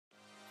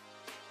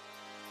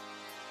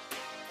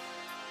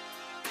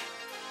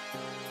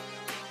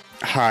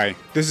Hi,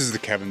 this is the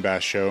Kevin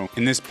Bass Show.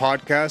 In this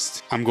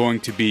podcast, I'm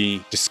going to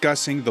be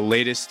discussing the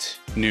latest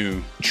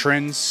new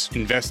trends,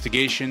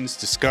 investigations,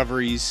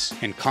 discoveries,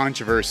 and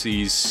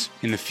controversies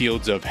in the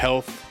fields of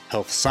health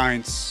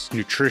science,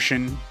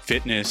 nutrition,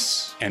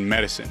 fitness, and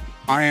medicine.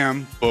 I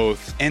am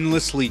both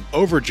endlessly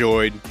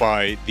overjoyed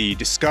by the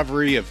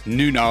discovery of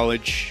new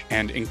knowledge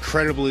and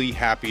incredibly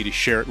happy to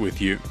share it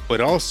with you,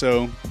 but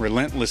also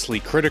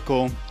relentlessly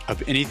critical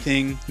of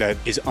anything that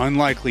is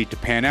unlikely to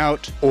pan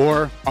out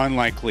or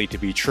unlikely to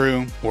be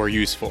true or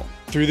useful.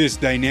 Through this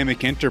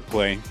dynamic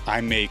interplay,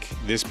 I make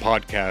this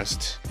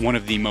podcast one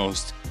of the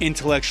most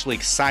intellectually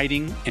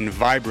exciting and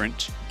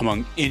vibrant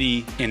among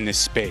any in this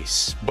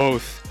space,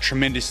 both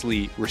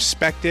tremendously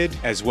respected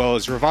as well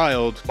as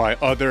reviled by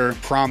other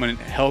prominent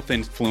health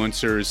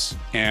influencers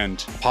and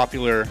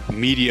popular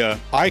media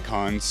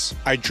icons.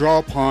 I draw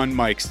upon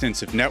my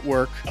extensive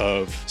network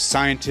of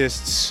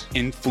scientists,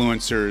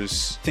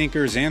 influencers,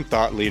 thinkers, and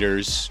thought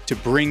leaders to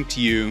bring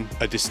to you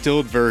a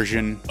distilled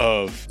version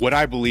of what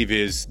I believe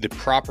is the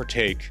proper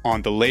take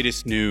on the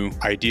latest new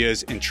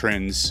ideas and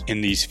trends in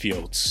these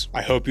fields.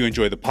 I hope you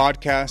enjoy the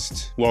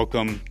podcast.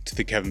 Welcome to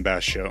the Kevin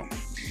Bass Show.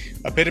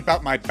 A bit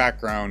about my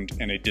background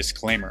and a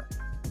disclaimer.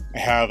 I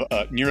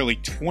have nearly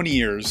 20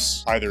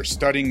 years either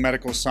studying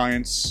medical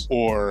science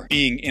or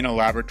being in a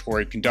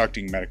laboratory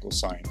conducting medical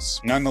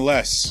science.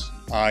 Nonetheless,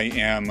 I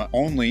am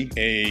only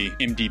a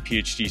MD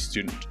PhD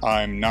student.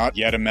 I'm not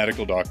yet a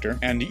medical doctor,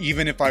 and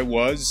even if I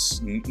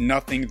was,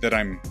 nothing that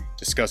I'm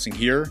discussing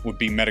here would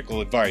be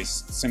medical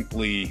advice,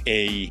 simply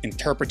a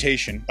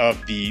interpretation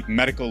of the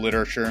medical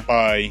literature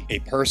by a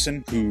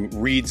person who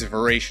reads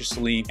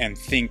voraciously and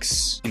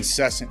thinks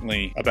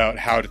incessantly about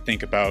how to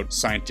think about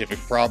scientific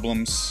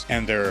problems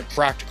and their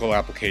practical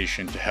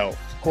application to health.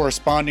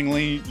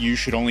 Correspondingly, you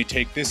should only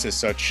take this as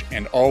such,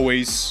 and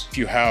always, if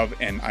you have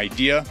an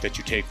idea that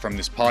you take from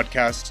this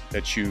podcast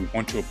that you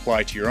want to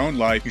apply to your own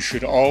life, you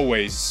should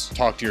always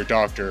talk to your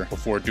doctor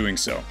before doing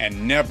so,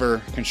 and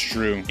never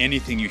construe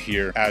anything you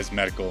hear as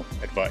medical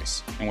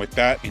advice. And with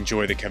that,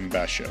 enjoy the Kevin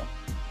Bass Show.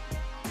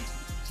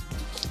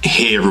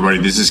 Hey everybody,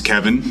 this is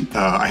Kevin.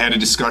 I had a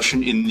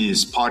discussion in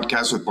this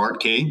podcast with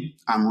Bart Kay.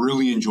 I'm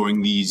really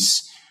enjoying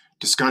these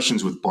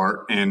discussions with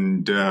Bart,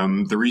 and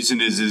the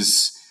reason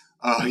is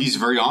he's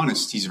very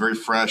honest. He's very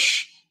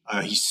fresh.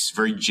 He's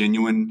very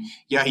genuine.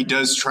 Yeah, he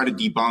does try to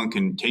debunk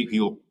and take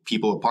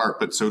people apart,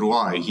 but so do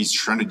I. He's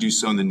trying to do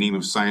so in the name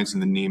of science,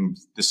 in the name of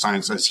the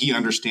science as he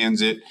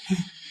understands it.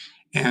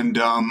 And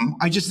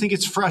I just think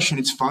it's fresh and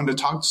it's fun to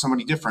talk to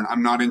somebody different.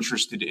 I'm not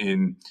interested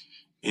in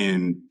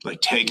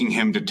like taking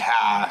him to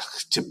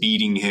task, to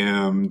beating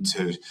him,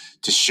 to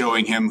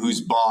showing him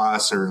who's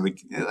boss, or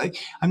like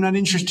I'm not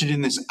interested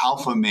in this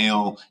alpha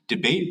male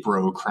debate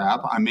bro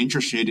crap. I'm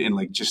interested in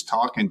like just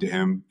talking to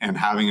him and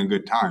having a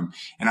good time.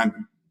 And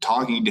I'm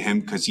talking to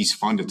him because he's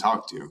fun to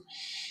talk to.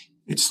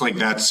 It's like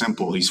that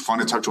simple. He's fun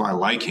to talk to. I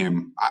like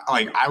him.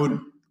 I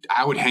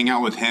would hang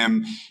out with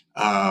him,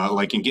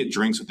 and get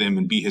drinks with him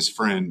and be his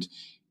friend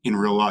in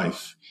real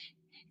life.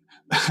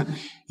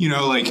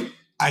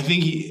 I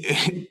think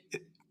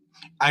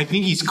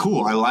he's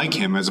cool. I like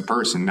him as a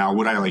person. Now,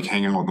 would I like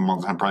hang out with him all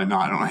the time? Probably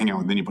not. I don't hang out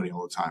with anybody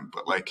all the time.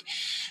 But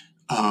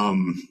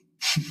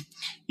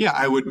yeah,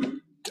 I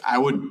would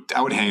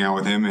hang out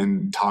with him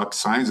and talk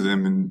science with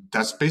him, and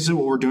that's basically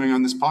what we're doing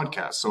on this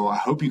podcast. So I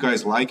hope you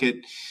guys like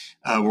it.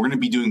 We're going to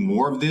be doing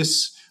more of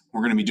this. We're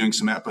going to be doing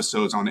some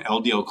episodes on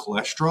LDL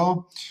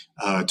cholesterol,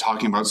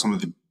 talking about some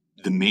of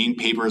the main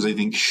papers I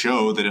think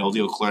show that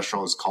LDL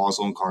cholesterol is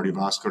causal in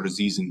cardiovascular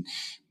disease, and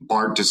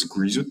Bart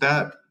disagrees with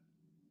that.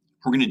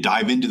 We're going to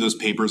dive into those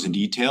papers in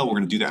detail. We're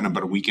going to do that in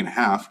about a week and a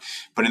half.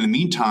 But in the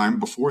meantime,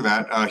 before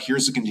that,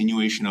 here's a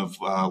continuation of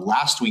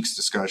last week's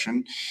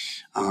discussion.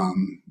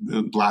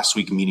 Last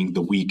week meaning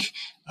the week.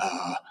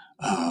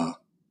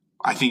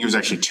 I think it was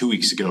actually 2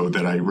 weeks ago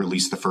that I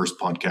released the first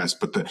podcast.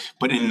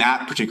 But in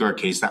that particular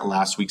case, that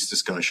last week's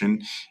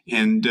discussion,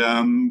 and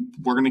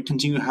we're going to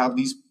continue to have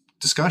these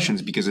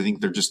discussions because I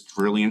think they're just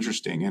really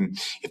interesting. And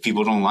if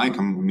people don't like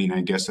them, I mean,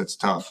 I guess that's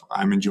tough.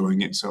 I'm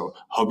enjoying it. So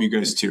hope you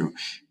guys too,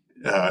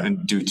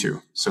 and do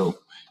too. So.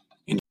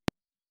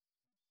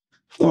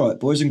 All right,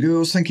 boys and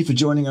girls, thank you for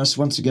joining us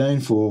once again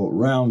for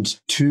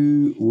round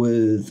 2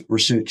 with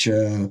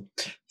researcher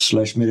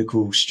 /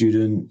 medical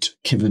student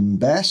Kevin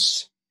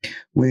Bass,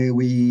 where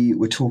we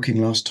were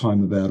talking last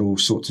time about all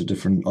sorts of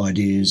different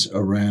ideas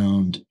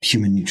around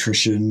human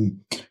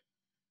nutrition,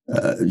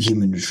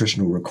 human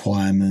nutritional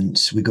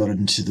requirements. We got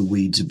into the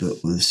weeds a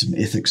bit with some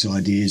ethics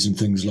ideas and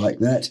things like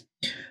that.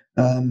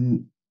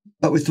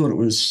 But we thought it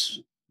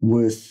was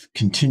worth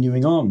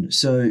continuing on.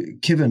 So,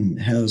 Kevin,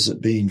 how's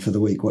it been for the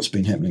week? What's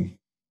been happening?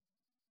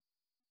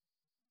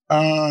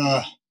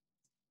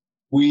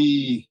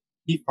 We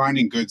keep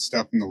finding good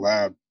stuff in the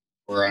lab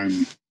where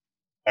I'm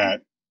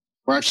at.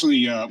 We're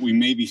actually, we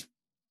may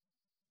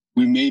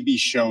be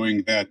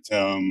showing that,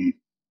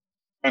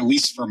 at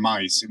least for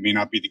mice, it may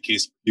not be the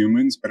case for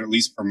humans, but at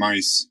least for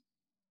mice,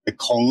 the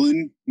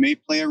colon may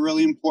play a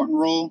really important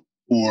role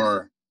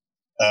for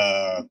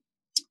the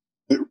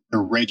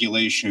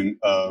regulation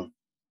of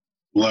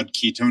blood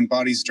ketone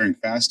bodies during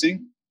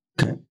fasting.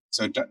 Okay.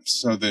 So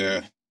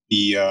the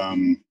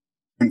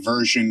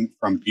conversion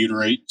from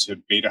butyrate to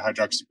beta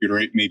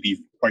hydroxybutyrate may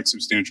be quite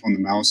substantial in the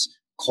mouse,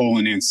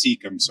 colon and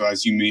cecum. So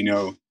as you may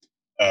know,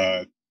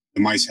 the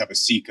mice have a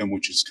cecum,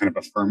 which is kind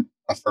of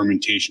a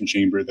fermentation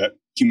chamber that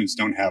humans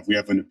don't have. We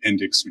have an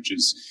appendix, which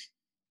is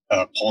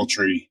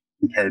paltry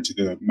compared to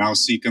the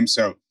mouse cecum.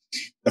 So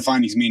the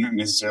findings may not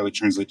necessarily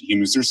translate to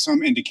humans. There's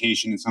some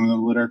indication in some of the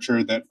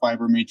literature that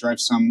fiber may drive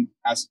some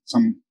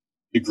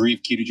degree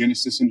of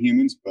ketogenesis in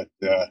humans, but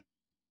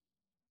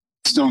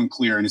still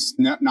unclear, and it's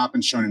not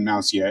been shown in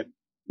mice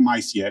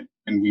yet,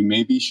 and we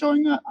may be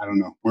showing that. I don't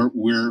know.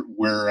 We're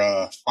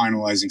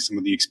finalizing some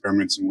of the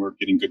experiments, and we're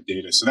getting good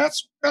data. So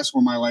that's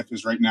where my life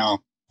is right now.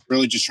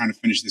 Really, just trying to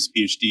finish this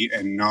PhD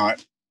and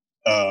not,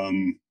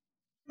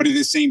 but at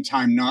the same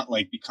time, not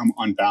like become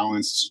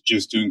unbalanced,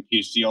 just doing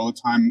PhD all the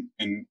time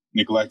and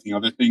neglecting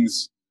other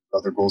things,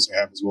 other goals I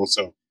have as well.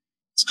 So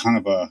it's kind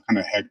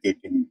of hectic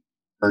and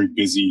very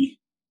busy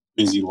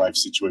life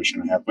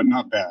situation I have, but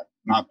not bad.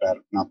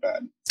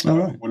 All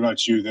right. What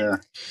about you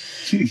there?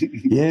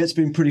 Yeah, it's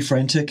been pretty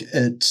frantic.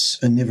 It's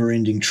a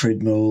never-ending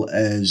treadmill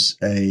as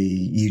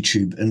a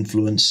YouTube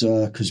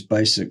influencer, because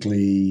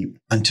basically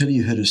until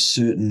you hit a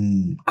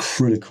certain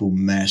critical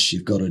mass,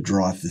 you've got to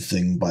drive the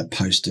thing by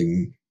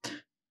posting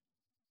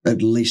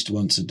at least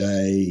once a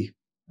day,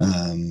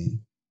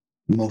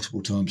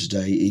 multiple times a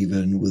day,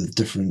 even with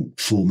different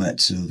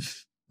formats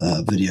of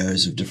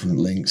videos of different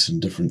lengths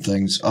and different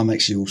things. I'm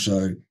actually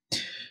also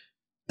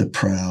the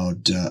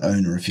proud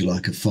owner, if you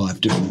like, of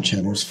 5 different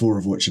channels, 4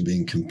 of which are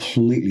being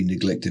completely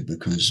neglected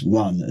because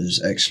one is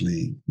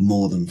actually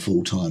more than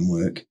full-time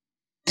work.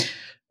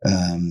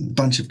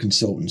 Bunch of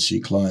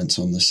consultancy clients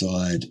on the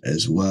side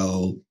as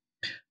well.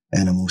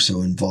 And I'm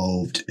also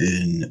involved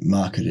in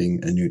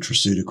marketing a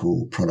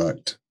nutraceutical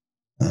product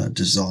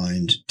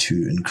designed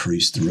to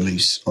increase the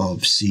release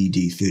of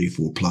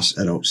CD34 plus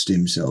adult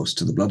stem cells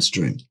to the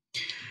bloodstream.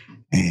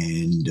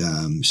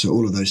 And so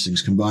all of those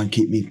things combined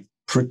keep me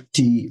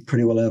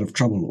pretty well out of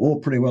trouble, or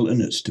pretty well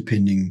in it,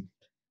 depending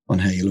on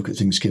how you look at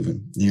things,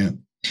 Kevin. Yeah.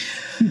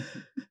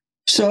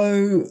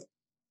 So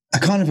a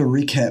kind of a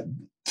recap,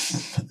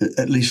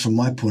 at least from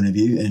my point of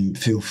view, and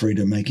feel free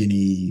to make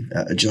any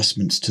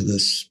adjustments to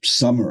this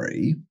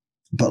summary.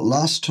 But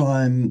last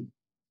time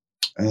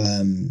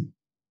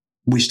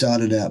we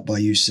started out by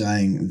you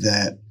saying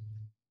that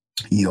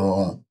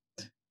you're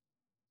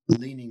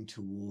leaning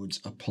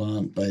towards a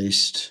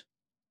plant-based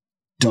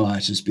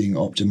diet as being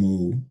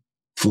optimal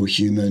for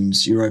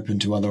humans. You're open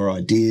to other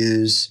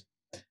ideas.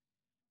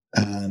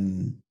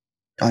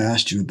 I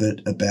asked you a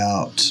bit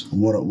about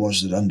what it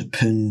was that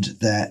underpinned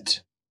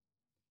that,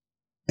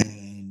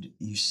 and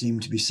you seem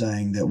to be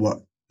saying that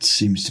what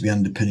seems to be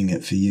underpinning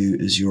it for you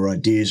is your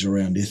ideas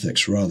around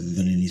ethics rather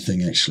than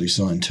anything actually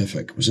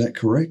scientific. Was that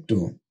correct,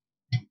 or?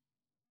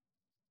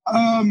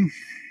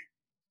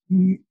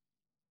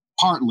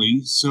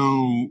 Partly.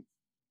 So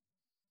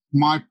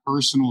my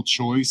personal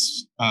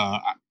choice,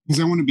 because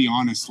I want to be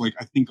honest, like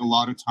I think a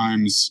lot of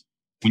times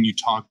when you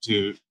talk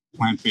to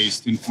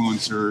plant-based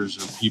influencers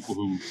or people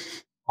who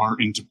are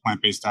into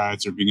plant-based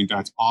diets or vegan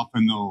diets,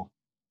 often they'll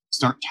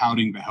start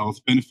touting the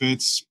health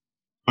benefits,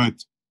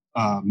 but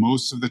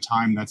most of the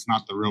time that's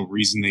not the real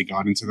reason they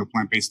got into the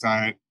plant-based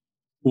diet.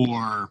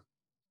 Or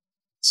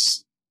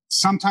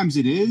sometimes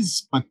it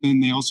is, but then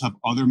they also have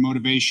other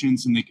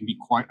motivations and they can be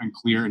quite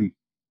unclear. And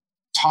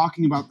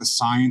talking about the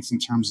science in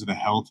terms of the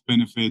health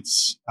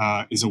benefits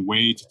is a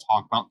way to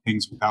talk about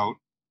things without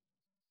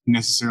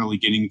necessarily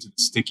getting into the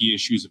sticky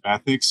issues of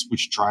ethics,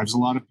 which drives a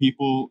lot of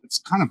people. It's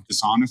kind of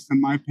dishonest,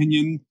 in my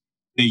opinion.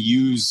 They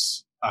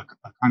use a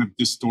kind of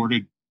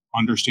distorted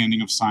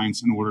understanding of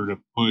science in order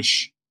to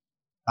push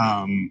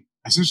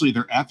essentially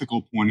their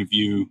ethical point of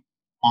view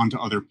onto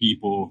other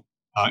people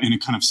in a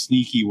kind of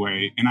sneaky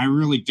way. And I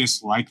really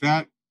dislike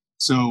that.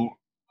 So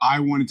I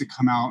wanted to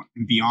come out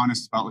and be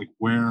honest about like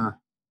where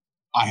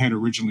I had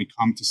originally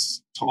come to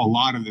a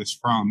lot of this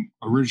from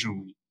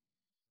originally,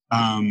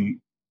 from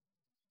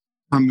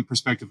the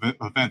perspective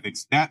of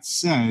ethics. That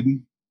said,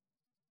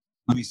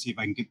 let me see if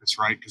I can get this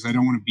right, because I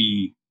don't want to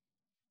be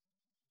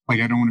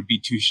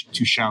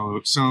too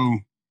shallow. So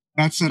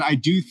that said, I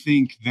do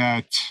think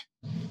that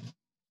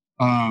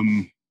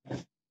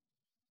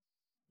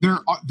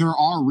there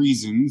are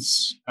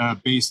reasons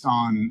based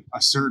on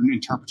a certain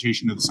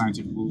interpretation of the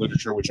scientific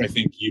literature, which I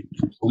think you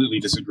completely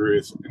disagree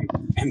with,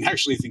 and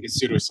actually think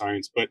it's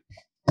pseudoscience. But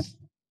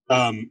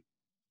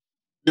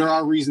there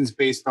are reasons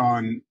based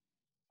on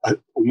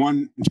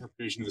one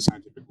interpretation of the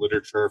scientific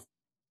literature,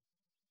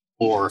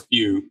 or a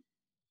few,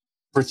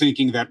 for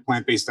thinking that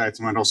plant-based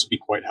diets might also be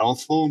quite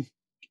healthful.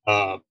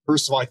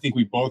 First of all, I think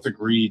we both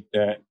agreed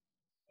that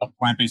a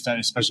plant-based diet,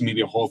 especially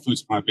maybe a whole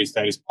foods plant-based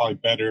diet, is probably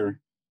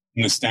better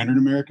than the standard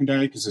American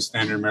diet, because the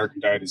standard American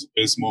diet is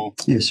abysmal.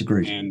 Yes,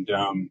 agreed. And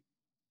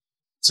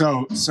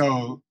so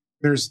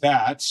there's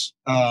that,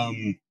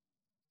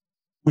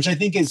 which I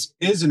think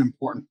is an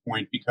important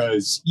point,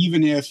 because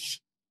even if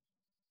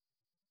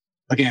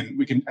again,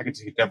 I can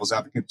take a devil's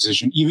advocate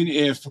position. Even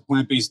if a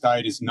plant-based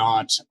diet is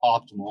not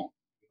optimal,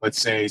 let's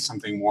say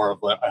something more of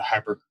a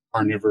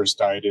hyper-carnivorous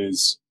diet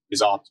is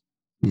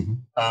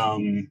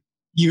optimal.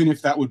 Even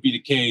if that would be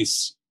the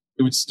case,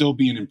 it would still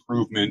be an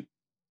improvement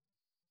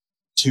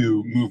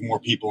to move more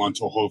people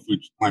onto a whole food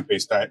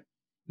plant-based diet.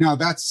 Now,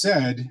 that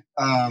said,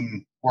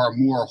 or a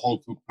more whole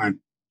food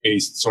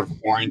plant-based sort of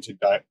oriented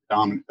diet,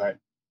 predominant diet.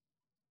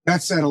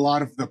 That said, a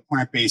lot of the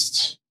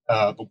plant-based,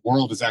 the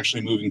world is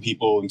actually moving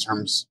people into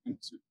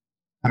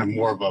kind of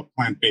more of a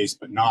plant-based,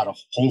 but not a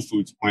whole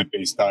foods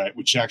plant-based diet,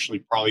 which actually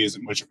probably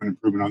isn't much of an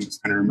improvement on the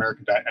standard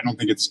American diet. I don't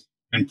think it's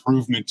an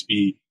improvement to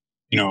be,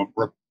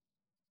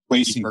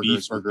 replacing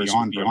beef burgers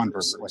beyond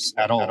burgers like,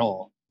 at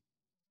all.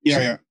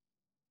 Yeah.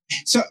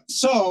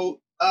 So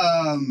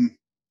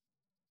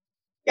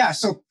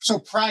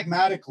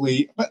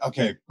pragmatically, but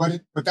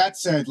that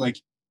said, like,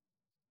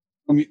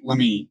 let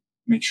me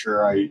make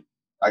sure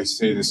I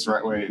say this the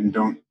right way and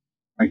don't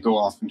go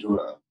off into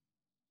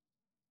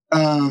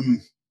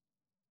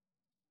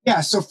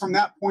so from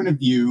that point of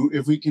view,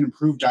 if we can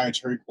improve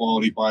dietary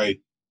quality by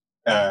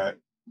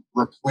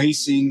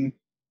replacing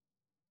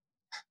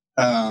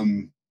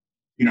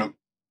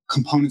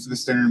components of the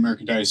standard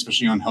American diet,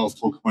 especially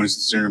unhealthful components of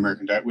the standard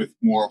American diet, with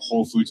more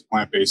whole foods,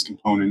 plant-based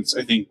components,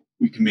 I think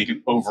we can make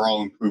an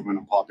overall improvement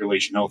in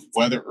population health.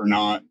 Whether or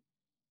not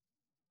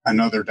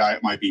another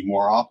diet might be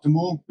more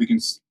optimal, we can,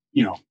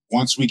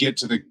 once we get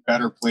to the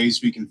better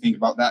place, we can think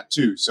about that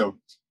too. So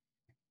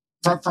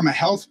from a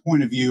health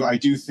point of view, I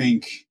do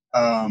think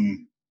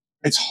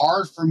it's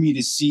hard for me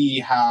to see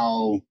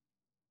how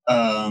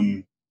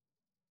it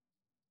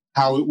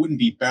wouldn't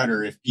be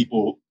better if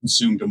people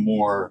consumed a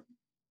more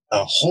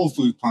whole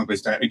food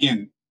plant-based diet.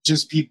 Again,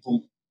 just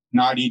people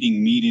not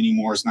eating meat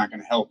anymore is not going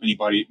to help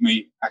anybody. It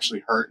may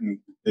actually hurt. And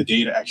the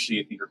data actually,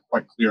 I think, are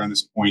quite clear on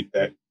this point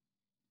that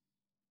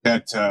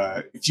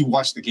if you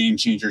watch The Game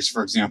Changers,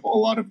 for example, a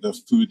lot of the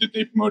food that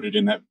they promoted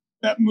in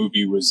that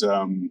movie was,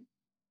 and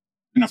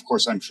of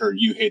course, I'm sure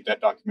you hate that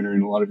documentary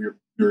and a lot of your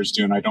viewers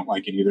do, and I don't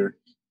like it either.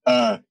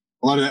 A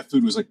lot of that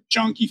food was like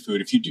junky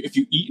food. If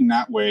you eat in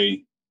that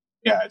way,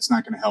 yeah, it's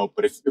not going to help.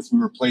 But if we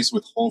replace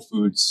with whole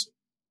foods,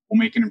 we'll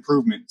make an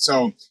improvement.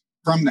 So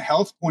from the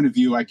health point of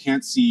view, I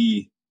can't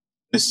see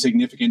the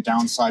significant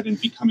downside in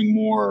becoming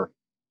more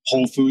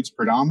whole foods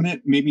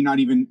predominant, maybe not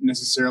even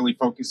necessarily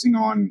focusing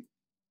on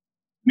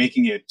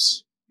making it,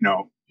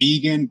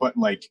 vegan, but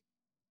like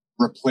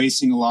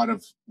replacing a lot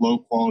of low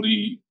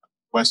quality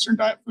Western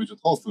diet foods with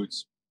whole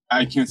foods.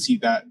 I can't see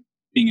that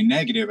being a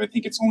negative. I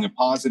think it's only a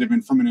positive.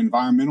 And from an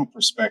environmental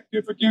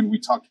perspective, again, we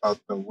talked about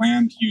the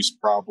land use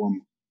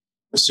problem.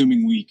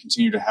 Assuming we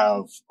continue to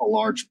have a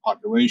large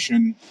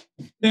population,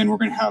 then we're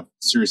going to have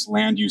serious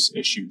land use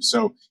issues.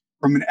 So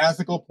from an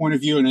ethical point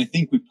of view, and I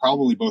think we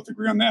probably both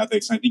agree on the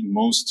ethics, I think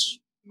most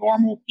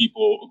normal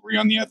people agree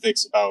on the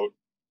ethics about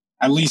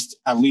at least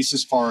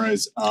as far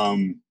as,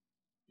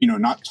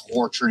 not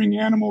torturing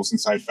animals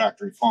inside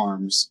factory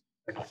farms.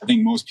 I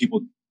think most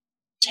people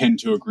tend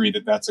to agree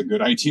that that's a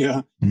good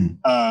idea.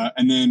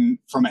 And then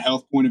from a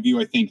health point of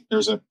view, I think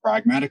there's a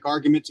pragmatic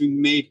argument to be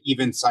made,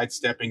 even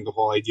sidestepping the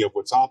whole idea of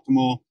what's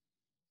optimal.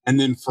 And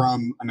then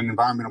from an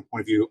environmental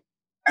point of view,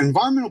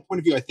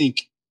 I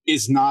think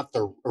is not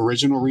the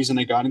original reason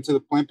I got into the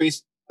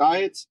plant-based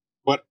diets.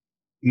 But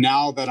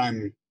now that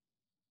I'm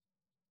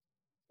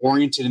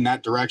oriented in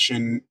that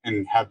direction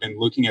and have been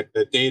looking at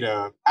the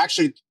data,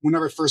 actually,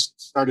 whenever I first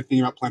started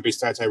thinking about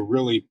plant-based diets, I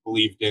really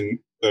believed in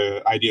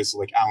the ideas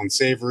like Alan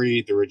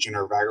Savory, the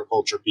regenerative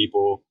agriculture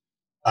people.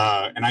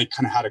 And I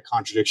kind of had a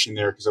contradiction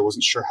there because I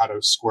wasn't sure how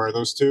to square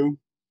those two.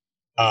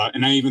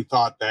 And I even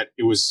thought that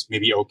it was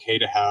maybe okay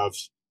to have,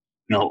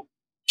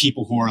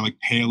 people who are like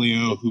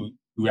paleo, who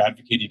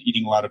advocated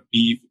eating a lot of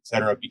beef, et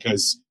cetera,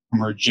 because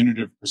from a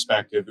regenerative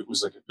perspective, it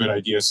was like a good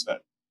idea so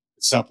that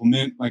it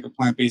supplement like a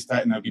plant-based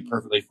diet and that'd be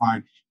perfectly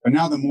fine. But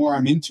now the more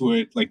I'm into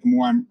it, like the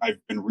more I've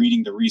been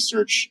reading the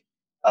research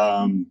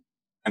and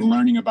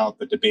learning about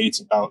the debates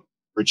about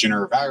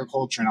regenerative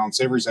agriculture and Alan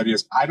Savory's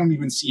ideas, I don't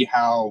even see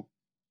how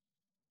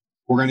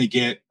we're going to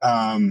get,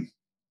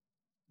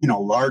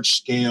 large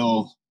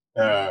scale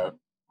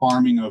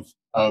farming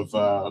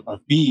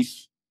of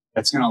beef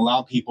that's going to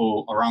allow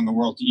people around the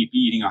world to be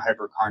eating a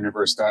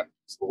hyper-carnivorous diet.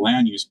 It's the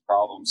land use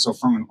problem. So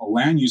from a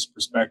land use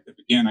perspective,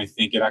 again, I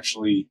think it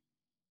actually,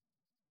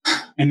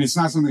 and it's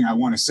not something I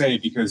want to say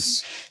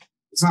because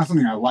it's not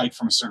something I like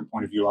from a certain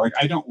point of view. Like,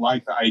 I don't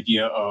like the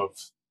idea of,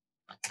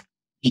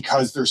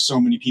 because there's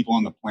so many people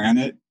on the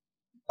planet,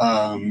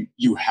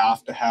 you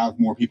have to have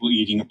more people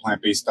eating a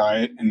plant-based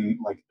diet. And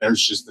like,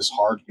 there's just this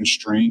hard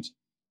constraint.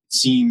 It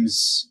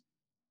seems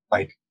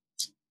like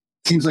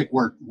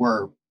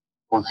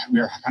we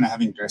are kind of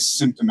having a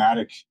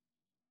symptomatic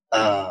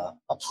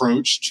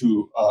approach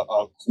to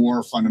a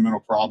core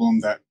fundamental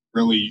problem that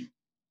really,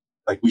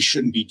 like, we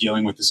shouldn't be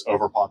dealing with this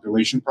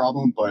overpopulation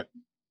problem. But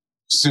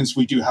since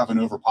we do have an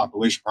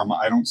overpopulation problem,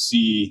 I don't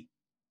see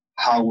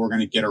how we're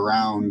going to get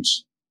around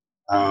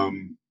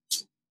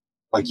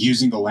like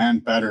using the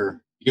land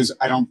better because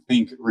I don't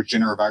think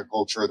regenerative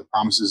agriculture, the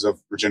promises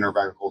of regenerative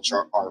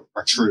agriculture are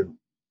true.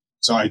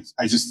 So I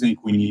just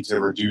think we need to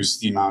reduce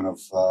the amount of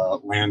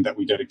land that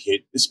we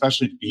dedicate,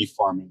 especially to beef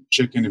farming.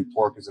 Chicken and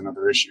pork is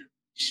another issue.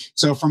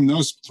 So from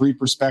those three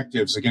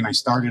perspectives, again, I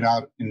started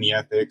out in the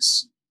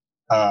ethics.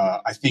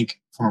 I think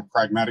from a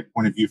pragmatic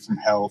point of view, from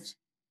health,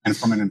 and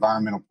from an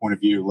environmental point of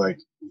view, like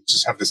we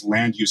just have this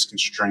land use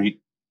constraint.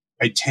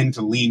 I tend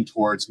to lean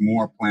towards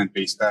more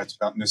plant-based diets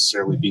without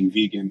necessarily being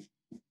vegan.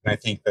 And I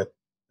think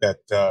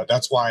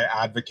that's why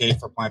I advocate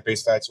for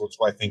plant-based diets, which is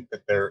why I think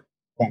that they're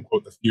quote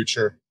unquote the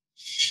future.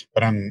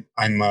 But I'm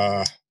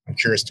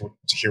curious to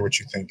hear what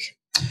you think.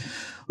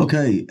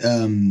 Okay,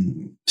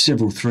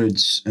 several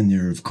threads in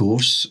there, of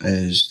course,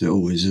 as there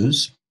always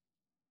is.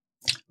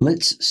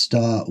 Let's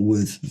start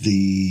with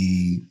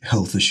the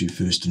health issue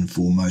first and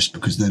foremost,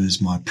 because that is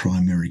my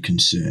primary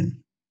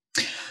concern.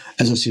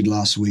 As I said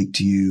last week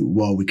to you,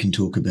 while we can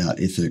talk about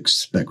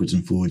ethics backwards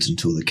and forwards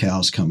until the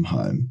cows come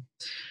home,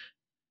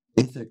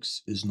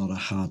 ethics is not a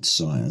hard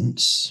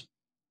science,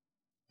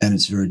 and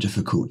it's very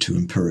difficult to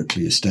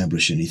empirically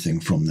establish anything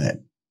from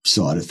that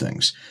side of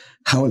things.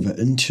 However,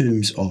 in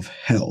terms of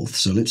health,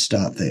 so let's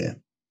start there.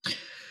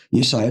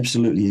 Yes, I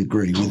absolutely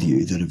agree with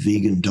you that a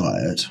vegan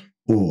diet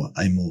or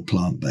a more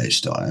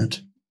plant-based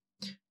diet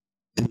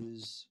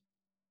is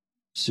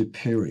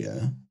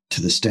superior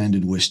to the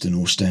standard Western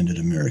or standard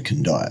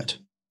American diet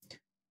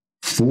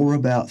for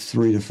about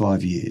 3 to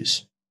 5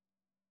 years.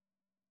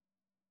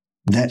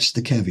 That's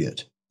the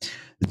caveat.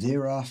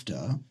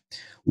 Thereafter,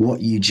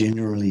 what you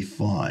generally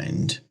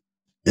find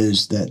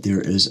is that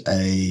there is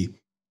a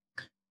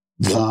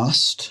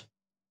vast,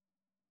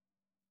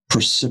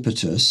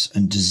 precipitous,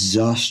 and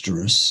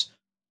disastrous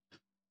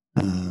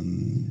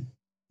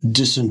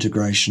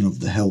disintegration of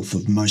the health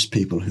of most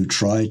people who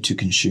try to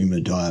consume a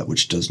diet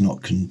which does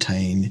not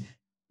contain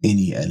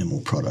any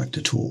animal product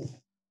at all.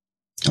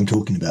 I'm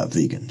talking about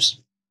vegans.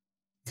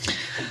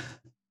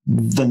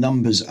 The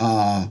numbers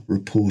are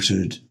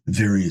reported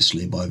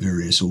variously by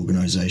various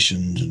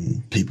organisations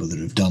and people that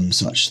have done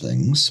such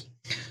things,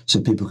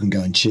 so people can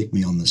go and check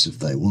me on this if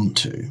they want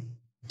to.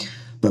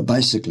 But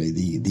basically,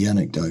 the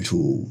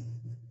anecdotal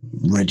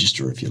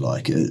register, if you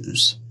like,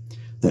 is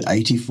that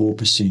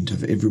 84%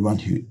 of everyone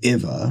who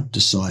ever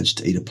decides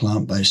to eat a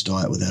plant-based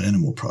diet without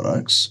animal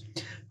products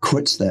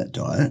quits that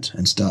diet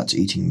and starts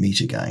eating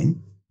meat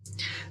again.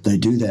 They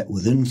do that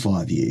within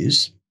 5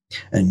 years,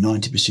 and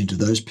 90% of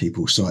those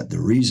people cite the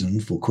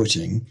reason for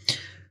quitting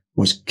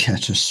was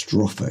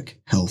catastrophic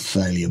health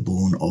failure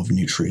born of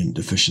nutrient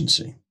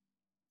deficiency.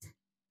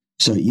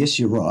 So yes,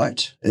 you're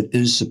right, it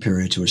is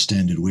superior to a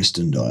standard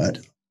Western diet,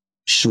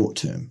 short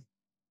term.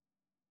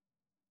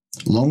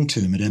 Long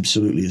term, it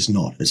absolutely is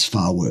not. It's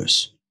far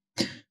worse.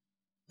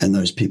 And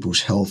those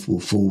people's health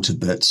will fall to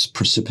bits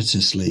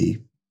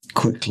precipitously,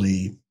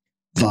 quickly,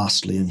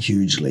 vastly, and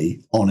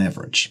hugely on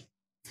average.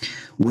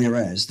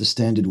 Whereas the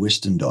standard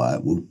Western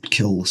diet will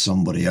kill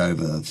somebody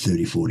over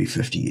 30, 40,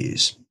 50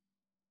 years.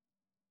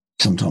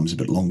 Sometimes a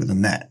bit longer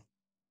than that.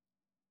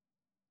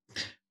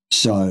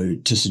 So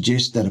to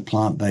suggest that a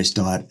plant-based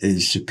diet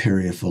is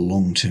superior for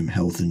long-term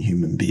health in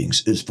human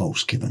beings is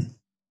false, Kevin.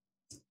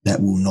 That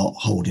will not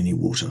hold any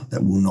water.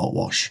 That will not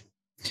wash.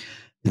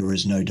 There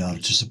is no data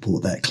to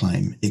support that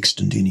claim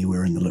extant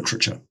anywhere in the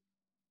literature.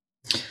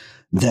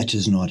 That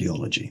is an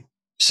ideology.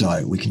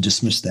 So we can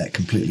dismiss that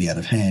completely out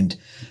of hand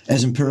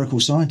as empirical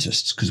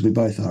scientists, because we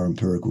both are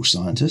empirical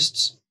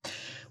scientists.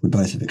 We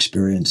both have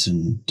experience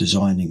in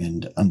designing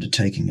and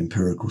undertaking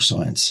empirical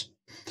science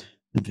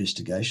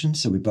investigation,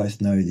 so we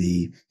both know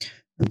the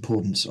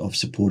importance of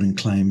supporting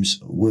claims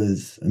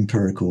with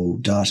empirical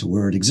data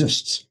where it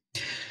exists.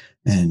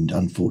 And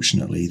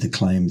unfortunately, the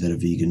claim that a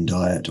vegan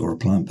diet or a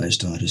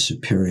plant-based diet is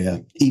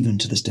superior even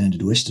to the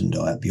standard Western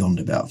diet beyond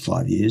about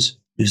 5 years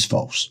is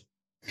false.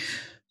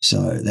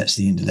 So that's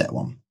the end of that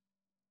one.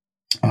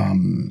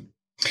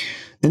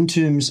 In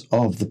terms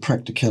of the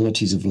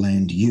practicalities of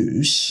land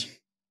use,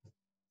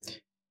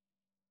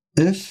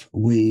 if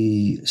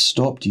we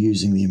stopped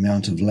using the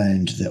amount of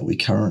land that we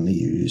currently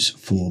use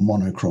for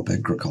monocrop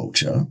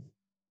agriculture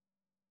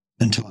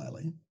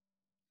entirely,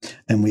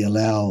 and we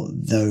allow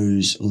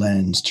those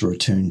lands to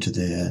return to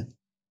their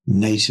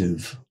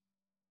native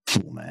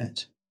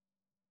format,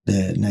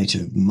 their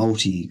native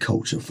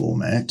multiculture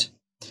format,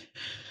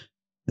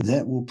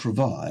 that will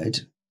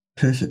provide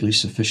perfectly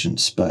sufficient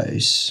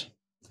space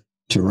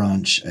to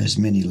ranch as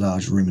many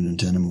large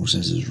ruminant animals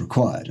as is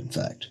required, in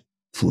fact,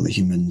 for the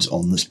humans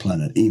on this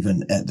planet,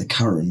 even at the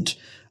current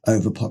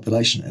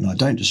overpopulation. And I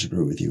don't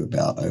disagree with you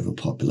about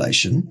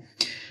overpopulation.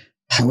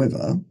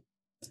 However,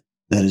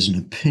 that is an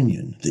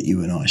opinion that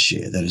you and I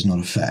share. That is not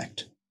a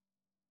fact.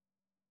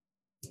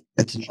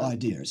 It's an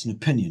idea. It's an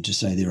opinion to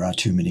say there are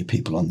too many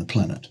people on the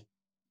planet.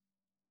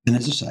 And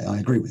as I say, I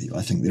agree with you.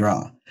 I think there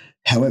are.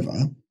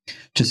 However,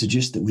 to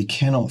suggest that we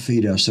cannot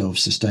feed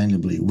ourselves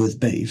sustainably with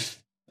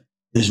beef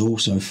is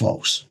also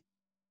false,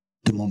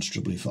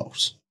 demonstrably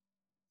false.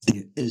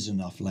 There is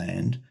enough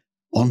land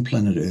on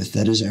planet Earth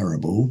that is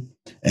arable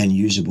and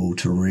usable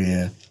to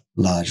rear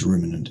large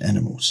ruminant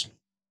animals.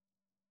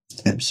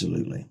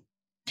 Absolutely.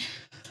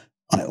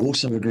 I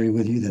also agree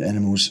with you that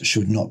animals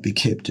should not be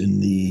kept in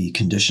the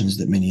conditions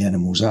that many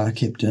animals are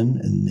kept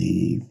in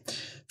the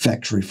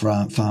factory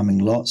farming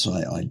lots.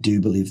 I do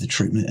believe the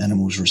treatment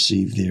animals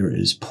receive there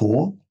is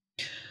poor,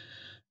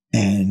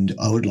 and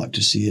I would like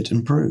to see it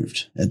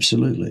improved.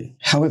 Absolutely.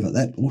 However,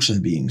 that also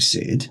being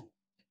said,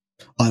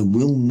 I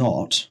will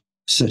not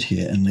sit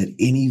here and let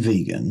any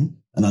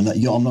vegan, and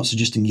I'm not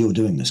suggesting you're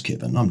doing this,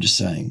 Kevin, I'm just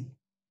saying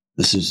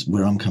this is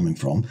where I'm coming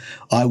from.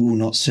 I will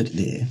not sit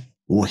there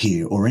or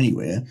here or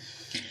anywhere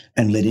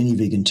and let any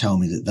vegan tell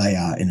me that they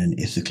are in an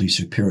ethically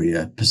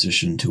superior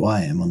position to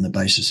I am on the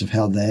basis of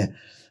how their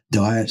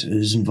diet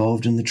is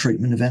involved in the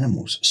treatment of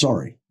animals.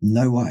 Sorry,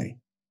 no way.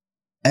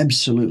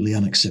 Absolutely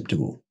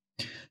unacceptable.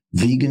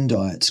 Vegan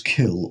diets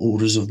kill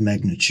orders of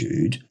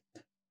magnitude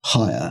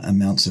higher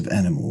amounts of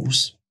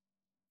animals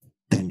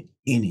than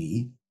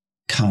any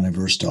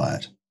carnivorous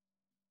diet.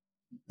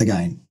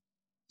 Again,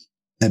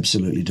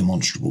 absolutely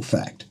demonstrable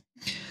fact.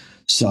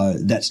 So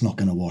that's not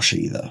going to wash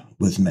either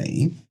with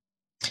me.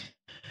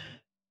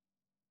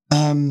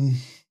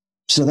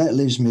 So that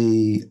leaves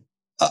me,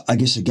 I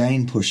guess,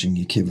 again pushing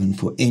you, Kevin,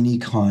 for any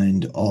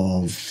kind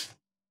of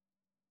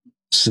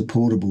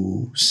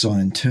supportable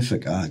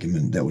scientific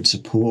argument that would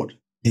support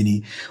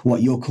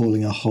what you're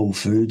calling a whole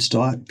foods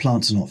diet.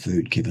 Plants are not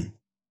food, Kevin.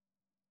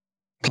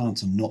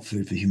 Plants are not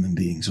food for human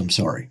beings. I'm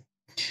sorry.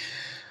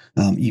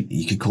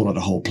 You could call it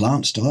a whole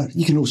plants diet.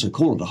 You can also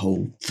call it a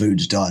whole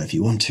foods diet if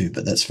you want to,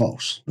 but that's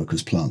false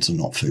because plants are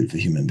not food for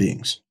human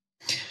beings.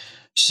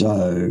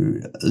 So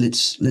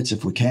let's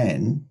if we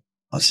can,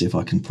 I'll see if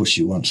I can push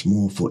you once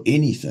more for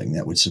anything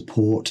that would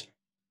support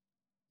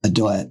a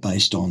diet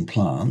based on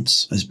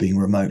plants as being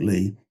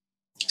remotely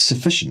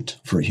sufficient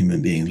for a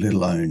human being, let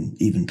alone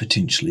even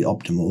potentially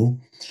optimal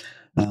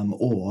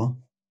or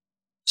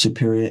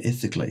superior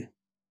ethically.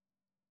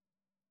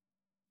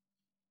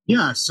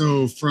 Yeah,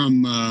 so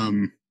from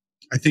I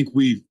think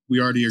we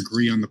already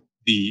agree on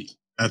the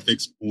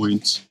ethics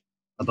point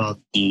about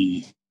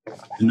the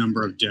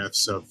number of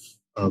deaths of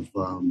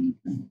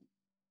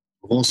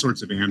all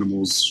sorts of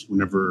animals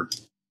whenever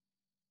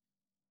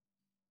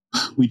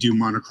we do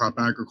monocrop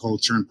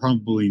agriculture, and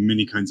probably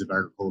many kinds of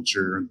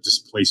agriculture and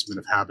displacement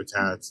of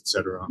habitats,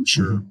 etc. I'm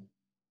sure.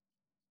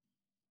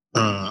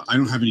 Mm-hmm. I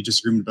don't have any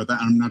disagreement about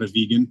that. I'm not a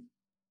vegan,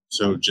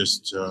 so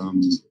just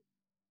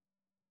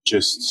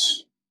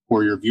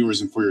for your viewers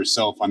and for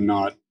yourself, I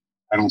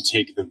don't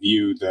take the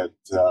view that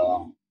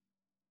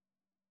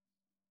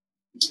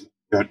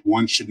that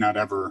one should not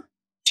ever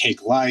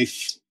take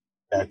life,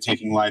 that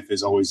taking life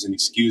is always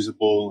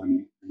inexcusable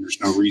and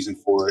there's no reason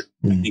for it.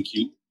 Mm. I think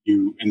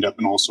you end up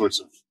in all sorts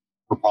of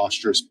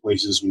preposterous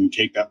places when you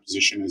take that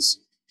position, as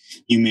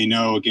you may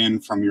know, again,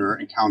 from your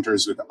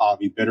encounters with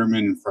Avi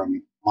Bitterman and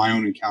from my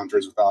own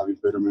encounters with Avi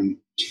Bitterman.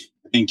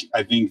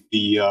 I think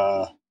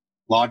the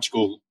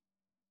logical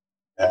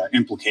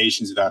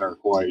implications of that are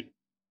quite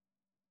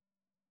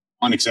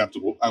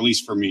unacceptable, at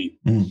least for me.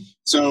 Mm.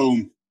 So,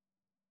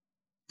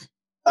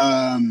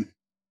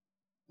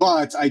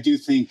 but I do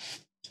think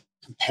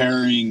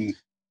comparing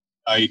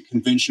a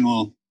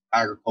conventional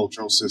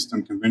agricultural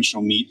system,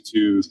 conventional meat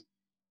to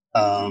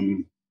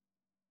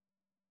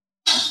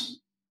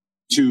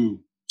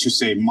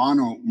say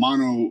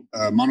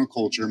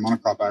monoculture,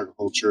 monocrop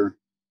agriculture,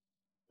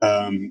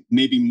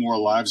 maybe more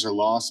lives are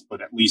lost,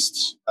 but at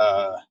least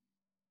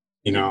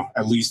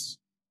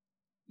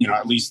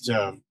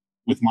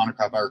with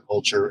monocrop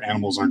agriculture,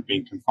 animals aren't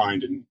being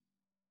confined and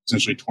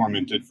essentially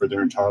tormented for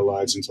their entire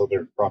lives until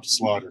they're brought to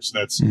slaughter. So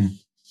that's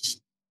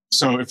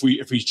so if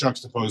we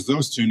juxtapose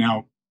those two.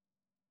 Now,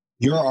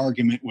 your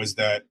argument was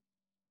that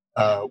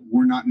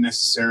we're not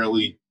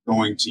necessarily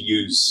going to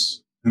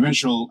use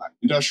conventional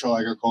industrial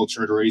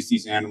agriculture to raise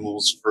these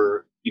animals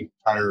for the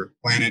entire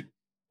planet.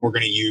 We're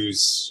going to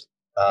use,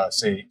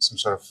 say, some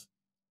sort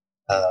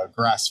of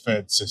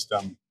grass-fed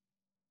system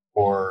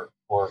or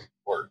more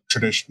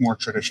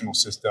traditional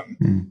system.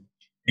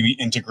 Maybe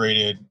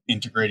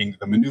integrating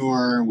the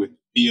manure with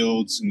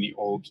fields in the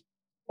old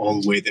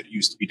way that it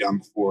used to be done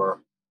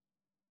before,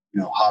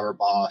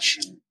 Haber-Bosch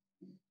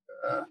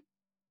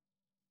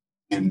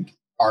and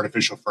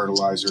artificial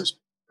fertilizers,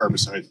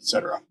 herbicides,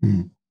 etc.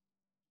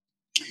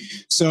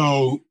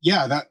 So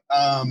yeah, that.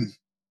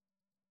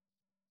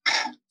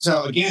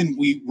 So again,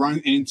 we run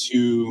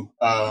into,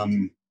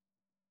 and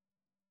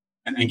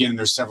again,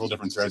 there's several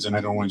different threads, and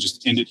I don't want to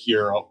just end it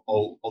here.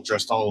 I'll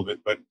address all of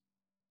it, but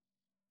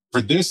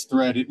for this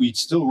thread, we'd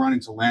still run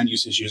into land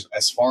use issues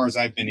as far as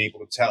I've been able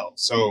to tell.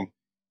 So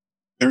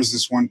there's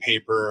this one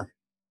paper.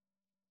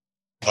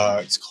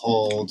 It's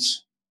called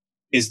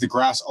 "Is the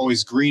Grass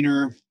Always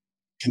Greener?"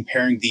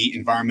 Comparing the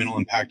environmental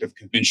impact of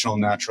conventional,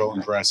 natural,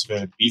 and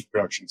grass-fed beef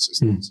production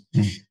systems.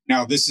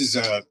 Now, this is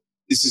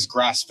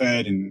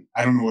grass-fed, and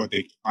I don't know what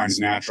they define as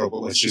natural, but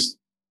I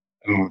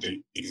don't know what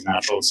they think is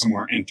natural. It's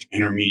somewhere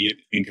intermediate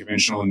between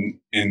conventional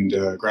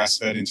and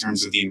grass-fed in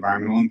terms of the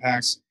environmental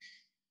impacts.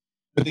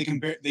 But they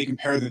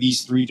compare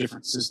these three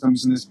different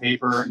systems in this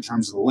paper in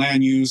terms of the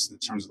land use, in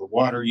terms of the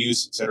water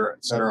use, et cetera,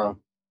 et cetera.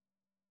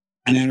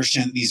 And I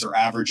understand that these are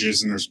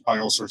averages, and there's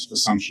probably all sorts of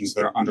assumptions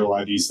that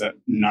underlie these that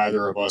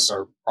neither of us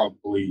are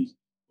probably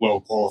well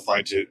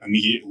qualified to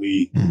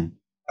immediately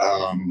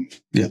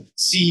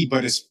see.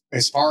 But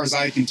as far as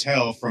I can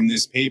tell from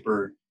this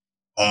paper,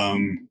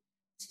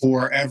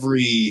 for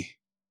every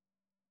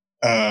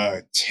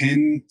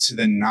 10 to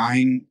the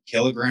 9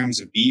 kilograms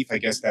of beef, I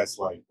guess that's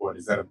like, what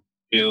is that, a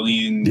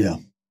billion? Yeah.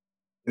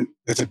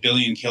 That's a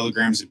billion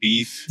kilograms of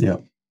beef. Yeah.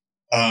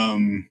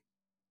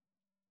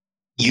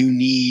 You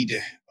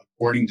need,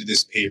 according to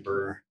this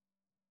paper,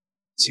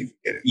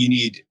 you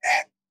need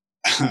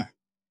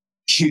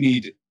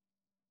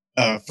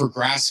for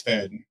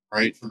grass-fed,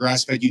 right? For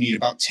grass-fed, you need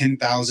about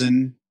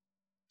 10,000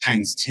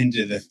 times 10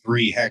 to the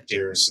 3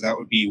 hectares. So that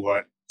would be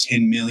what?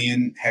 10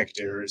 million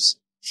hectares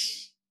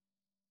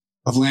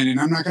of land. And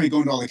I'm not going to go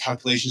into all the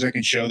calculations. I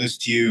can show this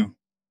to you,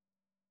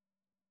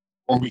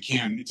 or we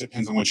can. It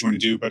depends on what you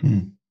want to do. But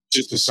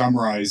just to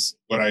summarize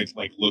what I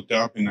looked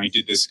up, and I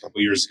did this a couple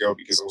of years ago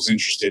because I was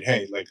interested.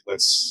 Hey,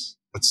 let's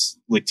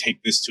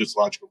take this to its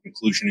logical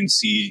conclusion and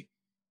see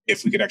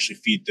if we could actually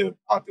feed the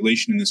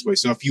population in this way.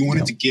 So if you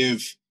wanted to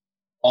give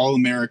all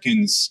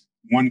Americans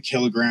 1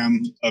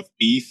 kilogram of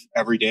beef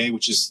every day,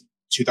 which is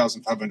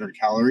 2,500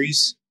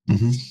 calories,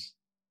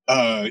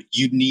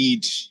 you'd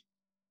need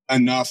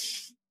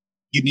enough.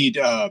 You'd need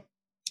the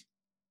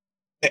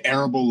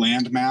arable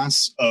land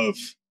mass of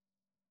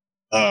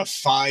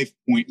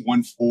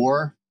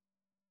 5.14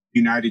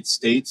 United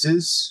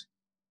States.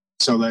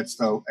 So that's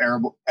the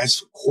arable,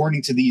 as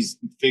according to these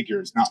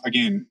figures. Now,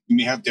 again, you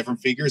may have different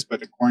figures,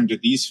 but according to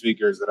these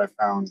figures that I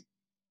found,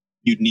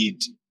 you'd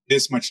need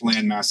this much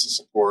land mass to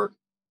support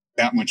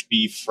that much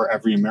beef for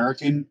every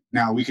American.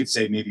 Now, we could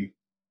say maybe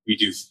we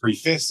do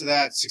 3/5 of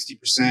that,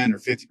 60% or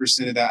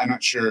 50% of that. I'm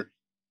not sure.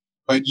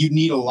 But you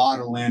need a lot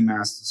of land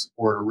mass to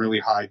support a really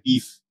high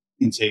beef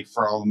intake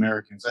for all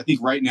Americans. I think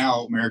right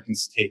now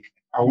Americans take,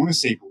 I want to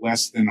say,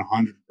 less than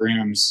 100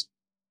 grams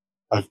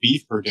of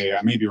beef per day.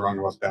 I may be wrong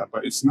about that,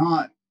 but it's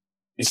not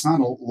a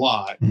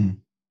lot.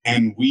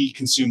 And we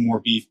consume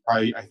more beef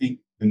probably, I think,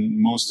 than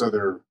most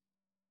other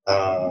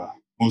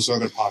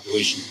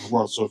populations in the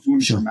world. So if you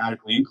want to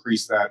dramatically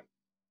increase that,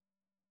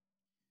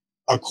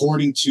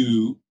 according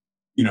to,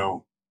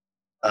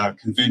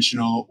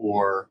 conventional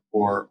or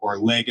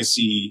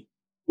legacy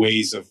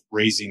ways of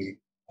raising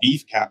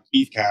beef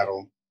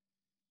cattle,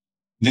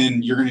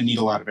 then you're going to need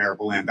a lot of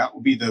arable land. That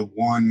would be the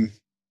one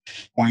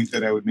point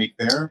that I would make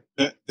there.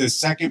 The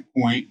second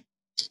point,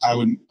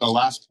 the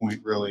last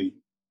point really,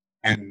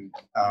 and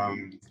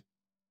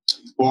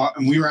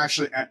we were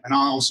actually, and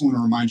I also want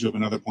to remind you of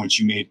another point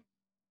you made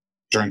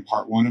during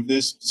part 1 of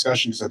this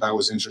discussion, because I thought it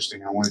was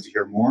interesting. I wanted to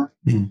hear more.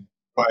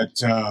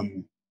 But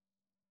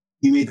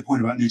you made the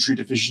point about nutrient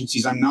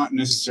deficiencies. I'm not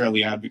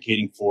necessarily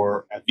advocating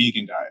for a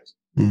vegan diet.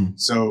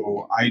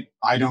 So I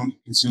don't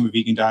consume a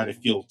vegan diet. I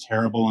feel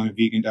terrible on a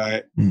vegan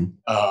diet.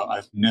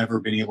 I've never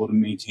been able to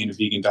maintain a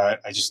vegan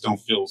diet. I just don't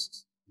feel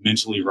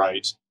mentally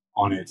right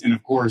on it. And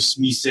of course,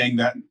 me saying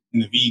that in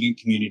the vegan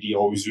community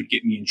always would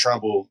get me in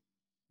trouble.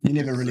 You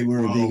never really were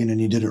a vegan and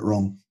you did it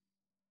wrong.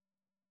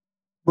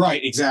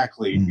 Right.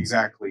 Exactly.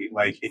 Exactly.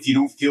 Like, if you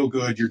don't feel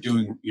good, you're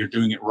doing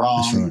it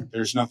wrong. That's right.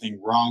 There's nothing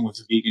wrong with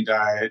a vegan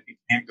diet. It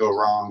can't go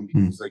wrong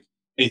because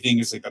they think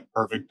it's like the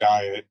perfect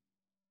diet.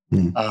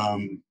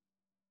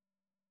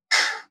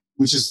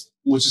 Which is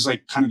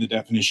like kind of the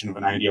definition of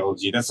an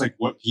ideology. That's like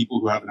what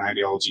people who have an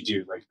ideology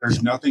do. Like,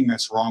 there's nothing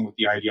that's wrong with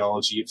the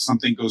ideology. If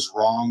something goes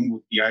wrong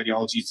with the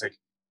ideology, it's like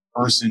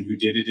the person who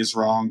did it is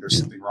wrong. There's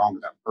something wrong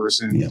with that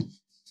person.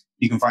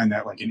 You can find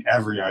that like in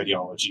every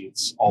ideology.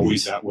 It's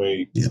always that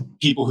way.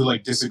 People who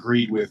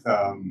disagreed with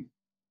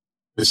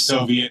the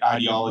Soviet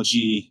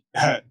ideology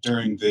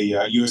during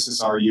the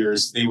USSR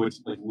years, they would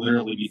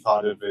literally be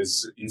thought of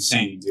as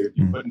insane. They would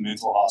be put in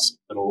mental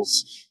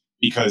hospitals.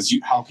 Because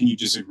how can you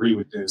disagree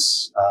with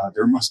this?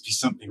 There must be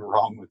something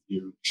wrong with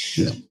you.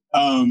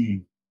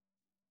 The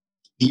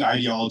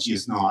ideology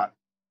is not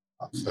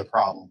the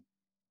problem.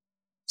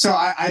 So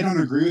I don't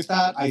agree with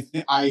that. I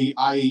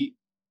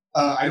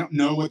don't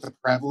know what the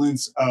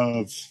prevalence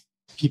of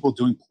people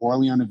doing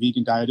poorly on a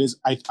vegan diet is.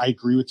 I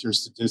agree with your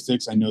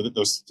statistics. I know that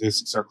those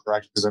statistics are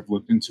correct because I've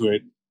looked into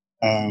it.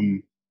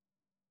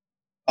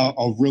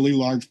 A really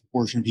large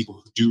proportion of people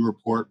who do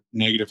report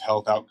negative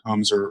health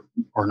outcomes or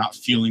not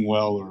feeling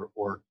well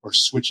or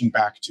switching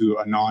back to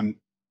a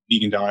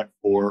non-vegan diet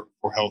for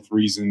health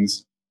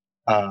reasons.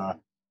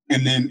 And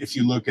then if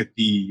you look at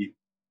the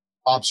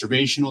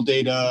observational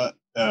data,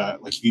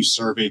 if you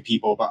survey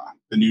people about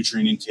the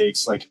nutrient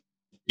intakes,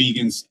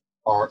 vegans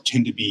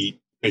tend to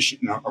be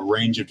deficient in a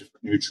range of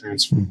different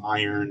nutrients, from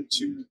iron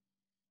to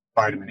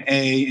vitamin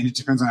A, and it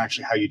depends on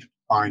actually how you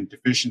define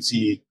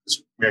deficiency,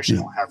 because we actually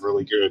don't have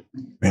really good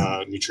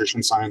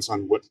nutrition science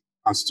on what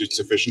constitutes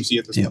deficiency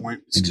at this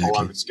point. A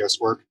lot of it's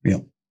guesswork.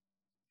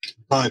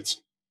 But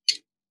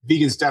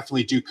vegans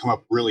definitely do come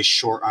up really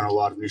short on a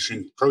lot of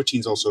nutrients.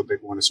 Protein's also a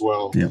big one as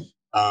well.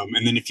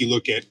 And then if you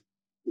look at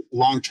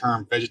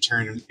long-term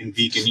vegetarian and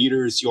vegan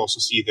eaters, you also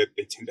see that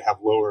they tend to have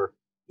lower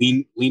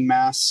lean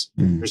mass.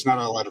 There's not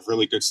a lot of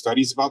really good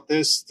studies about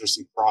this. There's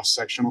some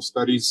cross-sectional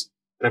studies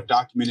that have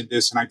documented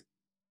this, and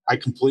I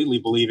completely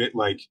believe it.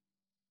 Like,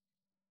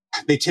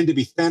 they tend to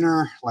be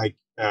thinner, like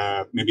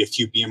maybe a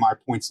few BMI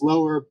points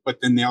lower, but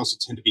then they also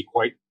tend to be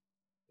quite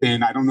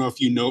thin. I don't know if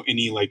you know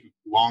any like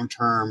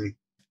long-term,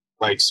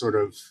 like sort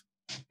of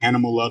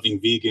animal-loving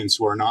vegans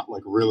who are not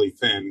like really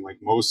thin. Like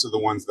most of the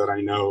ones that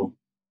I know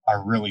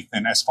are really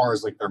thin as far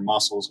as like their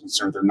muscles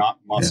concerned. They're not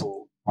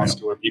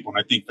muscular people, and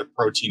I think the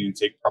protein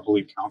intake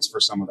probably accounts for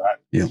some of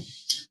that. Yeah.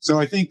 So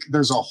I think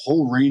there's a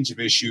whole range of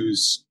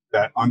issues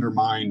that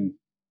undermine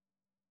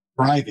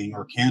thriving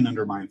or can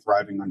undermine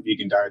thriving on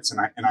vegan diets.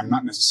 And I'm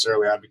not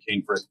necessarily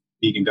advocating for a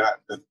vegan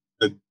diet.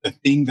 The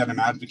thing that I'm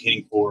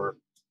advocating for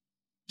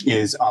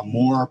is a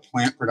more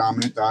plant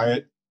predominant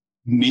diet,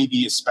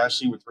 maybe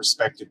especially with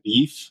respect to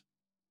beef.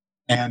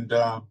 And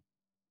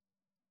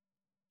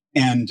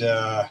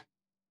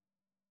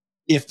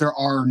if there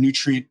are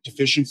nutrient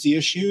deficiency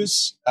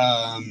issues,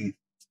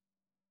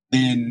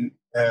 then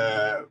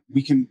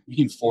we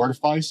can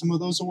fortify some of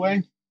those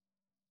away.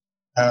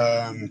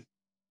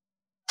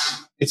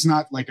 It's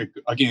not like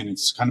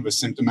it's kind of a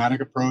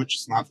symptomatic approach.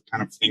 It's not the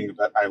kind of thing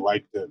that I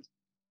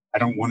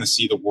don't want to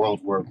see the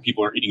world where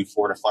people are eating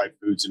fortified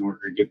foods in order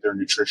to get their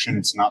nutrition.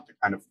 It's not the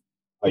kind of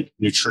like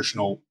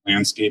nutritional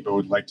landscape I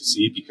would like to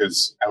see,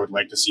 because I would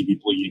like to see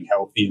people eating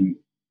healthy and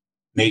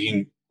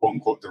making quote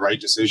unquote the right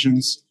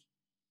decisions.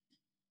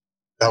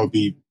 That would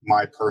be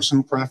my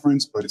personal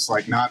preference, but it's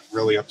like not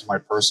really up to my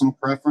personal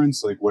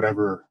preference. Like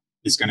whatever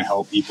is going to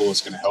help people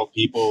is going to help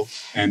people.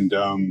 And,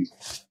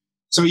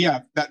 so yeah,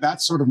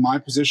 that's sort of my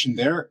position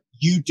there.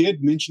 You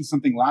did mention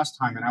something last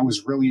time, and I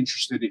was really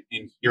interested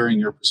in hearing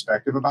your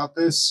perspective about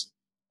this.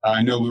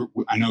 I know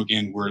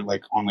again, we're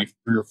like on like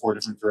 3 or 4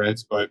 different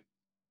threads, but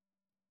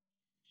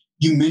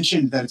you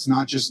mentioned that it's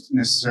not just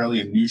necessarily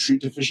a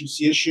nutrient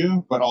deficiency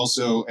issue, but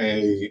also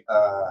a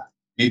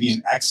maybe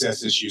an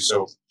excess issue.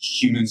 So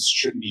humans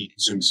shouldn't be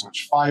consuming so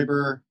much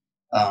fiber.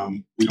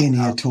 Any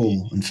at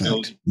all, in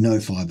fact. No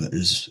fiber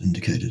is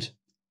indicated.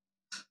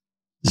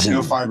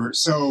 Zero. No fiber.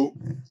 So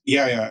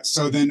yeah.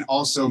 So then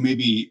also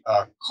maybe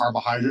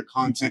carbohydrate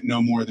content,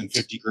 no more than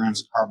 50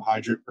 grams of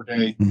carbohydrate per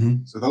day.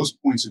 Mm-hmm. So those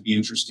points would be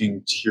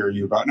interesting to hear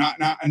you about.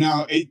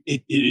 Now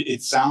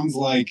it sounds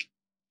like,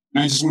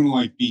 and I just want to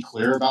like be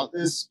clear about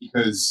this,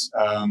 because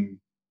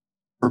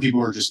for people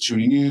who are just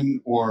tuning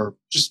in, or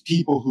just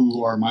people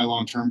who are my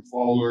long-term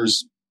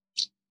followers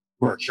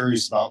who are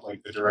curious about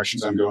like the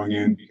directions I'm going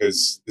in,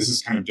 because this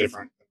is kind of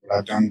different than what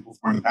I've done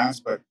before in the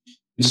past, but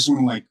I just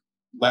want to like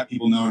let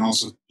people know, and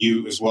also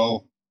you as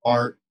well,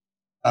 Art,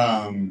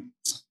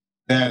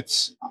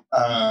 that,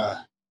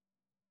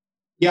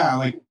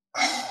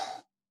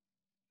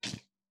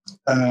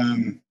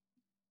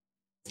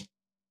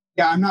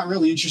 I'm not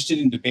really interested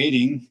in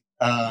debating.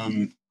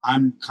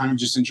 I'm kind of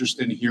just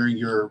interested in hearing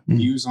your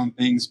views on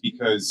things,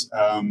 because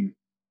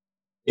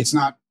it's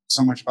not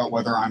so much about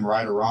whether I'm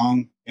right or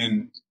wrong.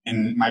 And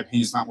in my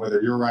opinion, it's not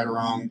whether you're right or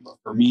wrong. But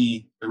for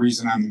me, the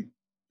reason I'm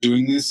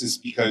doing this is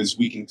because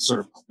we can sort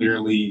of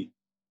clearly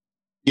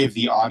give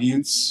the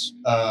audience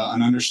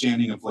an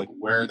understanding of like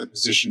where the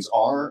positions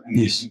are, and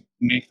yes. They can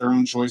make their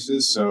own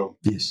choices. So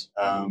yes,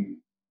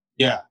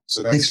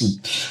 so that's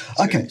excellent.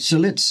 Okay, so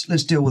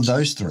let's deal with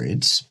those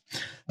threads.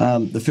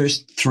 The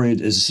first thread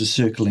is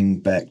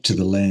circling back to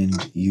the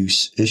land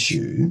use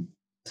issue,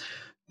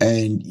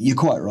 and you're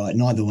quite right.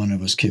 Neither one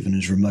of us, Kevin,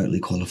 is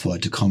remotely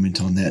qualified to comment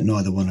on that.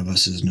 Neither one of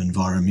us is an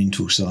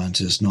environmental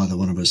scientist. Neither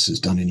one of us has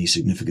done any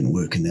significant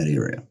work in that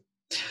area.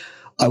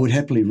 I would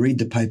happily read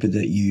the paper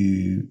that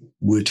you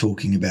were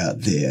talking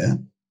about there,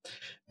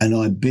 and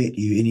I bet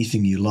you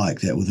anything you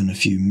like that within a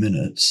few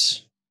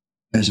minutes,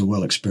 as a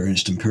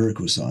well-experienced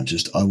empirical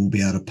scientist, I will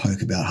be able to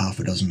poke about half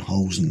a dozen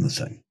holes in the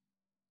thing.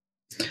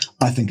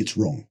 I think it's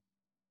wrong,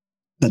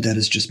 but that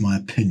is just my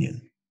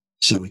opinion.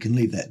 So we can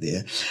leave that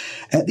there.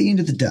 At the end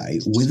of the day,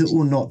 whether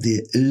or not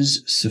there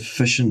is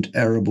sufficient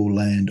arable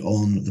land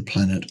on the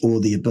planet, or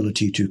the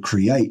ability to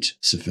create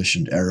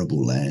sufficient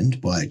arable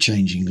land by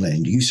changing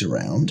land use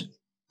around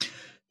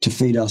to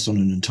feed us on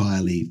an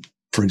entirely,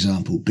 for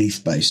example,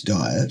 beef-based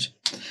diet,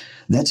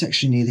 that's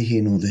actually neither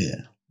here nor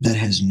there. That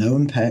has no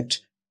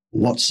impact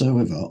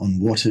whatsoever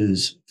on what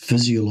is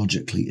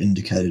physiologically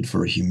indicated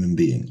for a human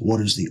being. What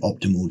is the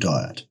optimal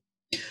diet?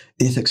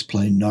 Ethics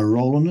play no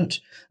role in it.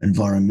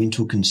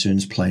 Environmental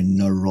concerns play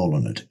no role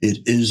in it. It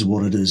is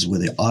what it is,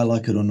 whether I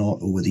like it or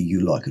not, or whether you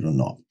like it or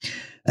not.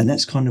 And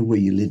that's kind of where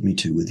you led me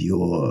to with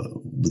your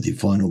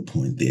final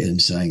point there, and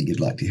saying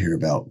you'd like to hear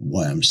about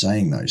why I'm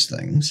saying those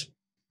things.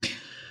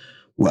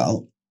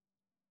 Well,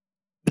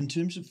 in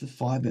terms of the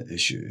fiber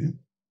issue,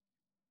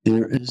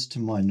 there is, to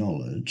my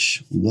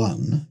knowledge,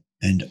 one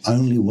and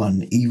only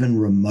one even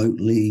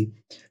remotely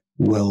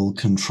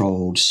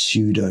well-controlled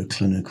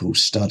pseudo-clinical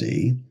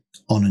study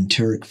on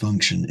enteric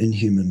function in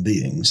human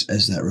beings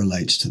as that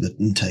relates to the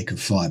intake of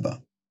fiber.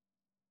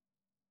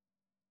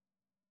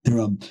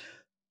 There are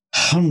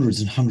hundreds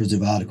and hundreds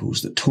of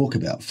articles that talk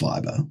about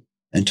fiber,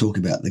 and talk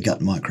about the gut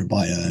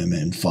microbiome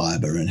and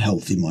fiber and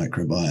healthy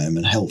microbiome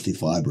and healthy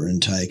fiber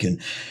intake and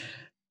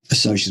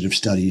associative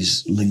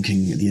studies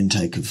linking the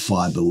intake of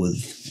fiber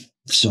with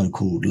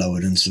so-called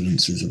lowered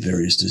incidences of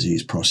various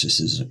disease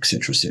processes,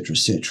 etc., etc.,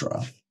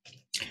 etc.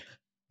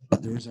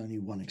 But there is only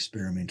one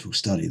experimental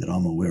study that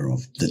I'm aware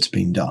of that's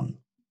been done.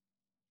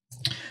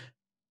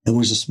 It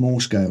was a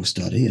small-scale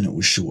study and it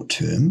was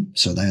short-term,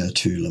 so they are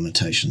two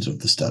limitations of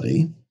the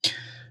study.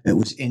 It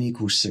was N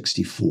equals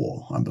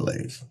 64, I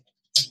believe.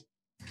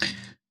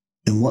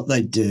 And what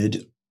they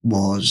did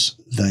was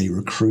they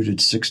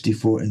recruited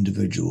 64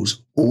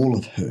 individuals, all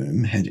of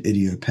whom had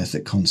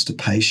idiopathic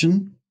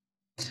constipation,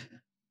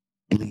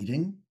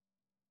 bleeding,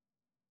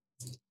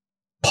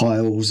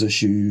 piles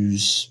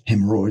issues,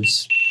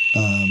 hemorrhoids.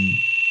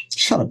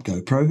 Shut up,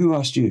 GoPro. Who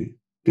asked you?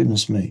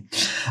 Goodness me.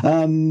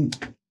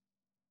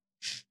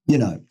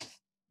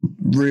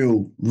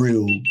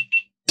 Real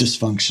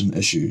dysfunction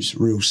issues,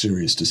 real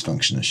serious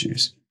dysfunction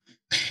issues.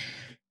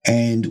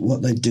 And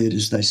what they did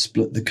is they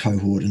split the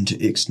cohort into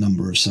X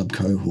number of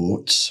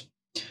sub-cohorts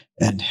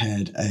and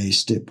had a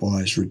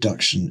stepwise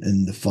reduction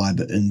in the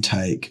fiber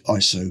intake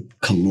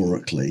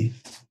isocalorically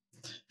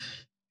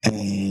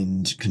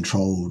and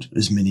controlled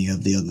as many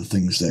of the other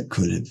things that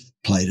could have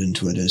played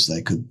into it as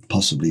they could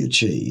possibly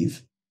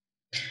achieve.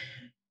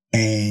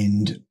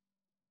 And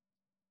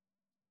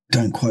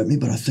don't quote me,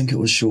 but I think it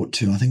was short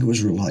term. I think it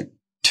was like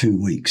 2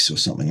 weeks or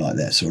something like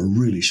that. So a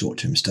really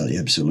short-term study,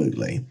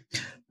 absolutely.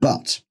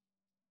 But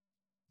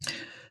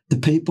the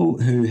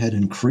people who had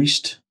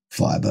increased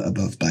fiber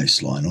above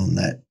baseline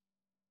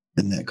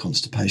in that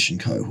constipation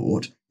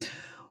cohort,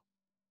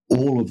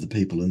 all of the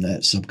people in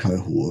that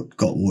sub-cohort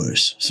got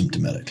worse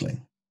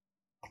symptomatically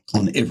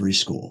on every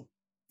score.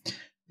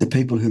 The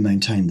people who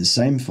maintained the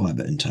same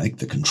fiber intake,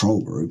 the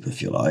control group,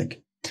 if you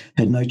like,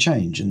 had no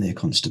change in their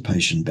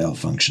constipation, bowel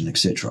function,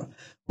 etc.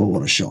 Well,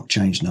 what a shock.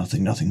 Change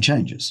nothing, nothing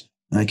changes.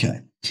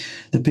 Okay.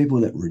 The people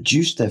that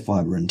reduced their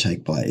fiber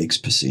intake by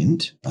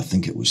X%, I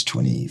think it was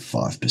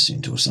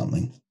 25% or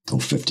something, or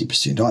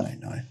 50%, I don't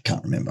know,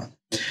 can't remember.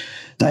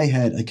 They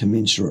had a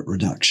commensurate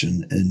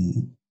reduction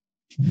in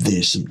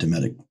their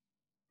symptomatic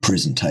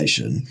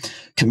presentation,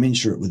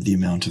 commensurate with the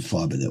amount of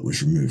fiber that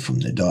was removed from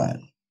their diet.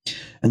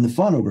 And the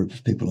final group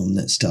of people in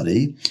that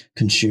study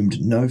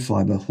consumed no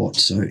fiber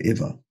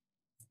whatsoever.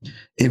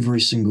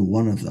 Every single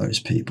one of those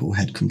people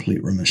had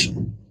complete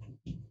remission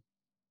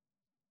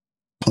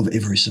of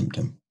every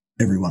symptom,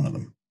 every one of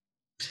them.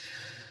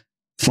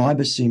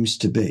 Fiber seems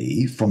to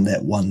be, from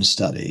that one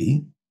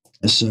study,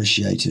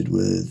 associated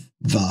with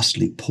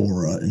vastly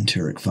poorer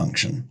enteric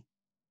function.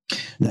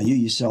 Now, you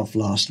yourself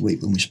last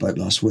week, when we spoke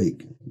last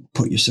week,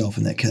 put yourself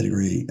in that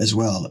category as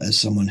well as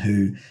someone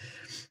who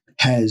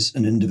has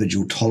an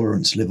individual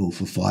tolerance level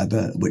for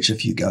fiber, which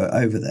if you go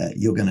over that,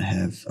 you're going to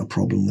have a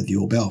problem with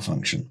your bowel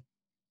function.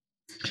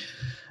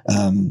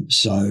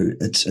 So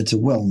it's a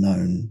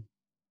well-known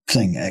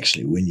thing,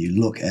 actually, when you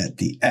look at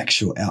the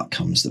actual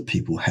outcomes that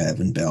people have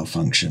in bowel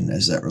function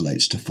as that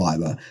relates to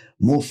fiber.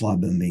 More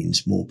fiber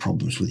means more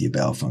problems with your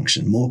bowel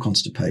function, more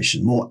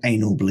constipation, more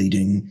anal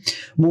bleeding,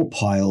 more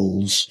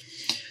piles,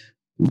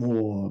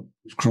 more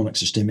chronic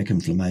systemic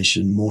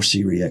inflammation, more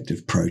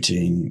C-reactive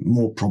protein,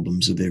 more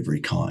problems of every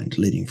kind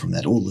leading from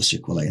that, all the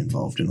sequelae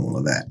involved in all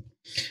of that.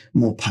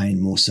 More pain,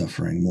 more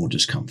suffering, more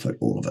discomfort,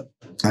 all of it.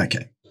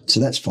 Okay, so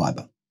that's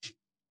fiber.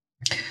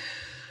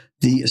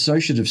 The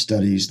associative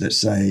studies that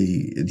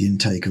say the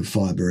intake of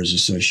fiber is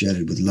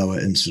associated with lower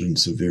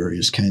incidence of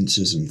various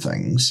cancers and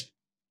things,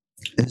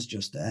 it's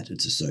just that.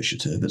 It's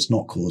associative. It's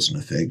not cause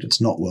and effect. It's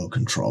not well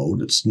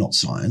controlled. It's not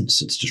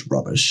science. It's just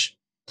rubbish.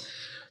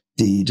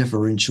 The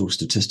differential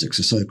statistics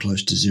are so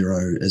close to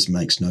zero as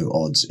makes no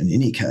odds in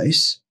any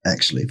case,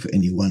 actually, for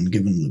any one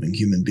given living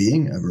human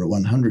being over a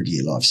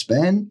 100-year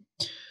lifespan.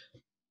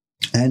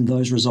 And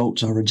those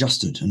results are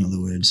adjusted, in other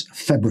words,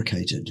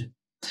 fabricated.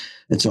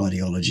 It's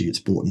ideology, it's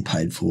bought and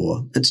paid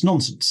for. It's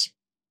nonsense,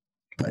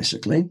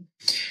 basically.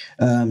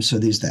 So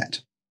there's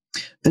that.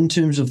 In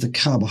terms of the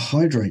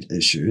carbohydrate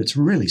issue, it's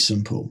really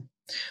simple.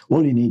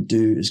 All you need to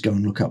do is go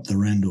and look up the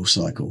Randall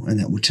cycle, and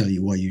that will tell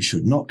you why you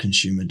should not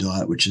consume a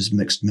diet which is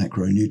mixed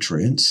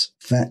macronutrients,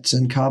 fats,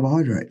 and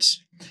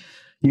carbohydrates.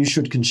 You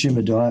should consume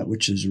a diet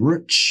which is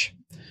rich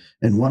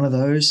in one of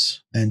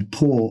those and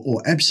poor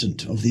or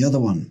absent of the other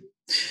one.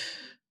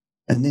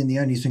 And then the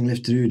only thing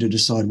left to do to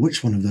decide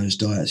which one of those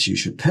diets you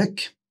should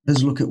pick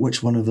is look at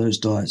which one of those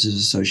diets is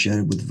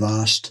associated with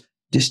vast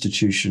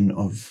destitution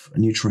of a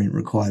nutrient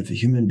required for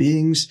human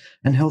beings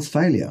and health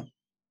failure.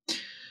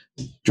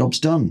 Job's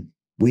done.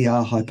 We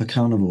are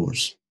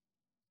hypercarnivores.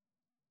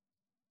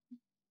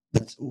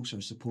 That's also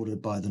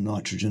supported by the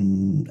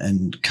nitrogen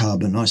and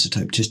carbon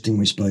isotope testing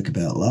we spoke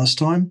about last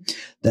time.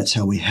 That's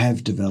how we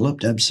have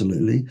developed,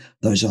 absolutely.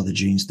 Those are the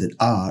genes that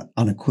are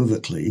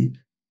unequivocally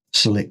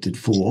selected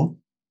for.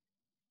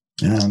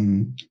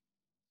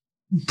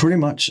 Pretty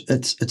much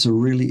it's a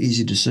really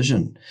easy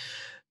decision.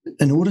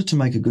 In order to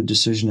make a good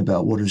decision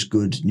about what is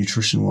good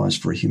nutrition-wise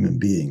for a human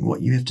being,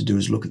 what you have to do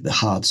is look at the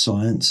hard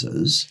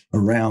sciences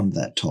around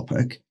that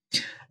topic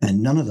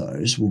And none of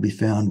those will be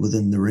found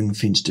within the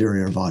ring-fenced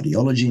area of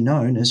ideology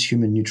known as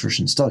human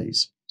nutrition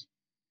studies.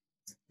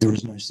 There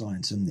is no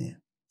science in there.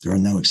 There are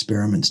no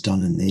experiments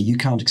done in there. You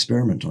can't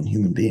experiment on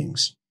human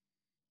beings.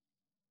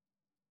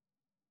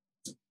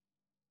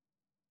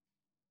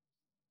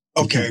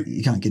 Okay.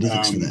 You can't get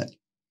ethics for that.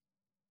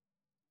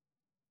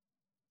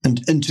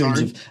 And in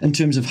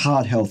terms of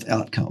hard health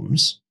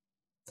outcomes,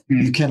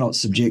 you cannot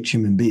subject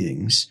human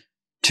beings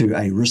to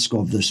a risk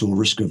of this or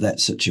risk of that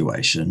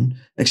situation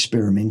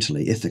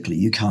experimentally, ethically.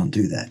 You can't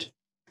do that.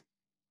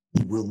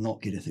 You will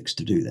not get ethics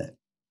to do that.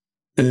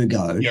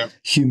 Ergo,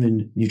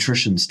 human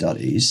nutrition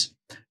studies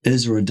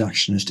is a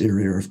reductionist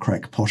area of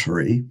crack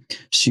pottery,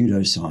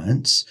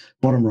 pseudoscience,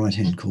 bottom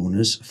right-hand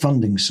corners,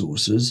 funding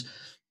sources,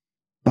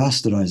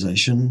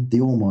 bastardization,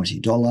 the almighty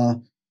dollar,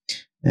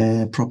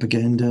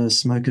 propaganda,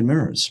 smoke and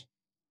mirrors.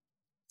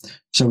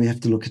 So we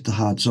have to look at the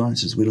hard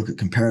sciences. We look at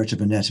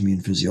comparative anatomy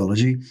and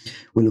physiology.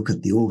 We look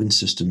at the organ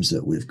systems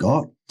that we've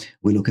got.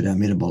 We look at our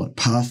metabolic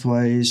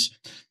pathways.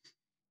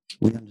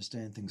 We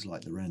understand things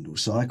like the Randall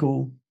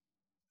cycle.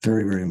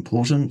 Very, very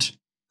important.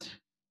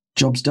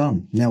 Job's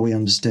done. Now we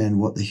understand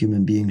what the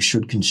human being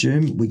should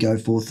consume. We go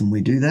forth and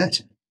we do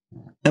that.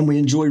 And we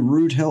enjoy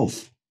rude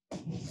health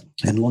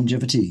and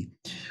longevity.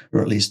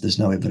 Or at least there's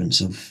no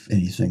evidence of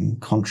anything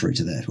contrary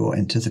to that or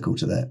antithetical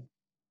to that.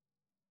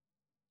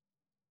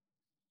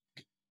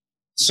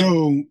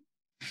 So,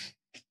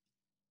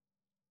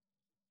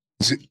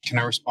 can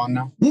I respond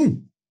now?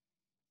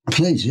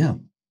 Please, yeah.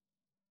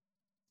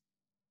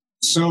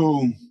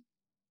 So,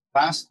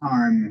 last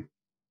time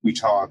we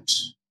talked,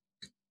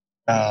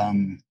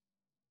 trying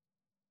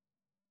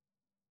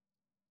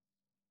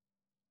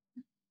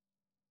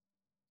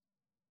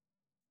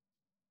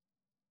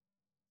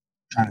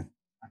to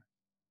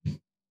figure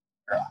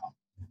out.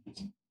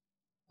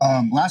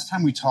 Last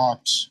time we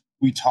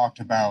talked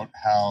about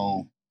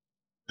how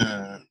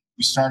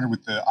we started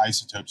with the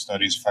isotope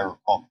studies, if I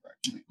recall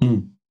correctly,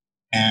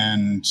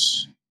 and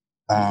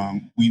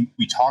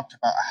we talked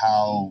about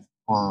how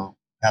we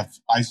have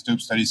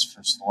isotope studies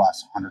for the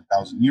last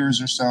 100,000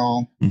 years or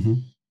so.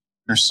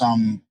 There's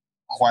some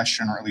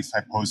question, or at least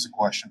I posed the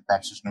question.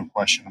 Perhaps there's no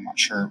question. I'm not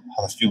sure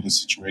how the field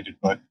is situated,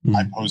 but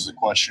I posed the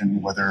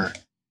question whether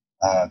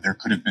there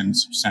could have been a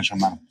substantial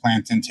amount of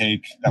plant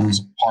intake that was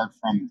apart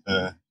from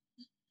the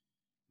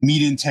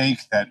meat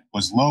intake that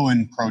was low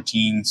in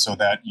protein, so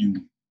that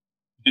you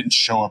didn't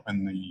show up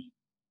in the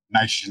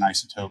nitrogen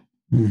isotope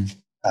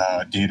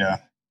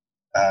data.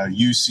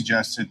 You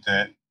suggested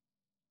that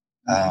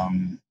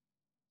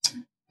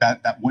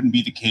that wouldn't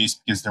be the case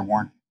because there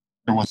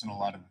wasn't a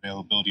lot of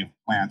availability of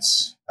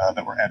plants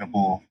that were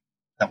edible,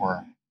 that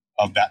were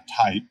of that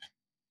type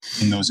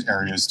in those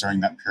areas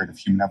during that period of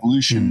human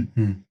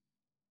evolution.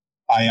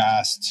 I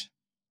asked,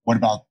 what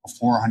about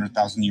before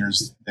 100,000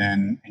 years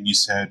then? And you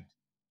said,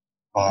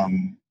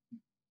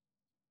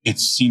 it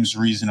seems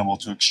reasonable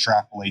to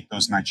extrapolate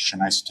those nitrogen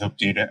isotope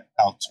data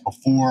out to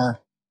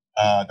before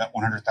that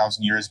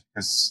 100,000 years,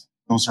 because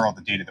those are all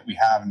the data that we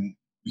have, and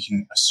we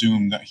can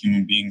assume that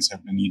human beings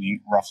have been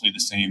eating roughly the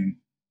same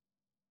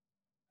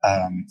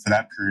for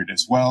that period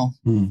as well,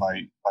 if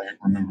I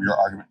remember your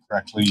argument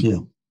correctly.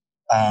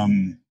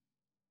 And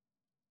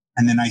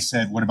then I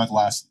said, what about the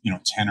last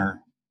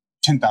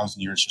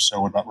 10,000 years or so?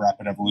 What about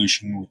rapid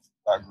evolution with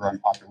growing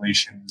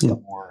populations,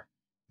 more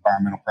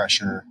environmental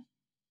pressure?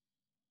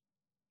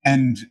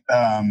 And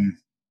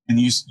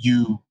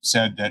you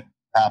said that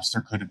perhaps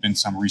there could have been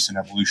some recent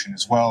evolution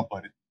as well,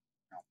 but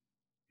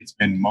it's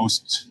been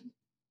most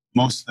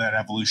of that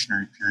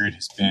evolutionary period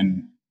has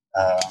been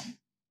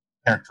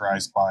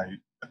characterized by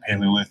the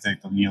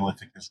Paleolithic. The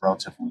Neolithic is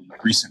relatively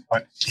recent,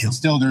 but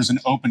still there's an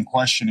open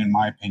question, in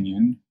my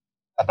opinion,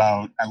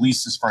 about, at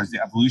least as far as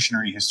the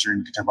evolutionary history.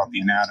 We could talk about the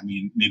anatomy,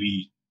 and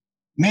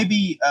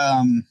maybe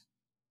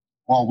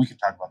well, we could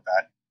talk about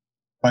that.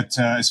 But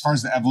as far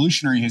as the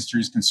evolutionary history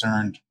is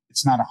concerned,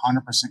 it's not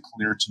 100%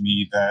 clear to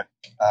me that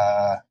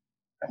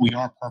we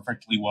are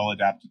perfectly well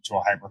adapted to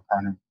a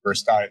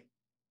hypercarnivorous diet.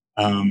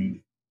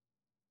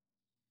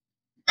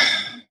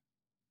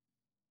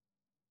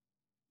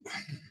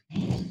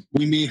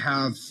 We may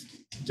have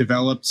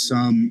developed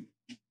some,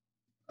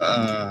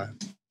 I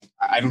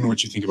don't know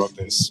what you think about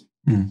this.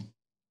 We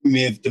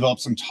may have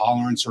developed some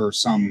tolerance or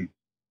some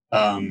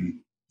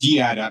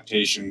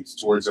de-adaptations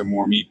towards a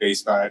more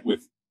meat-based diet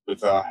with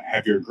a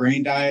heavier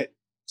grain diet.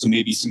 So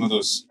maybe some of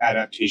those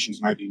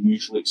adaptations might be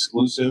mutually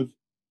exclusive.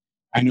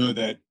 I know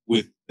that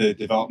with the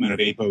development of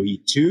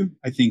ApoE2,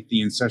 I think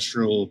the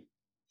ancestral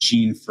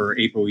gene for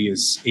ApoE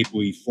is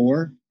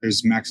ApoE4.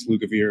 There's Max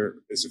Lugavere,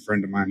 is a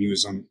friend of mine. He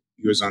was on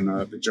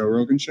the Joe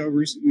Rogan show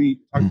recently,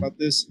 talked about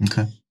this.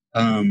 Okay.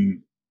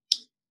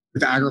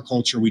 With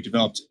agriculture, we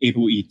developed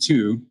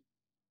ApoE2.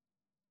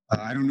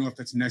 I don't know if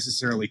that's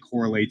necessarily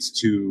correlates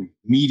to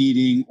meat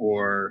eating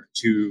or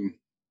to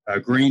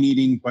grain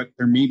eating, but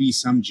there may be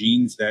some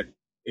genes that,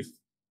 if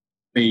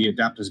they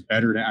adapt us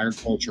better to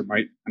agriculture,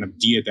 might kind of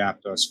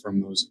de-adapt us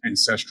from those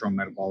ancestral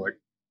metabolic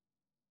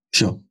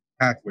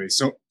pathways.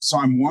 So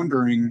I'm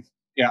wondering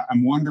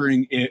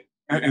it,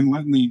 and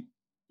let me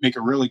make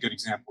a really good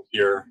example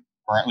here,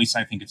 or at least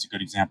I think it's a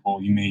good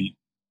example. You may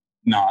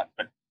not,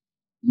 but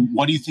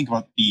what do you think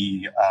about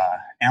the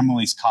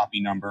amylase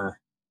copy number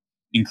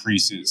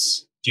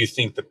increases? Do you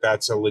think that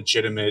that's a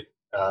legitimate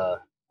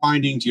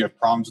finding? Do you have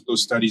problems with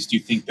those studies? Do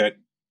you think that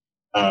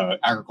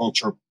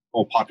agricultural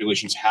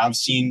populations have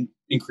seen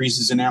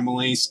increases in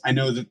amylase? I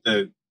know that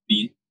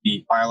the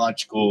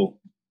biological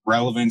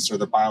relevance or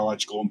the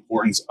biological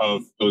importance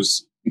of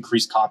those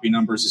increased copy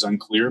numbers is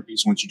unclear,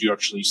 because once you do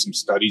actually some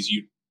studies,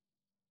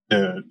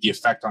 the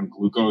effect on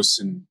glucose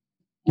and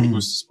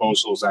glucose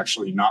disposal is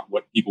actually not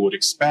what people would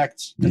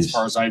expect, as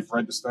far as I've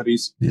read the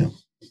studies. Yeah.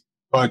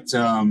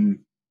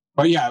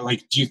 But yeah,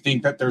 like, do you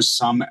think that there's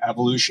some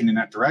evolution in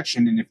that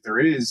direction? And if there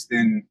is,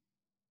 then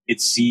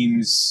it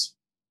seems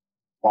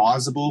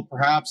plausible,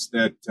 perhaps,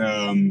 that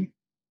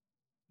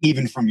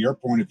even from your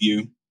point of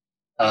view,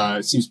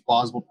 it seems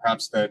plausible,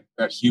 perhaps, that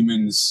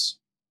humans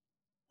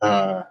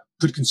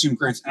could consume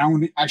grains. And I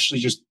want to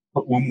actually just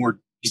put one more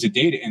piece of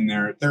data in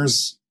there.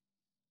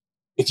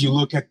 If you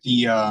look at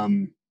the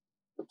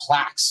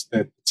plaques,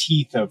 the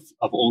teeth of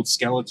old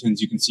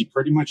skeletons, you can see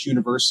pretty much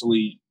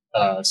universally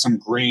some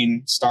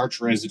grain,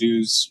 starch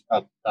residues,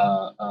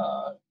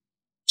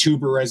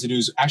 tuber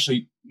residues,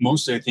 actually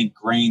mostly I think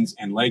grains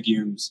and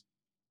legumes.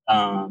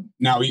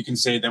 Now you can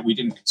say that we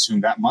didn't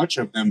consume that much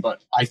of them,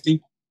 but I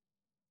think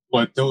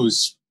what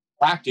those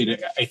plaque data,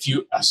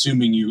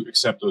 assuming you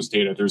accept those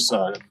data, there's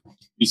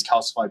these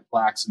calcified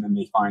plaques, and then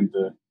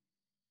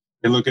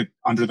they look at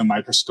under the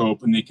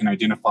microscope and they can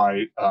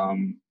identify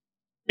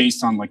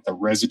based on like the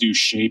residue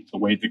shape, the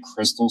way the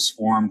crystals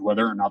formed,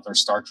 whether or not they're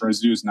starch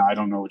residues. Now, I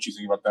don't know what you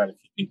think about that. If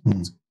you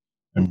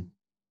think,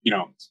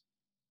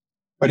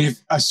 but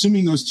if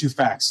assuming those two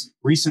facts,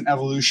 recent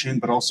evolution,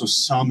 but also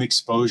some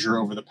exposure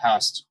over the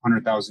past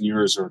 100,000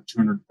 years or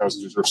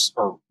 200,000 years or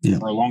for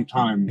a long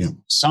time,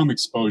 some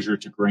exposure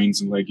to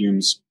grains and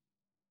legumes,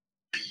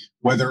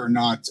 whether or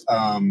not,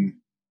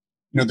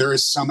 there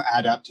is some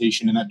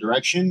adaptation in that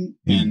direction.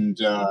 And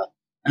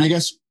I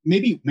guess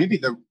maybe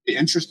the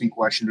interesting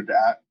question to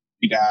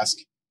ask,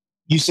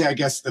 you say, I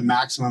guess the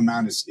maximum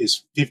amount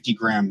is 50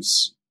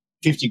 grams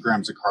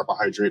of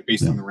carbohydrate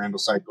based on the Randall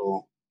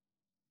cycle.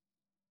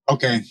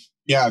 Okay.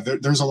 Yeah.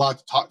 There's a lot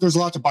to talk. There's a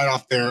lot to bite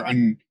off there,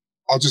 and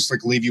I'll just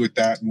leave you with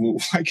that.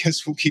 And I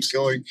guess we'll keep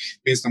going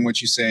based on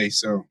what you say.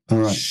 So. All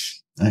right.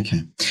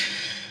 Okay.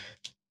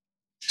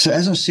 So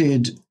as I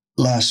said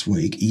last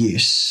week,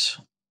 yes,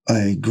 I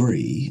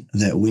agree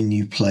that when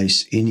you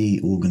place any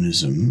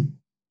organism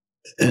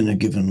in a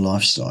given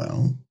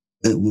lifestyle,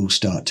 it will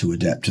start to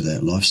adapt to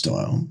that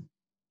lifestyle.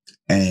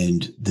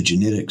 And the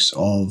genetics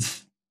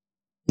of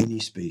any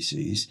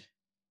species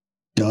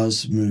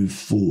does move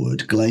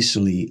forward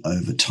glacially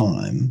over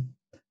time,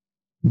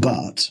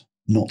 but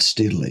not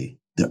steadily.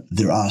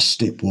 There are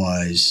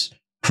stepwise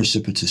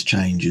precipitous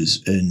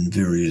changes in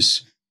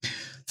various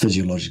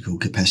physiological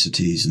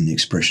capacities and the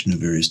expression of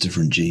various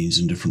different genes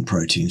and different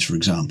proteins. For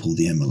example,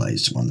 the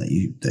amylase one that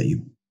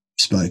you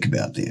spoke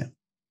about there.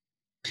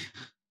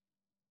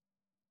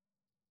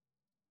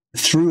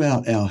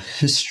 Throughout our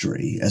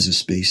history as a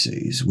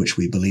species, which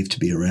we believe to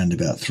be around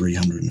about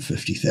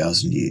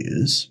 350,000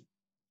 years,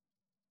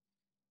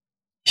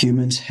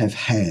 humans have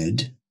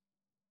had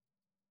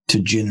to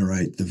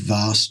generate the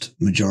vast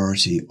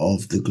majority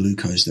of the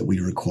glucose that we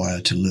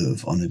require to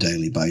live on a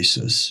daily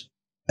basis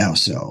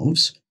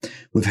ourselves.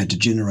 We've had to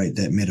generate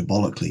that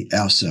metabolically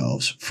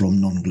ourselves from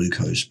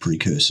non-glucose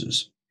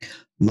precursors,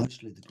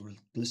 mostly the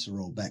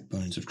glycerol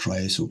backbones of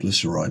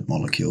triacylglyceride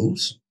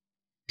molecules.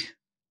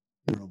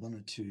 There are one or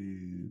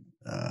two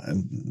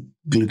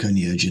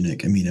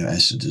gluconeogenic amino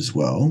acids as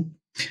well.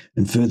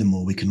 And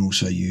furthermore, we can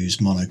also use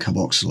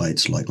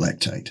monocarboxylates like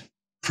lactate,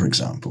 for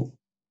example,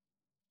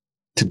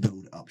 to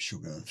build up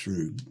sugar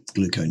through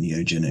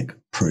gluconeogenic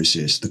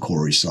process, the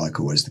Cori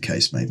cycle, as the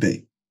case may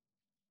be.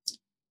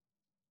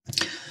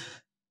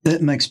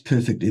 That makes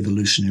perfect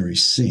evolutionary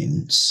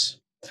sense,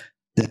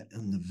 that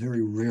in the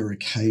very rare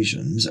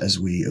occasions as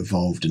we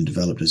evolved and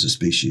developed as a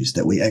species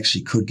that we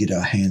actually could get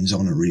our hands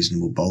on a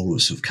reasonable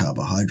bolus of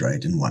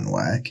carbohydrate in one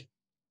whack,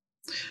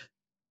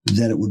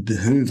 that it would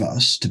behoove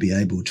us to be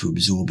able to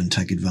absorb and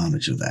take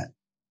advantage of that,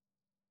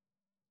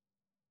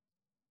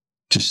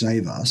 to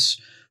save us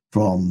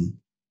from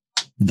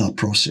the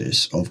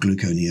process of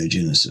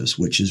gluconeogenesis,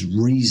 which is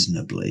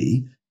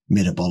reasonably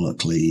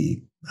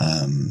metabolically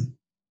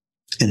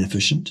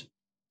inefficient,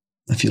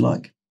 if you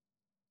like.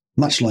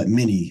 Much like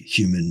many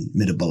human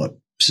metabolic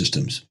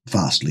systems,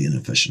 vastly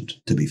inefficient,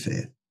 to be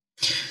fair.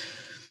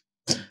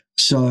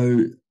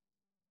 So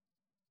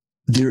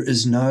there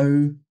is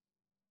no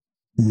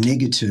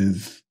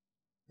negative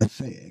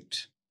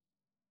effect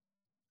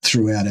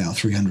throughout our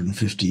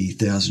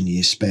 350,000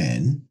 year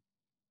span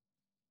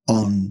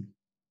on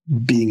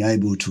being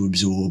able to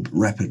absorb,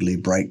 rapidly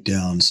break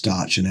down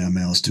starch in our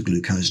mouths to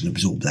glucose and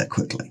absorb that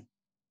quickly,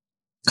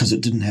 because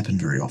it didn't happen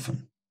very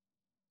often.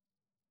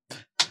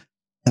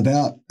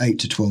 About 8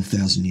 to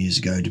 12,000 years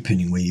ago,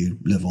 depending where you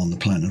live on the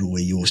planet, or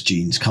where your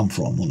genes come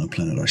from on the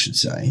planet, I should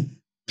say,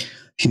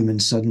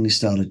 humans suddenly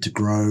started to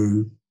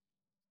grow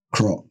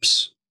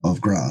crops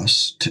of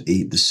grass to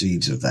eat the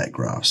seeds of that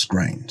grass,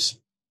 grains.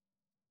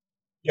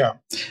 Yeah.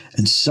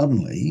 And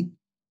suddenly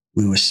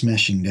we were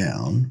smashing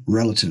down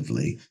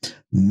relatively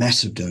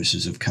massive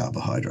doses of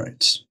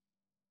carbohydrates.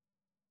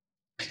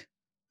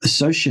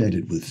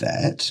 Associated with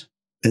that,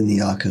 in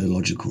the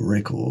archaeological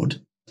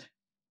record,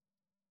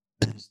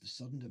 is the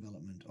sudden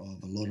development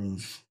of a lot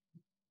of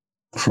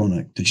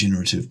chronic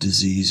degenerative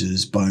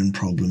diseases, bone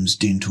problems,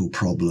 dental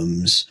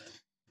problems,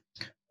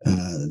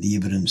 the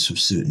evidence of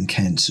certain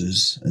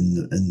cancers,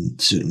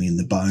 and certainly in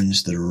the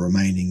bones that are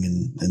remaining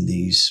in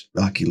these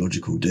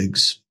archaeological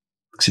digs,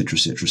 etc.,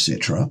 etc.,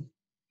 etc.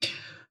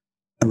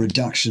 A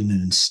reduction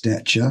in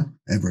stature,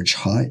 average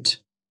height,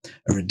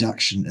 a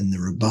reduction in the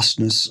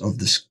robustness of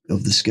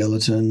the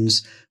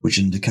skeletons, which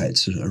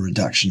indicates a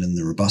reduction in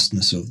the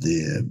robustness of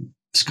their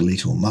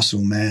skeletal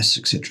muscle mass,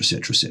 etc.,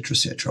 etc., etc.,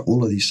 etc.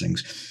 All of these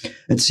things,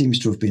 it seems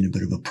to have been a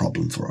bit of a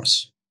problem for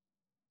us.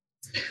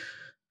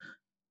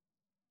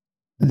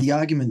 The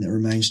argument that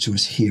remains to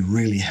us here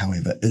really,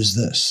 however, is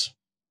this.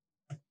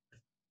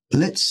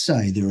 Let's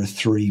say there are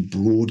 3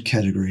 broad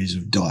categories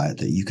of diet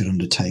that you could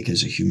undertake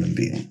as a human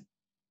being.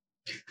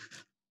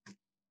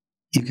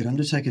 You could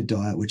undertake a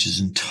diet which is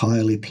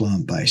entirely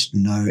plant-based,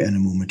 no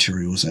animal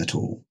materials at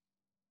all.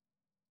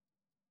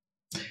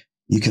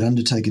 You could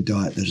undertake a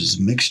diet that is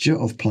a mixture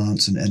of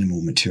plants and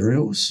animal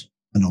materials,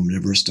 an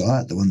omnivorous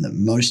diet, the one that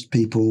most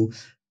people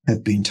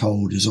have been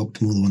told is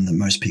optimal, the one that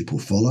most people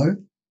follow,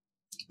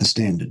 the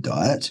standard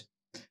diet.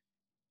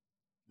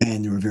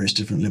 And there are various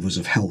different levels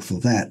of health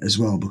of that as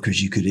well,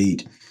 because you could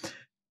eat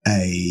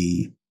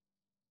a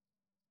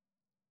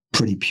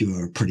pretty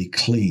pure, pretty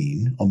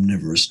clean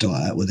omnivorous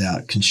diet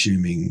without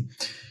consuming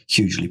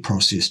hugely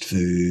processed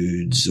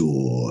foods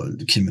or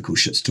chemical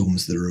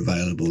shitstorms that are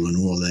available and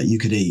all of that. You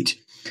could eat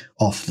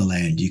off the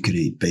land. You could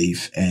eat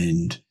beef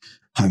and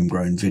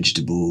homegrown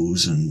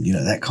vegetables and,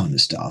 that kind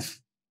of stuff.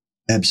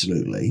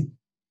 Absolutely.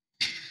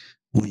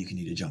 Or you can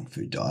eat a junk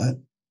food diet.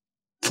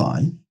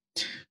 Fine.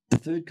 The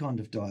third kind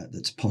of diet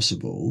that's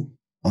possible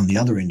on the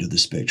other end of the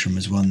spectrum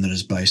is one that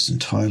is based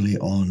entirely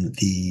on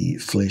the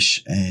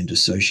flesh and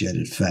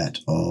associated fat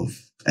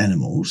of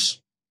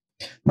animals,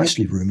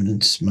 mostly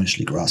ruminants,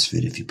 mostly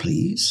grass-fed, if you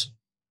please.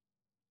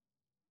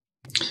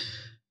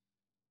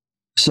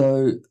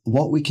 So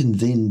what we can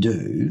then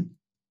do,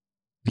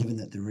 given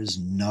that there is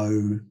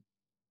no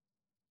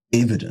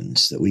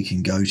evidence that we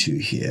can go to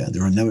here,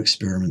 there are no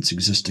experiments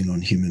existing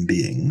on human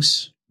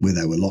beings where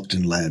they were locked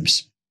in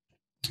labs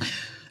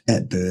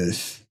at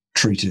birth,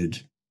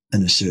 treated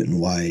in a certain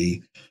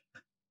way,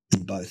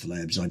 in both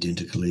labs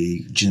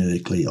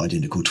genetically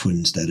identical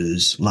twins, that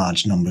is,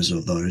 large numbers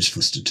of those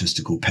for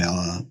statistical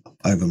power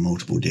over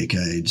multiple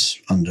decades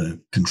under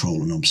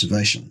control and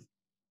observation.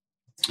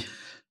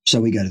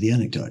 So we go to the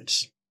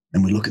anecdotes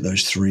and we look at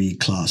those 3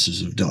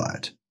 classes of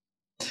diet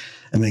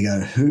and we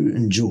go, who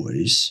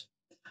enjoys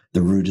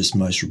the rudest,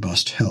 most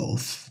robust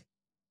health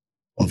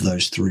of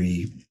those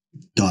 3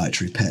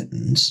 dietary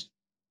patterns,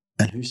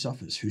 and who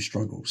suffers, who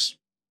struggles?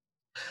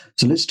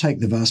 So let's take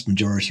the vast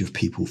majority of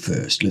people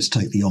first. Let's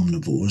take the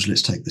omnivores.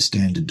 Let's take the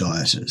standard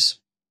dieters.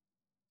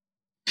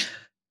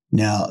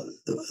 Now,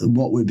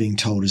 what we're being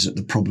told is that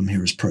the problem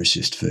here is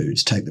processed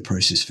foods. Take the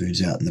processed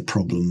foods out and the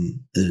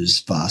problem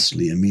is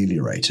vastly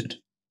ameliorated,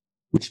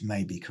 which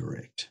may be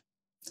correct.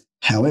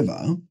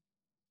 However,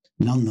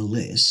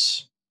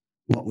 nonetheless,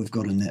 what we've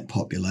got in that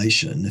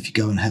population, if you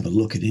go and have a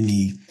look at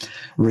any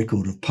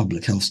record of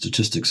public health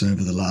statistics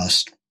over the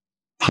last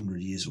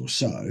 100 years or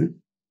so,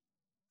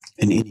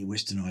 in any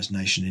westernized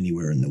nation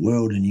anywhere in the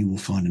world, and you will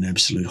find an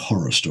absolute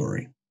horror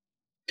story.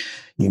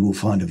 You will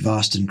find a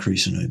vast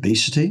increase in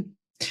obesity.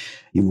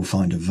 You will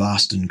find a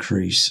vast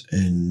increase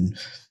in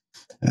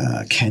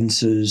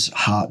cancers,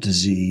 heart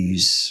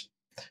disease,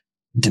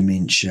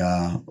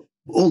 dementia,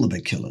 all the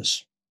big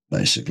killers,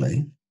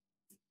 basically.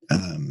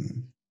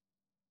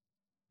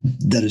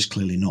 That is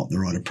clearly not the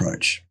right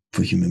approach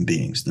for human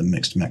beings, the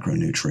mixed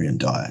macronutrient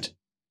diet.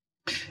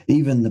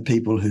 Even the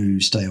people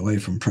who stay away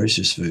from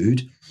processed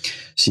food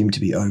seem to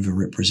be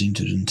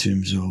overrepresented in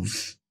terms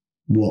of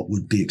what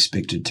would be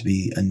expected to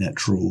be a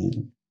natural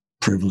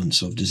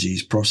prevalence of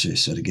disease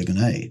process at a given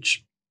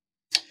age.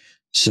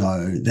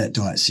 So that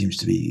diet seems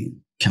to be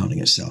counting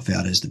itself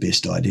out as the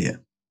best idea.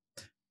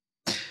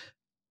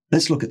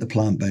 Let's look at the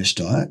plant-based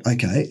diet.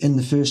 Okay, in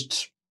the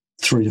first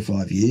 3 to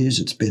 5 years,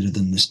 it's better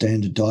than the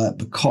standard diet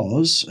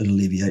because it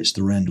alleviates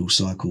the Randle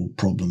cycle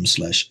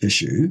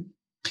problem/issue.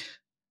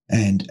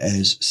 And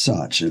as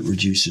such, it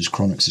reduces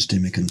chronic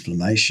systemic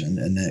inflammation,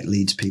 and that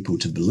leads people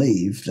to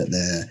believe that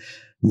they're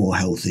more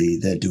healthy,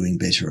 they're doing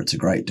better, it's a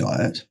great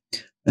diet.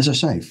 As I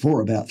say, for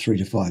about 3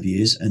 to 5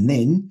 years, and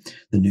then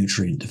the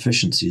nutrient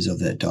deficiencies of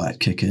that diet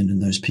kick in and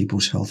those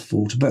people's health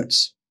fall to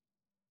bits.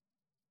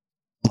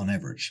 On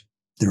average,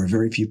 there are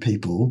very few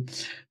people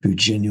who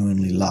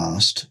genuinely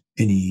last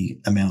any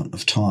amount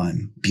of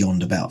time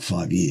beyond about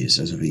 5 years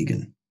as a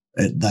vegan.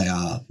 They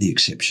are the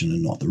exception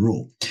and not the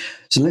rule.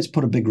 So let's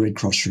put a big red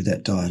cross through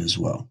that diet as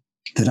well.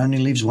 That only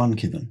leaves one,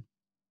 Kevin.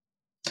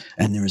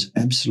 And there is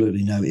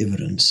absolutely no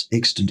evidence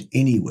extant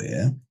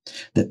anywhere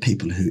that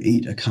people who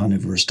eat a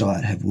carnivorous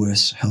diet have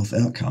worse health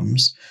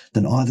outcomes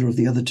than either of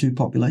the other two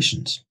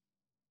populations.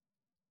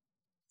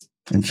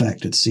 In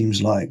fact, it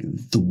seems like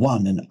the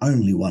one and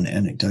only one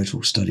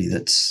anecdotal study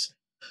that's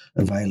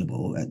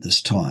available at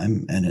this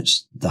time, and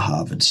it's the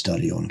Harvard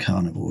study on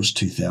carnivores,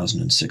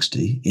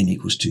 2060, N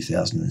equals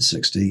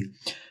 2060,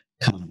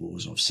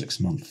 carnivores of 6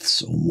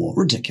 months or more.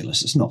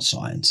 Ridiculous. It's not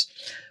science.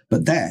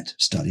 But that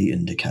study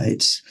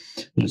indicates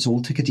that it's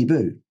all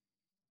tickety-boo.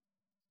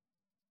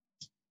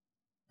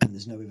 And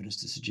there's no evidence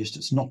to suggest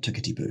it's not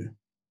tickety-boo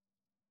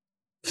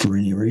for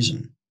any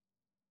reason.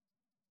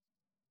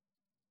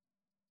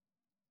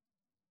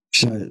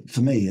 So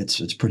for me,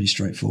 it's pretty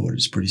straightforward.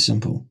 It's pretty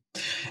simple.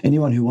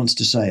 Anyone who wants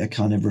to say a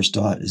carnivorous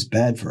diet is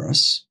bad for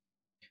us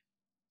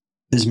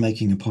is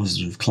making a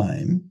positive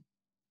claim,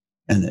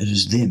 and it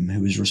is them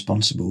who is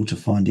responsible to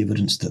find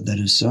evidence that that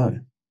is so.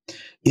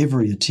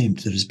 Every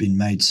attempt that has been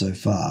made so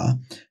far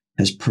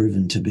has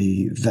proven to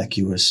be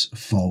vacuous,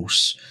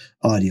 false,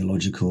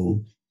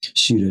 ideological,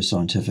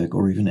 pseudoscientific,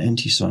 or even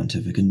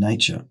anti-scientific in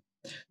nature.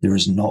 There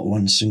is not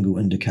one single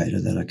indicator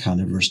that a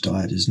carnivorous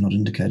diet is not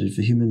indicated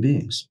for human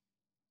beings.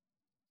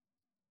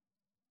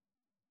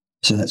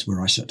 So that's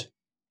where I sit.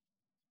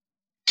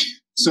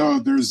 So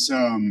there's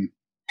a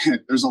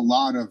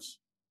lot of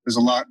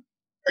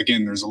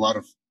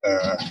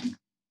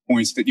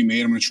points that you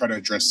made. I'm going to try to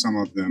address some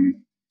of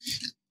them.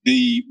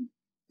 The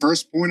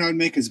first point I'd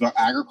make is about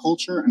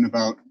agriculture and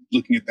about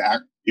looking at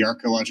the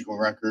archaeological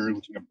record,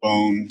 looking at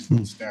bone,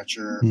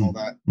 stature, all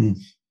that.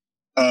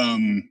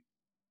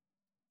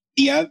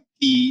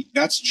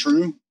 That's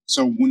true.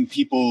 So when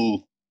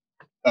people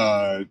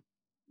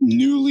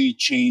newly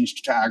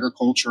changed to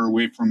agriculture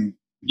away from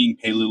being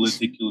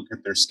Paleolithic, you look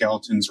at their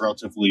skeletons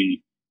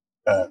relatively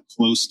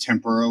close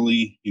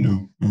temporally,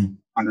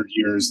 100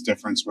 years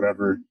difference,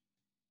 whatever,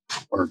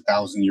 or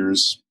 1,000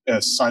 years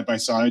side by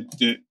side.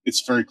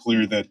 It's very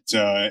clear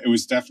that it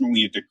was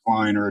definitely a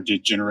decline or a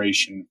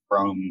degeneration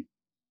from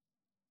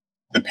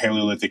the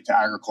Paleolithic to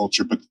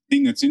agriculture. But the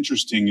thing that's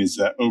interesting is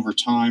that over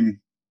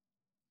time,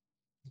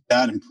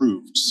 that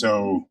improved.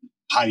 So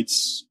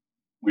heights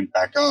went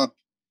back up.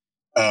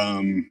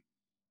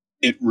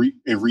 It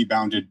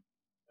rebounded,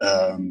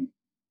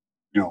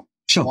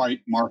 Sure.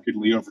 quite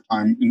markedly over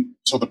time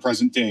until the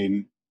present day.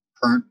 And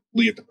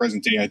currently at the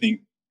present day,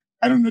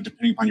 I don't know,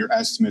 depending upon your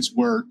estimates,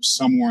 we're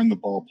somewhere in the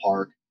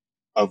ballpark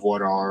of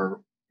what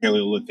our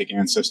Paleolithic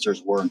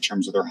ancestors were in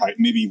terms of their height.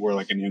 Maybe we're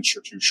like an inch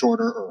or two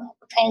shorter or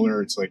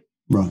taller. It's like,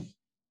 right.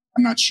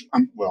 I'm not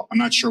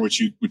sure what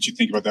you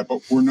think about that,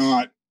 but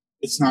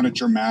it's not a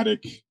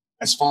dramatic,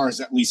 as far as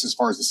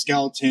the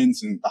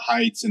skeletons and the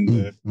heights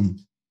and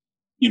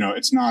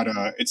it's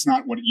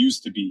not what it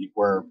used to be,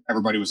 where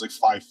everybody was like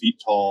 5 feet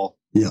tall.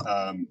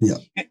 Yeah.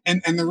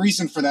 And the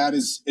reason for that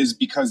is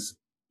because,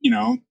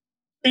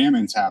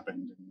 famines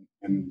happened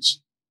and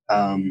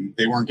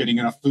they weren't getting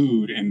enough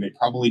food, and they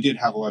probably did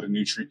have a lot of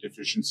nutrient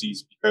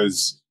deficiencies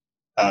because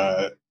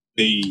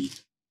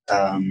it's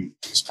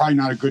probably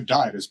not a good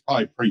diet. It's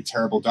probably a pretty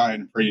terrible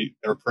diet, and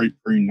they're pretty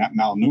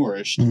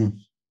malnourished.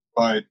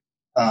 But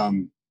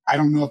I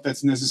don't know if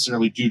that's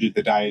necessarily due to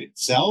the diet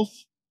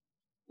itself,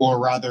 or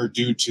rather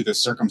due to the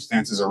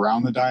circumstances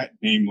around the diet,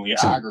 namely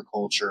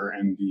agriculture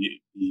and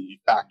the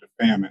fact of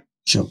famine.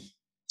 Sure.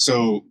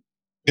 So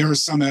there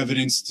is some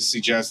evidence to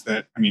suggest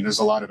that, there's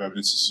a lot of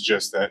evidence to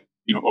suggest that,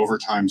 over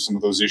time, some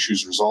of those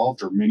issues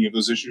resolved, or many of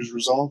those issues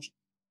resolved.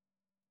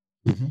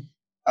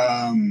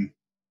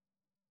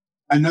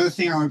 Another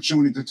thing I actually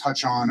wanted to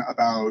touch on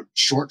about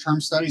short-term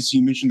studies. So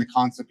you mentioned the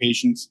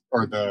constipation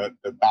or the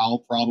bowel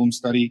problem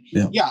study.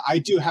 Yeah, I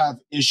do have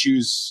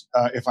issues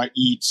if I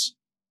eat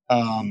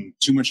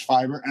too much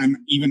fiber, and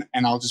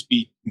I'll just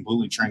be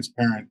completely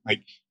transparent.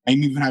 Like,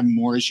 I'm even having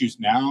more issues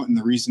now, and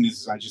the reason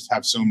is I just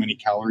have so many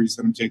calories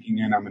that I'm taking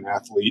in. I'm an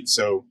athlete,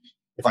 so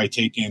if I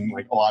take in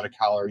like a lot of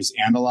calories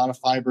and a lot of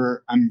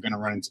fiber, I'm going to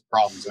run into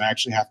problems, and I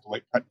actually have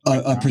to cut.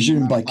 I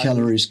presume by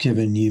calories,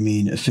 Kevin, you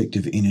mean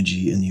effective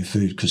energy in your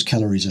food, because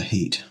calories are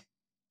heat.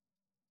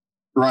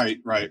 Right.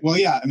 Well,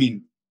 yeah,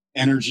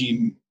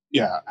 energy.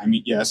 Yeah,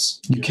 yes.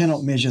 You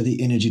cannot measure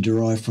the energy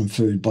derived from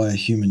food by a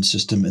human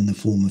system in the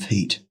form of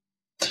heat.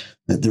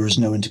 That there is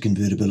no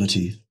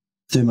interconvertibility.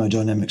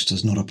 Thermodynamics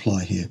does not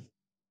apply here.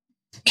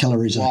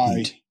 Calories are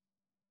heat.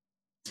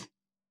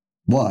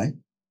 Why?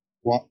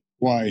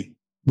 Why?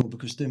 Well,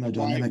 because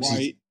thermodynamics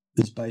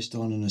is based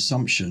on an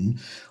assumption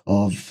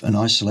of an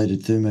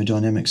isolated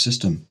thermodynamic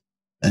system,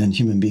 and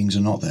human beings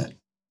are not that.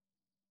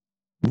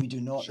 We do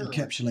not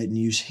encapsulate and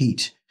use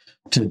heat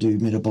to do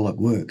metabolic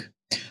work.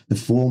 The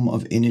form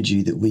of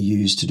energy that we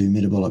use to do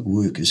metabolic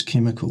work is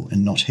chemical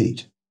and not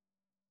heat.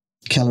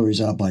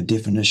 Calories are, by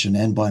definition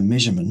and by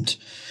measurement,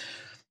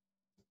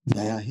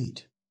 they are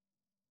heat.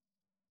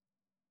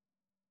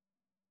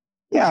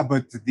 Yeah,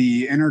 but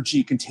the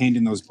energy contained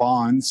in those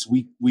bonds,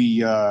 we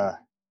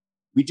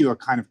do a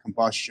kind of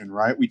combustion,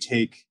 right? We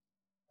take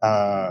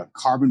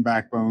carbon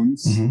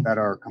backbones that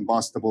are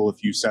combustible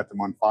if you set them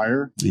on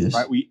fire, yes.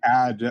 Right? We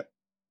add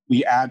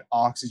we add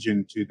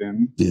oxygen to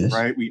them, Yes.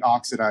 right? We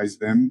oxidize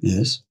them,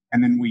 Yes.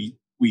 and then we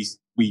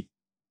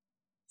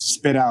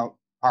spit out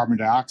carbon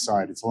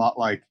dioxide. It's a lot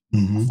like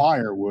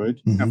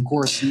firewood. Mm-hmm. Of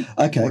course.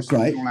 Okay,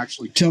 great. Don't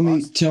actually tell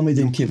me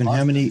then, Kevin,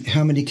 how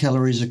many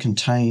calories are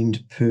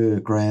contained per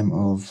gram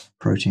of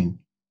protein?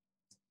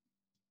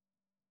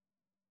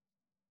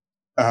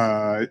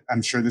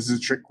 I'm sure this is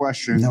a trick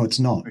question. No, it's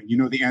not. You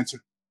know the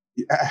answer.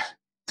 Yeah.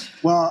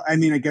 Well, I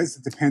mean, I guess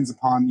it depends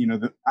upon,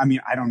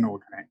 I don't know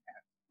what kind of,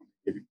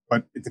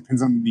 but it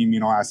depends on the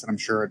amino acid. I'm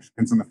sure it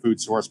depends on the food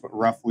source, but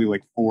roughly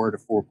like 4 to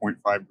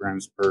 4.5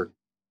 grams per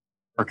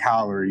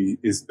calorie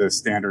is the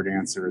standard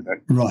answer.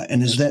 Right.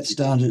 And is that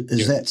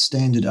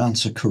standard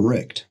answer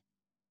correct?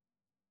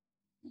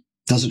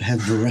 Does it have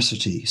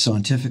veracity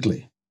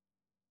scientifically?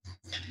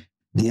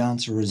 The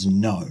answer is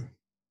no.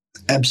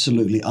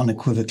 Absolutely,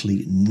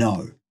 unequivocally,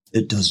 no,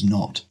 it does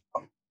not.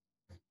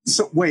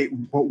 So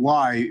wait, but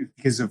why?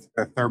 Because of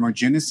the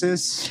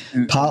thermogenesis?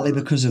 Partly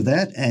because of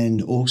that,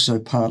 and also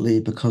partly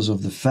because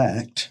of the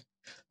fact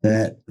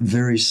that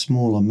very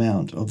small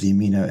amount of the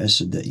amino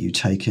acid that you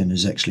take in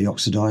is actually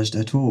oxidized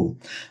at all.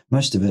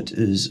 Most of it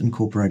is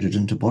incorporated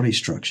into body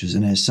structures,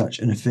 and as such,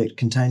 in effect,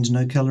 contains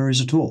no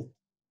calories at all.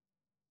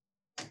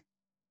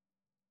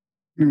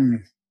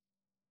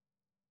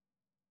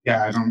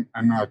 Yeah,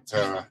 I'm not,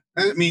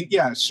 I mean,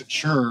 yeah,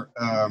 sure.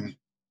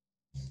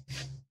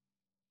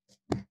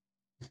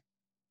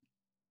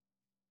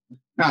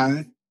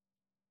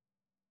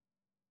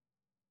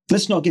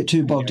 Let's not get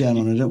too bogged down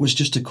on it. It was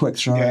just a quick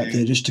throw out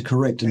there just to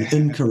correct an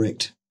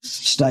incorrect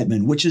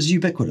statement, which is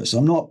ubiquitous.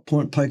 I'm not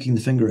poking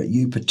the finger at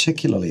you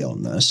particularly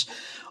on this.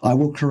 I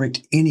will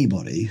correct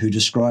anybody who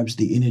describes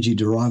the energy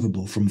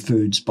derivable from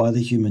foods by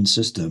the human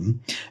system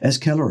as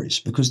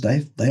calories, because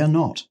they are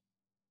not.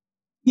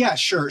 Yeah,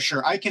 sure.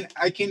 I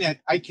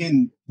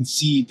can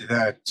concede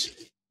that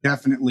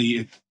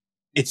definitely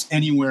it's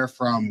anywhere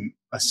from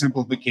a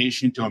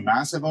simplification to a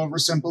massive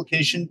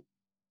oversimplification.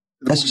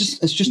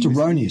 It's just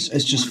erroneous.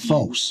 It's just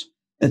false.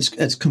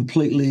 It's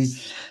completely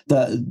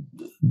the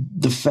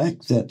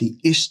fact that the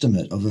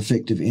estimate of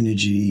effective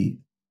energy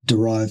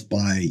derived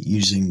by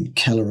using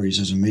calories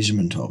as a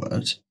measurement of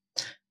it,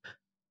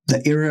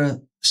 the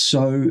error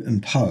so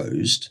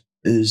imposed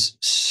is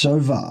so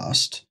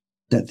vast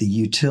that the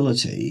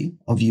utility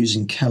of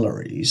using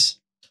calories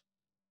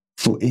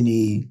for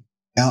any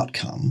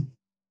outcome,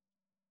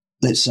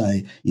 let's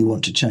say you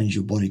want to change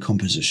your body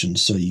composition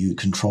so you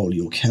control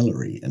your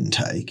calorie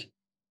intake,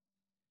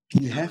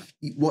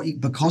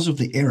 because of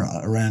the error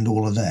around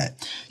all of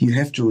that, you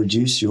have to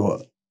reduce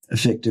your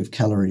effective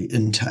calorie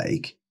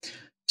intake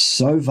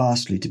so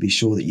vastly to be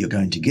sure that you're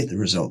going to get the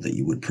result that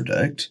you would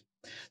predict,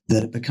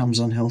 that it becomes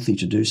unhealthy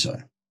to do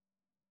so.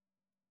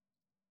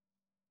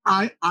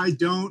 I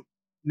don't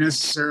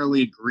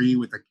necessarily agree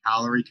with a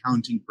calorie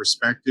counting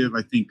perspective.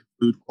 I think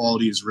food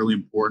quality is really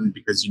important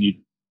because you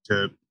need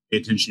to pay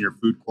attention to your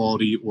food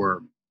quality,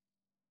 or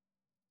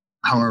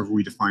however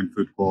we define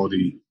food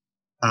quality,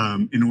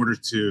 in order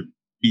to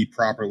be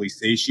properly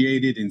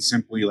satiated. And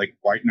simply like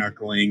white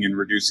knuckling and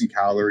reducing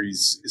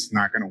calories is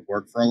not going to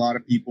work for a lot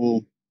of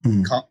people.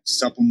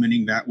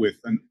 Supplementing that with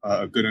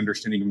a good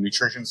understanding of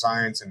nutrition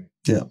science and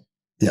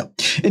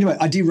Anyway,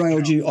 I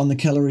derailed you on the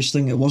calories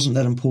thing. It wasn't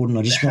that important.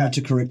 I just wanted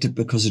to correct it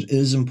because it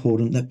is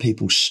important that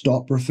people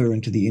stop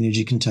referring to the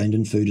energy contained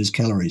in food as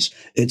calories.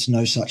 It's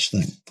no such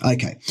thing.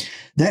 Okay.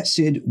 That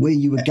said, where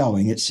you were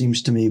going, it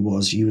seems to me,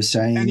 was you were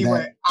saying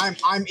anyway,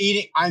 that I'm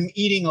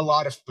eating a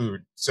lot of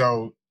food.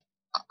 So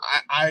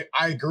I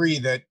agree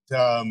that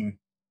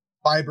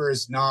fiber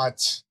is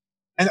not,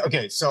 and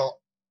okay, so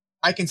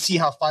I can see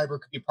how fiber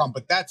could be a problem.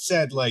 But that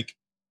said, like,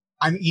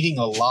 I'm eating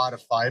a lot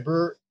of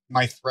fiber.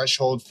 My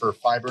threshold for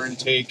fiber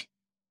intake,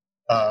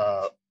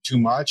 too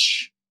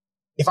much.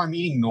 If I'm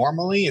eating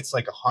normally, it's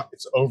like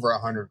it's over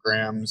 100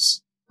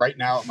 grams. Right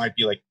now, it might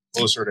be like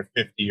closer to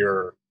 50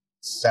 or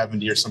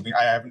 70 or something.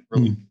 I haven't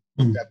really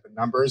looked at the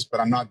numbers, but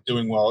I'm not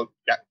doing well.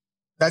 Yeah,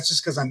 that's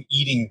just because I'm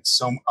eating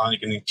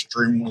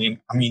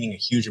I'm eating a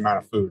huge amount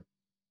of food.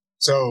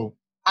 So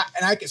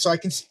I can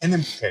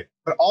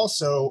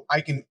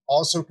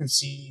also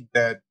concede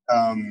that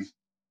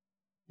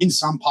in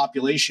some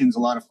populations, a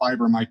lot of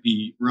fiber might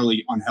be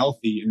really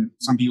unhealthy, and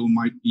some people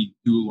might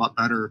do a lot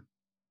better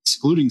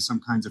excluding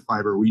some kinds of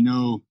fiber. We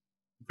know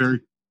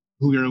very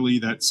clearly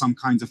that some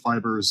kinds of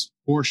fibers,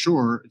 for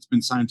sure, it's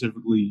been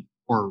scientifically,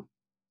 or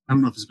I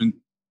don't know if it's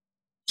been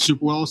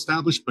super well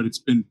established, but it's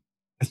been,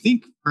 I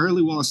think,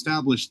 fairly well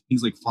established.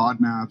 Things like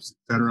FODMAPs,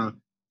 etc.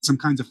 Some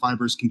kinds of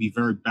fibers can be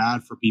very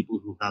bad for people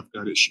who have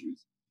gut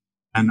issues.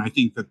 And I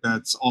think that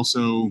that's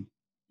also,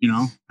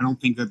 I don't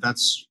think that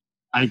that's,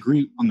 I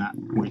agree on that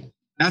point.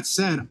 That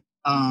said,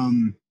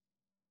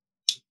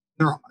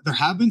 there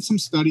have been some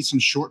studies, some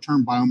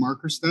short-term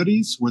biomarker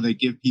studies where they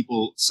give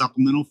people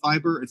supplemental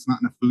fiber. It's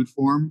not in a food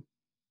form.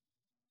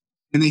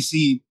 And they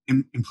see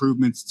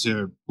improvements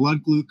to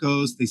blood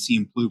glucose. They see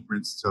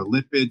improvements to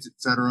lipids,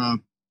 etc.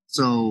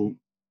 So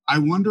I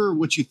wonder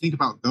what you think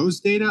about those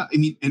data. I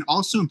mean, and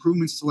also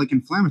improvements to like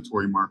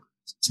inflammatory markers.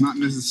 It's not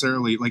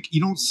necessarily like you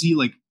don't see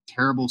like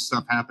terrible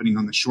stuff happening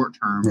on the short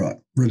term. Right.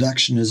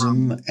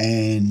 Reductionism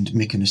and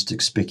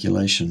mechanistic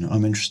speculation.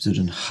 I'm interested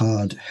in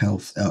hard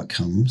health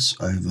outcomes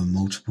over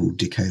multiple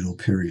decadal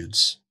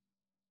periods.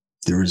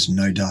 There is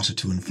no data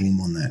to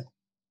inform on that.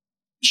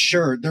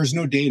 Sure, there's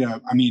no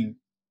data. I mean,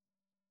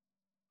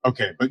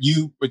 okay, but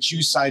you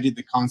cited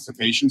the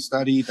constipation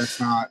study. That's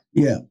not.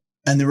 Yeah.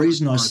 And the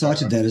reason I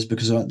cited that is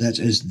because that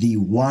is the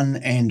one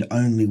and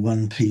only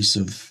one piece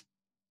of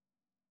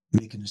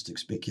mechanistic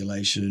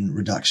speculation,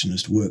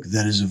 reductionist work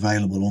that is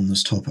available on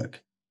this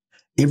topic.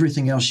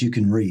 Everything else you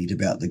can read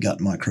about the gut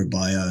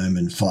microbiome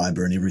and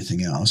fiber and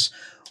everything else,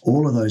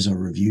 all of those are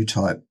review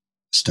type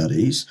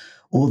studies,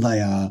 or they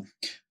are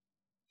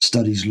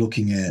studies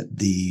looking at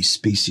the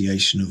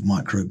speciation of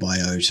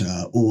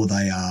microbiota, or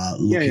they are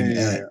looking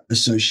at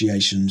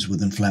associations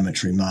with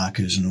inflammatory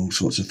markers and all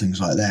sorts of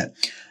things like that.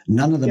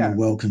 None of them are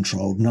well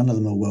controlled. None of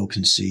them are well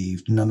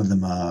conceived. None of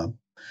them are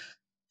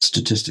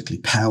statistically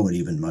powered,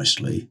 even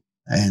mostly.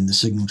 And the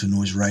signal to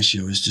noise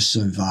ratio is just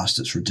so vast,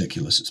 it's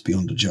ridiculous. It's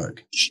beyond a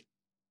joke.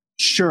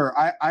 Sure.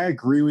 I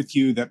agree with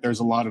you that there's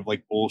a lot of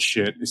like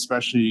bullshit,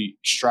 especially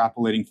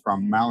extrapolating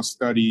from mouse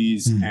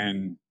studies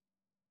and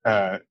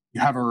you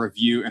have a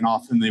review, and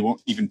often they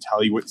won't even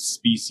tell you what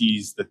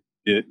species the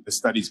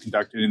study's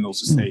conducted in. They'll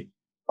just say,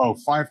 "Oh,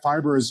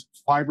 fiber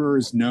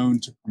is known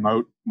to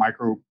promote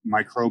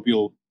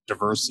microbial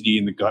diversity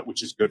in the gut,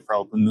 which is good for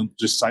health." And they'll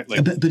just cite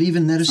like, but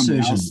even that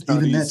assertion,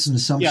 even that's an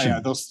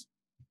assumption.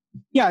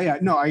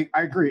 No, I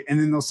agree. And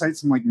then they'll cite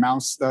some like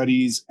mouse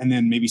studies, and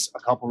then maybe a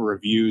couple of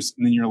reviews,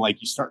 and then you're like,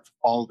 you start to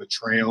follow the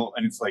trail,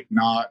 and it's like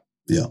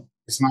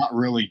it's not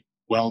really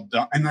well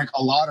done. And like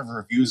a lot of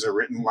reviews are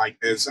written like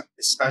this,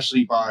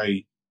 especially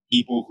by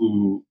people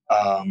who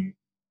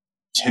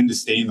tend to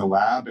stay in the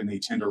lab, and they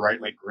tend to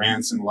write like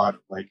grants and a lot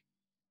of like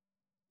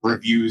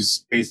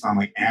reviews based on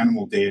like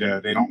animal data.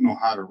 They don't know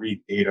how to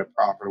read data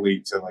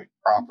properly to like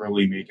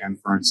properly make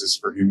inferences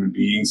for human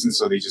beings. And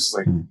so they just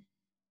like,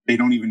 they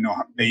don't even know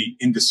how they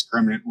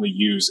indiscriminately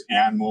use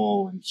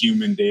animal and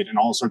human data and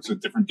all sorts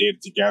of different data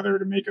together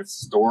to make a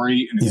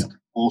story. And it's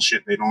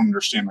bullshit. They don't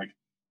understand like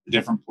the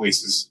different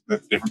places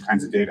that the different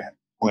kinds of data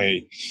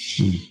play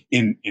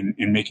in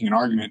making an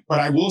argument. But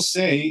I will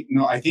say,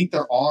 I think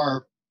there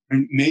are,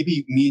 and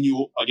maybe me and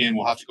you, again,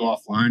 we'll have to go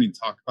offline and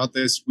talk about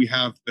this. We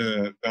have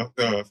the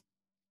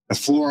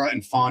flora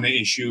and fauna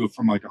issue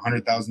from like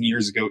 100,000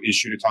 years ago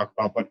issue to talk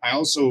about. But I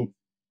also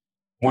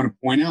want to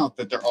point out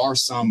that there are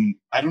some,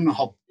 I don't know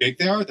how big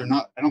they are.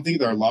 I don't think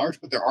they're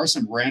large, but there are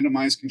some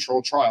randomized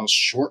controlled trials,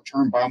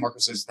 short-term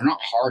biomarkers. They're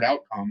not hard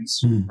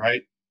outcomes,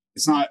 right?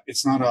 It's not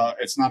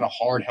a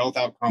hard health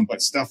outcome,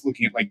 but stuff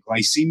looking at like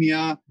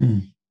glycemia,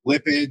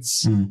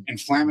 lipids,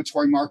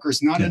 inflammatory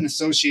markers, not an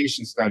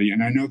association study.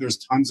 And I know there's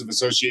tons of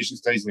association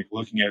studies, like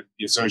looking at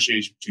the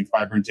association between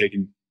fiber intake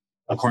and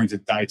according to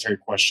the dietary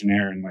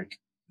questionnaire and like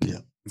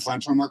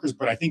inflammatory markers.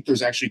 But I think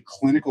there's actually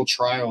clinical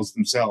trials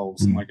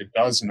themselves, and like a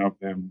dozen of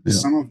them.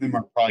 Some of them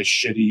are probably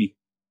shitty.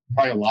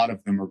 Probably a lot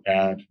of them are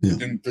bad.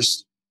 Then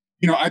there's,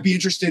 I'd be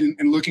interested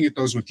in looking at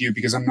those with you,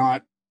 because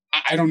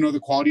I don't know the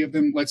quality of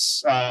them.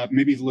 Let's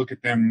maybe look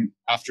at them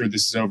after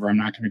this is over. I'm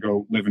not going to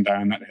go live and die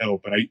on that hill,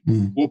 but I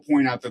will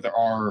point out that there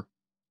are,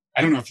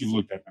 I don't know if you've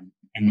looked at them,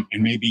 and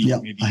maybe you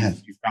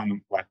found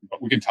them collected,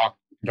 but we can talk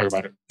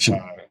about it. Sure.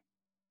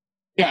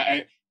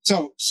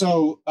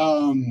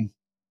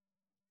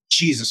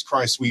 Jesus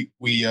Christ, we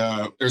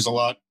there's a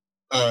lot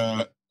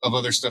of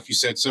other stuff you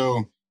said.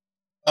 So,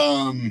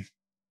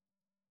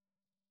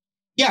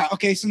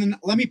 okay. So then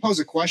let me pose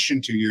a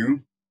question to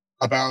you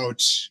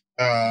about,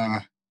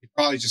 you're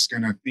probably just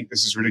going to think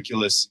this is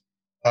ridiculous.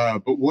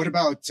 But what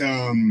about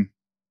LDL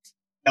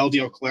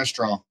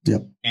cholesterol?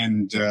 Yep.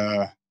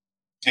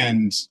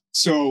 And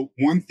so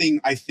one thing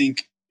I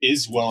think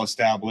is well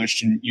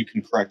established, and you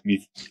can correct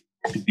me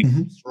if you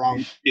think it's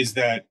wrong, is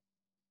that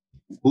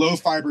low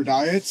fiber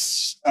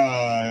diets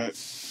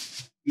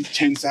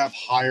tends to have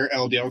higher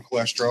LDL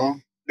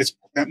cholesterol.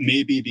 That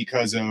may be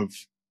because of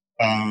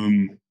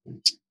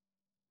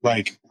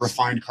like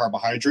refined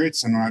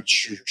carbohydrates. I'm not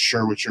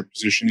sure what your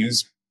position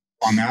is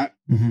on that.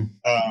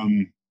 And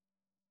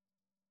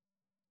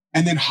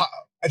then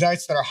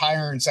diets that are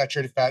higher in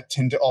saturated fat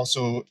tend to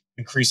also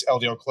increase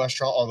LDL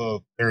cholesterol,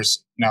 although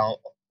there's now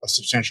a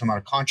substantial amount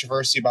of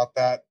controversy about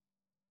that.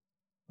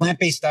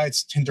 Plant-based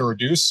diets tend to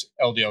reduce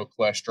LDL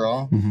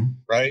cholesterol,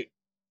 right?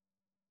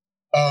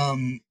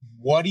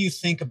 What do you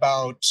think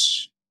about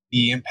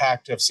the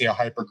impact of, say, a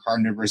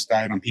hypercarnivorous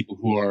diet on people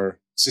who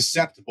are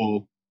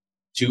susceptible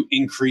to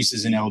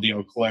increases in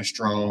LDL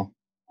cholesterol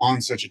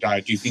on such a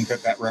diet? Do you think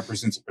that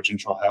represents a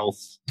potential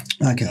health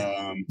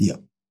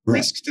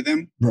risk to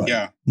them? Right.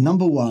 Yeah.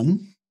 Number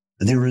one,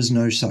 there is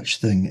no such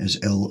thing as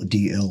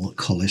LDL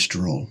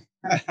cholesterol.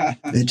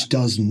 It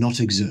does not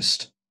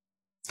exist.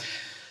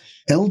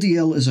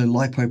 LDL is a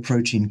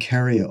lipoprotein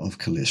carrier of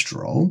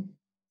cholesterol.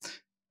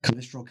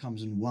 Cholesterol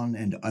comes in one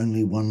and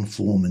only one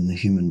form in the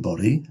human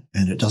body,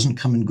 and it doesn't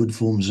come in good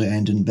forms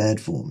and in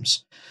bad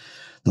forms.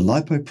 The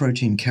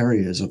lipoprotein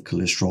carriers of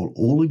cholesterol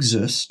all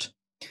exist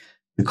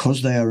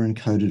because they are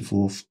encoded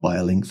for by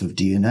a length of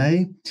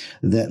DNA,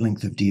 that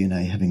length of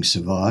DNA having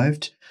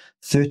survived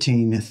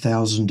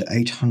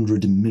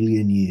 13,800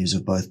 million years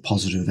of both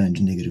positive and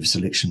negative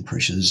selection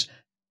pressures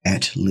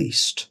at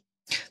least.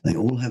 They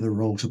all have a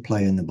role to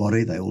play in the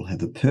body. They all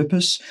have a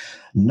purpose.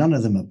 None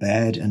of them are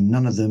bad and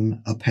none of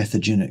them are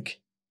pathogenic.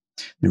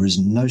 There is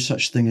no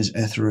such thing as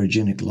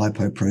atherogenic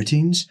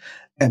lipoproteins.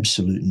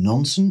 Absolute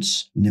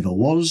nonsense. Never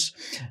was,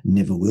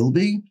 never will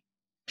be.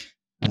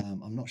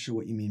 I'm not sure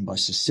what you mean by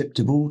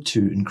susceptible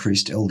to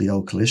increased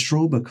LDL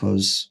cholesterol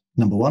because,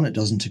 number one, it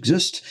doesn't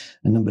exist,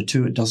 and number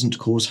two, it doesn't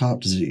cause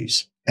heart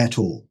disease at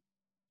all.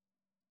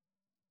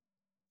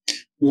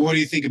 Well, what do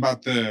you think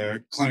about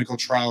the clinical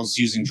trials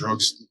using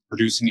drugs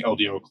producing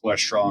LDL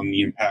cholesterol and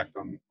the impact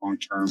on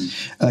long-term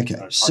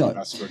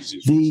cardiovascular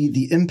disease?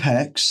 The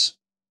impacts,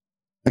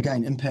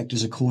 again, impact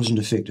is a cause and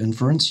effect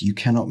inference. You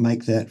cannot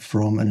make that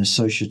from an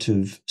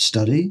associative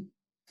study.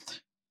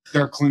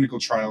 There are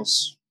clinical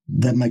trials.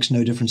 That makes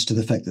no difference to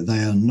the fact that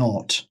they are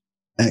not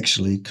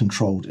actually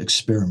controlled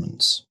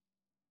experiments.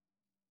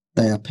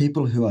 They are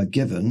people who are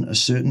given a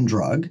certain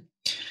drug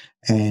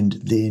and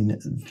then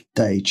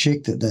they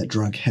check that that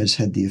drug has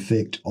had the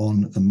effect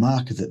on the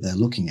marker that they're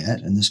looking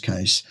at, in this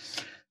case,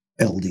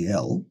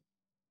 LDL.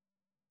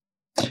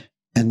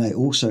 And they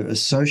also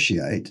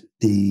associate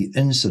the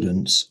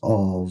incidence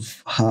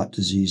of heart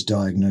disease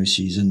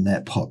diagnoses in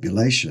that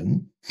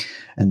population.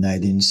 And they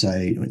then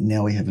say,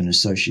 now we have an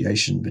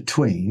association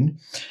between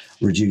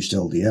reduced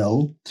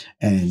LDL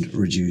and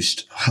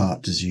reduced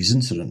heart disease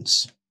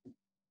incidence.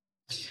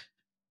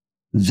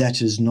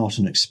 That is not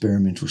an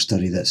experimental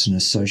study. That's an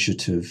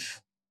associative,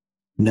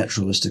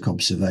 naturalistic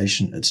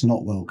observation. It's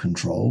not well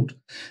controlled.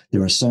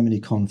 There are so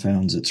many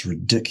confounds, it's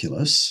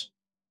ridiculous.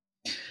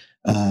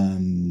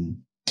 The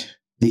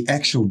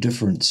actual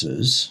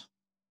differences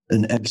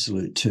in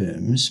absolute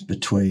terms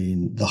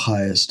between the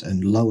highest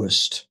and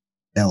lowest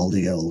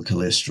LDL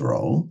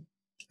cholesterol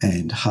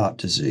and heart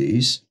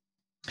disease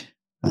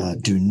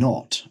do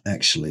not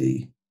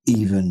actually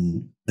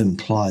even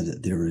imply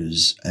that there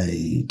is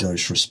a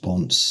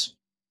dose-response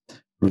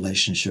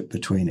relationship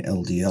between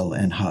LDL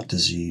and heart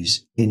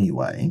disease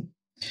anyway.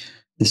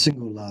 The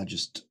single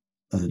largest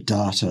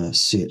data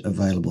set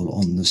available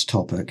on this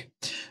topic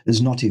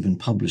is not even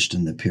published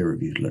in the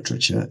peer-reviewed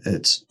literature.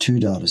 It's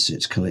 2 data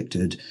sets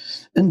collected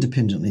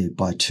independently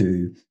by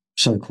 2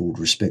 so-called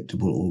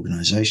respectable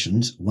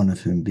organizations, one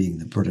of whom being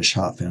the British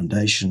Heart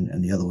Foundation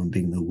and the other one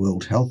being the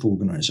World Health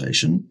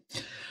Organization.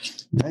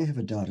 They have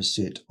a data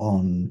set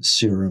on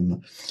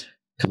serum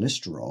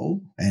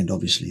cholesterol and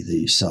obviously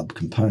the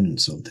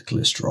subcomponents of the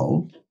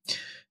cholesterol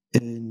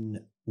in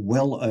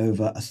well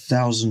over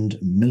 1,000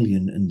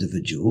 million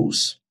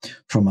individuals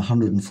from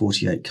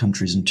 148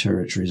 countries and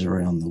territories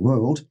around the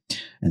world.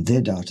 And their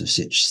data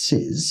set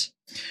says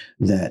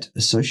that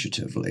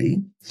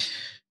associatively,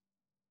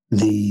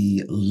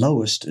 the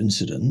lowest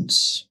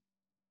incidence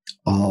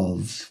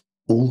of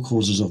all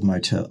causes of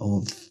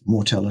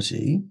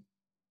mortality,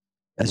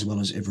 as well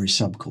as every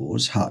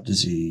subcause, heart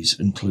disease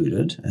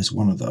included as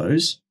one of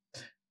those,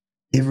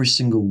 every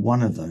single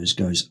one of those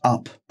goes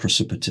up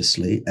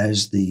precipitously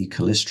as the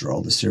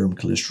cholesterol, the serum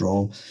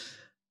cholesterol,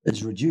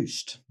 is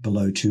reduced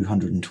below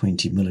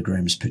 220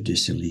 milligrams per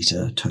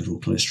deciliter total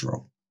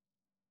cholesterol,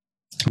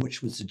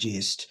 which would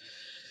suggest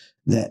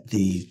that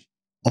the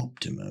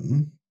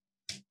optimum,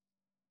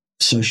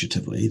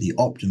 associatively, the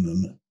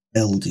optimum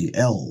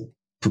LDL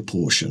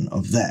proportion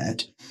of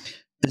that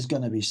is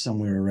going to be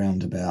somewhere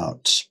around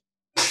about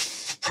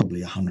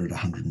probably 100,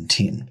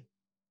 110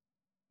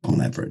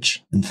 on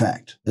average, in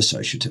fact,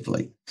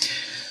 associatively.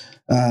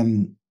 I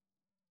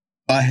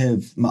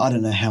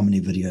don't know how many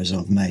videos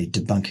I've made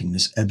debunking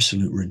this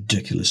absolute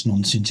ridiculous,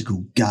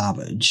 nonsensical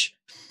garbage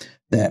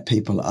that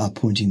people are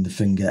pointing the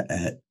finger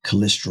at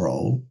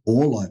cholesterol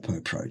or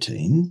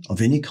lipoprotein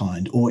of any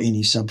kind or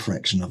any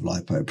subfraction of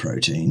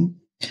lipoprotein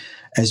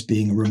as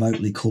being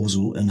remotely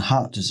causal in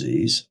heart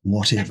disease,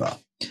 whatever.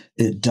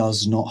 It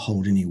does not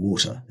hold any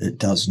water. It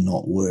does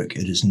not work.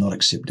 It is not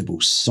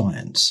acceptable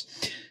science.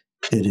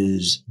 It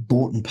is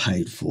bought and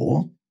paid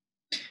for.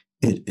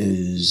 It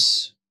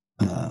is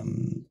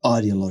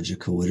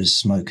ideological. It is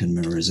smoke and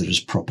mirrors. It is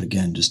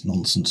propagandist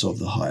nonsense of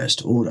the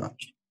highest order.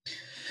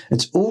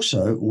 It's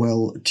also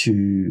well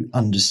to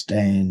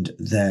understand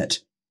that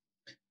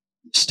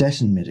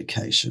statin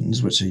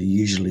medications, which are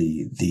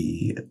usually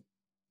the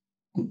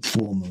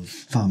form of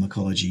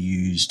pharmacology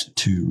used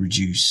to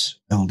reduce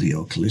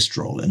LDL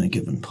cholesterol in a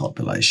given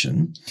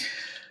population,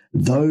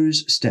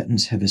 those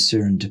statins have a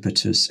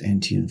serendipitous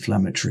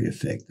anti-inflammatory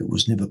effect that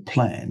was never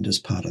planned as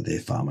part of their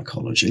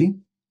pharmacology.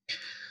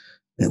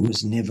 It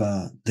was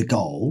never the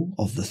goal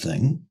of the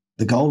thing.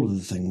 The goal of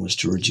the thing was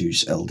to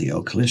reduce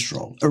LDL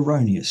cholesterol,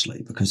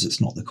 erroneously, because it's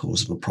not the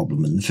cause of a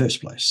problem in the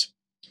first place.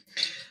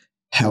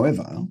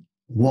 However,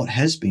 what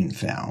has been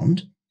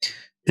found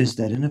is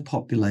that in a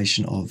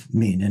population of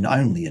men, and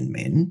only in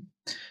men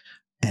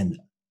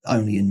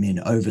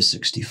over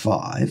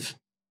 65,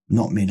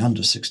 not men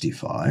under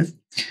 65,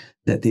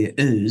 that there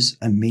is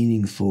a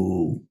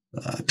meaningful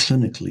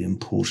clinically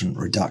important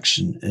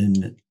reduction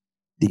in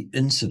the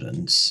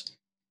incidence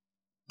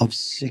of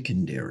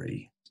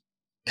secondary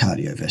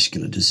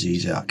cardiovascular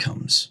disease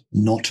outcomes,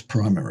 not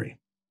primary.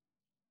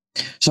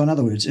 So in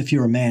other words, if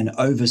you're a man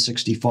over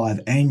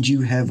 65 and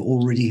you have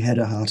already had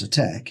a heart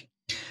attack,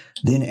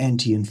 then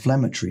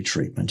anti-inflammatory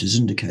treatment is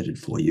indicated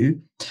for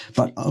you.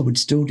 But I would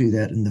still do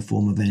that in the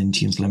form of an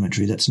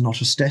anti-inflammatory that's not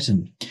a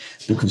statin,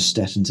 because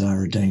statins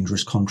are a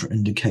dangerous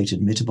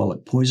contraindicated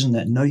metabolic poison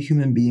that no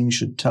human being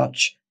should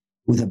touch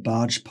with a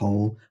barge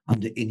pole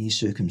under any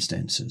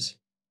circumstances.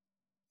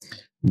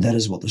 That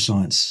is what the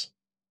science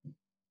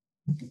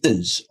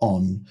is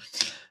on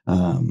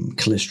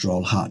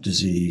cholesterol, heart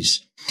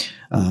disease,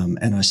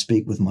 and I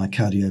speak with my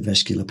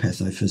cardiovascular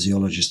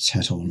pathophysiologist's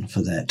hat on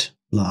for that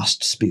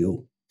last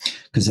spiel,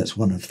 because that's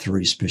one of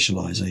 3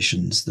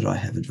 specializations that I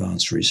have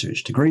advanced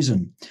research degrees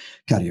in: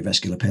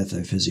 cardiovascular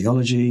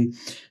pathophysiology,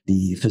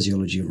 the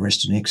physiology of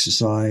rest and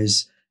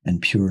exercise,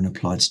 and pure and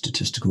applied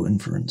statistical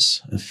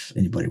inference. If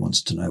anybody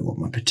wants to know what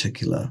my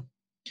particular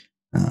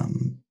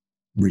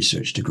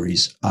research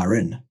degrees are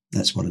in,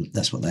 that's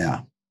what they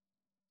are.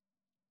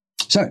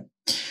 So,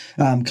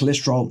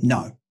 cholesterol,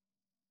 no,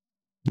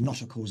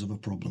 not a cause of a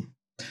problem.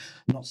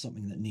 Not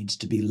something that needs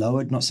to be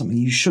lowered, not something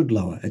you should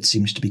lower. It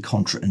seems to be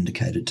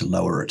contraindicated to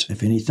lower it.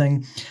 If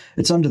anything,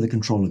 it's under the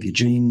control of your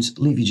genes.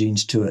 Leave your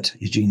genes to it.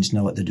 Your genes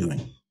know what they're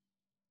doing.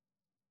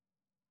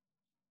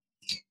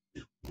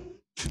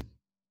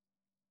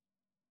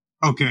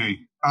 Okay.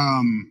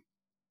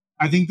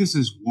 I think this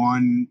is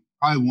probably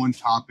one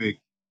topic.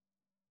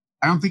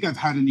 I don't think I've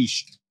had any,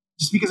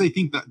 just because I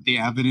think that the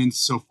evidence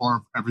so far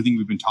of everything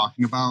we've been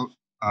talking about,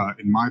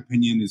 in my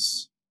opinion,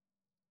 is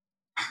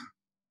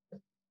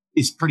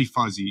pretty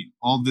fuzzy.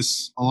 A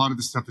lot of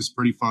this stuff is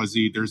pretty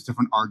fuzzy. There's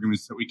different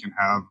arguments that we can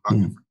have about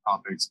different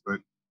topics,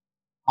 but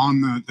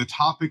on the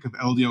topic of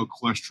LDL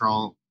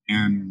cholesterol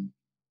and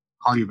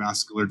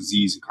cardiovascular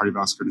disease and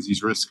cardiovascular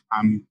disease risk,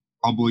 I'm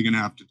probably going to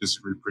have to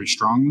disagree pretty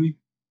strongly,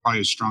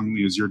 probably as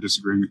strongly as you're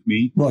disagreeing with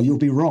me. Well, you'll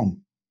be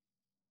wrong.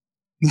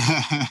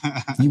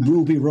 You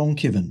will be wrong,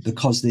 Kevin,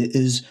 because there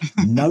is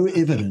no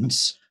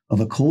evidence of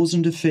a cause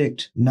and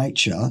effect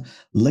nature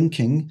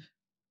linking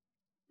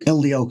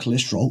LDL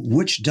cholesterol,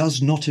 which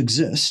does not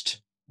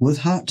exist, with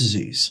heart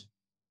disease.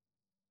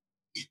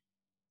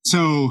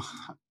 So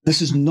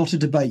this is not a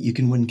debate you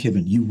can win,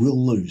 Kevin. You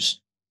will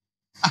lose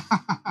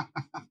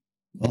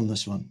on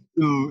this one.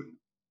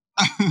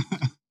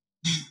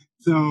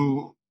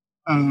 So,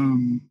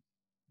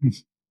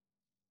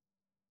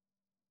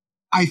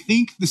 I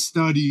think the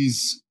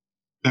studies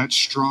that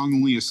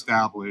strongly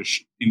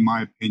establish, in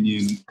my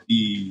opinion,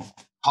 the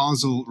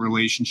causal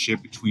relationship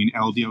between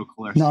LDL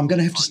cholesterol. No, I'm going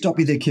to have to stop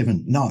you there,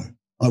 Kevin. No,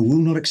 I will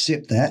not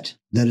accept that.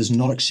 That is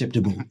not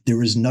acceptable.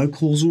 There is no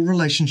causal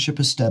relationship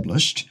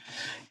established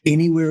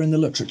anywhere in the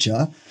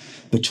literature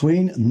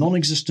between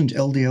non-existent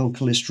LDL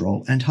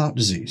cholesterol and heart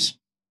disease.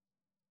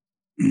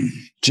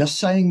 Just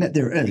saying that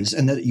there is,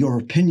 and that your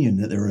opinion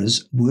that there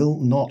is, will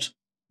not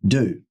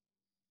do.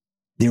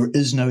 There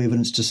is no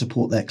evidence to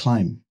support that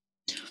claim.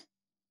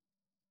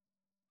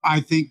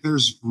 I think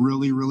there's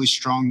really, really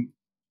strong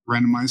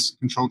randomized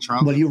controlled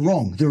trial. Well, you're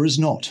wrong. There is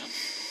not.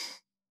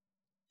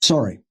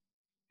 Sorry.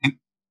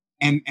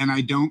 And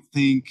I don't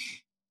think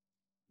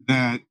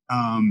that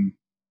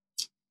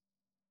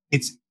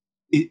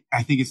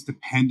I think it's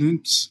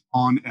dependent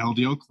on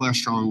LDL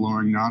cholesterol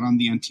lowering, not on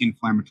the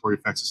anti-inflammatory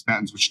effects of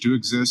statins, which do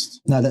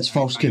exist. No, that's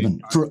false, Kevin.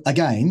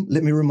 Again,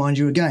 let me remind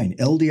you again,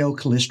 LDL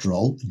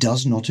cholesterol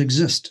does not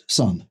exist,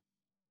 son.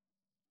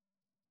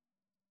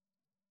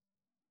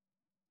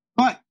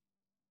 But,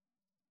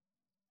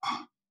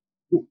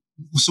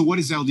 so what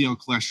is LDL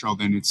cholesterol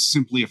then? It's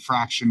simply a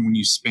fraction when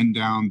you spin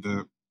down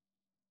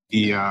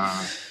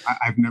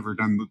I've never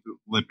done the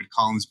lipid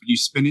columns, but you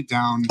spin it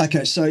down.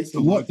 Okay, so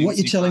what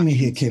you're telling me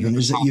here, Kevin,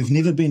 is that you've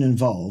never been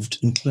involved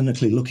in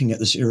clinically looking at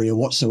this area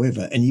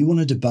whatsoever, and you want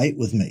to debate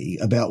with me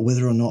about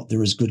whether or not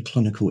there is good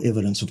clinical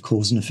evidence of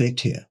cause and effect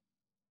here.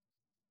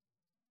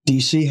 Do you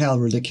see how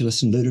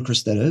ridiculous and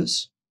ludicrous that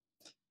is?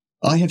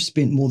 I have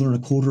spent more than a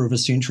quarter of a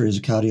century as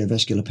a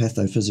cardiovascular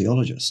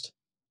pathophysiologist.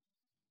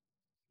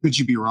 Could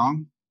you be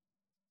wrong?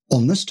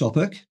 On this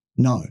topic,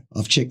 no.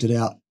 I've checked it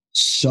out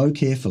so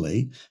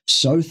carefully,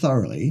 so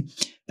thoroughly,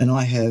 and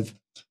I have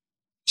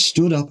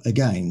stood up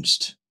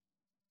against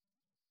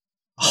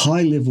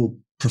high-level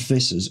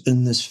professors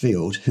in this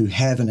field who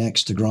have an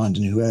axe to grind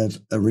and who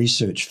have a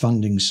research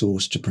funding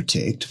source to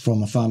protect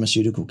from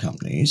pharmaceutical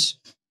companies.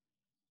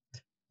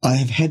 I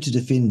have had to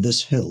defend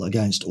this hill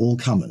against all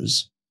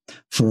comers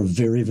for a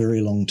very,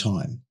 very long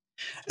time,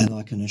 and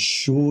I can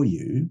assure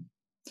you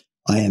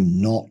I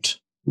am not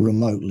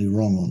remotely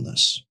wrong on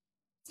this.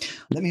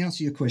 Let me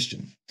answer your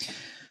question.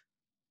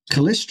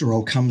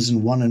 Cholesterol comes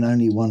in one and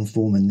only one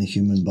form in the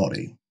human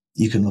body.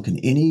 You can look in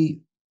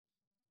any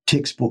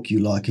textbook you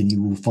like and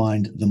you will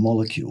find the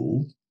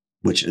molecule,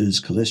 which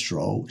is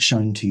cholesterol,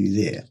 shown to you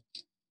there.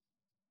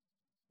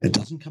 It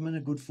doesn't come in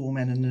a good form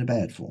and in a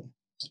bad form.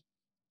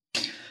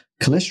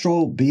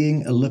 Cholesterol,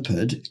 being a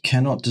lipid,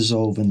 cannot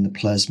dissolve in the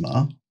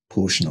plasma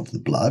portion of the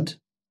blood,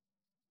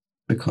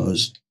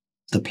 because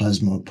the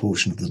plasma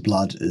portion of the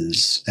blood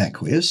is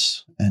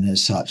aqueous, and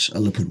as such, a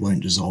lipid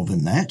won't dissolve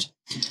in that.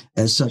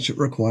 As such, it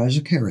requires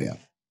a carrier.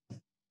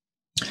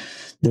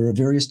 There are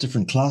various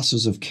different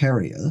classes of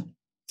carrier,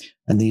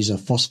 and these are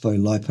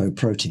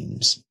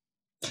phospholipoproteins,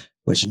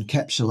 which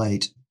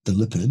encapsulate the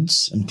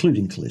lipids,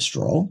 including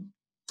cholesterol,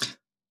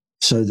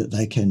 so that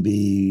they can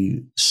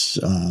be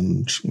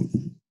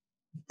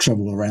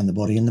travel around the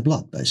body in the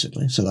blood,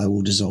 basically. So they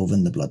will dissolve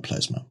in the blood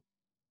plasma.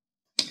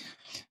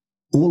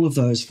 All of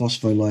those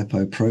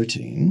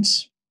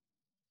phospholipoproteins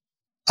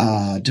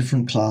are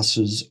different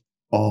classes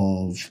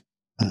of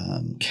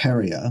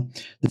carrier.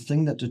 The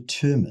thing that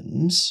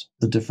determines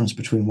the difference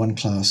between one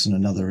class and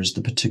another is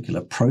the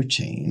particular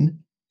protein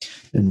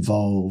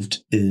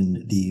involved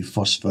in the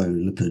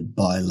phospholipid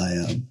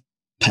bilayer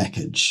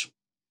package,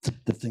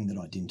 the thing that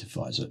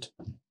identifies it.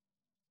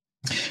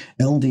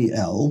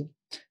 LDL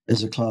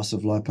is a class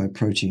of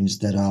lipoproteins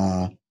that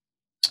are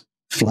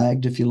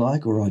flagged, if you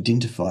like, or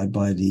identified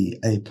by the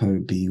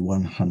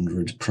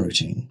ApoB100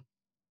 protein.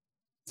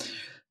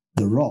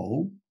 The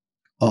role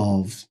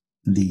of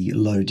the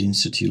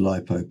low-density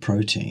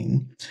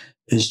lipoprotein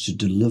is to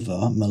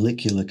deliver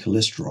molecular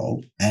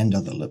cholesterol and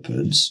other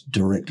lipids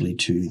directly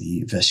to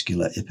the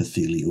vascular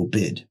epithelial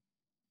bed,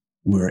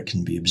 where it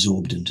can be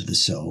absorbed into the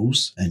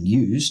cells and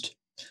used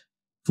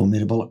for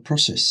metabolic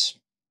process.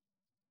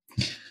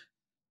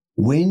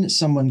 When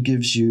someone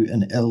gives you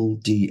an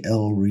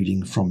LDL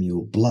reading from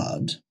your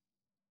blood,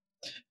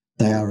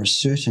 they are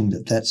asserting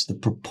that that's the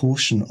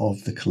proportion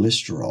of the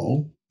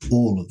cholesterol,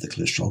 all of the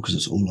cholesterol, because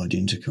it's all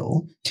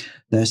identical.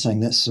 They're saying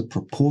that's the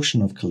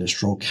proportion of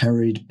cholesterol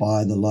carried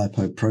by the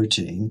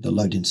lipoprotein, the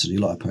low-density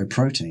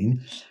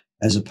lipoprotein,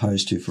 as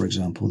opposed to, for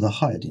example, the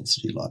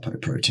higher-density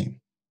lipoprotein.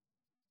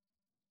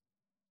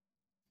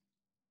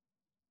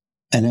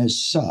 And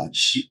as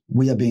such,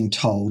 we are being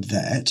told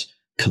that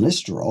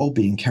cholesterol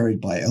being carried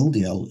by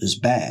LDL is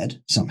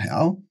bad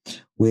somehow,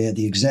 where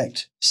the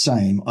exact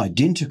same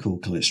identical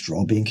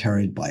cholesterol being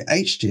carried by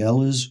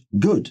HDL is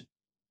good.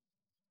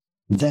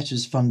 That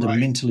is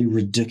fundamentally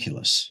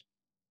ridiculous.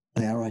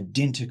 They are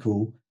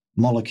identical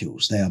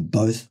molecules. They are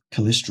both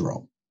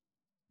cholesterol.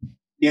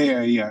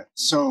 Yeah.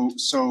 So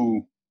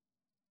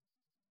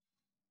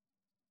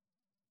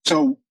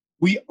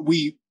we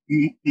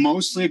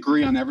mostly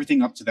agree on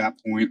everything up to that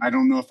point. I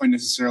don't know if I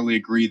necessarily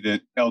agree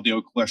that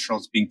LDL cholesterol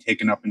is being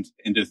taken up into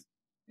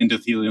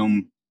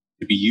endothelium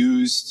to be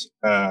used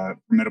for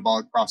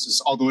metabolic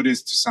process, although it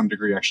is to some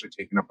degree actually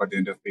taken up by the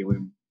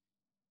endothelium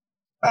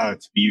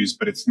to be used,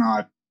 but it's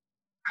not.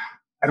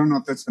 I don't know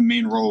if that's the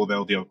main role of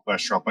LDL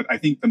cholesterol, but I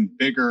think the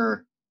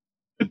bigger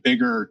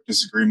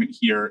disagreement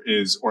here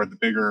is, or the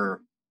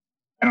bigger,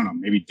 I don't know,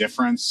 maybe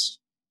difference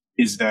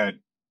is that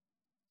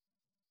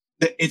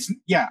it's,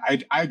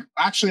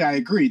 I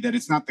agree that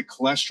it's not the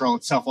cholesterol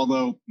itself,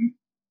 although to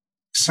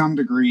some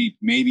degree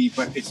maybe,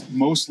 but it's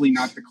mostly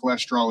not the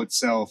cholesterol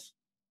itself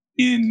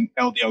in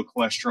LDL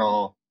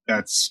cholesterol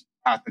that's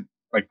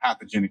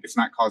pathogenic. It's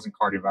not causing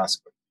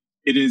cardiovascular.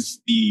 It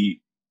is the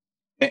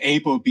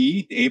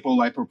ApoB, the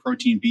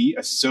apolipoprotein B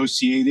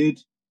associated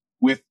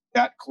with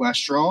that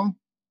cholesterol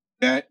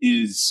that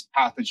is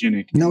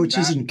pathogenic. No, it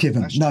isn't,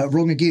 Kevin. No,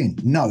 wrong again.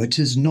 No, it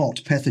is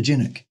not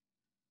pathogenic.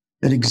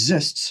 It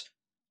exists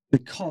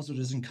because it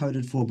is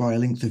encoded for by a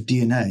length of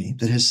DNA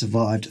that has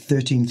survived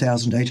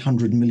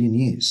 13,800 million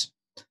years.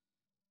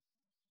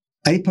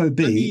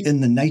 ApoB in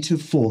the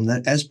native form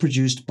that as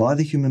produced by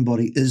the human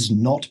body is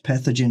not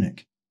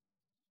pathogenic.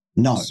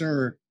 No.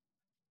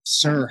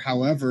 Sir,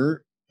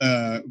 however,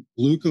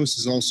 glucose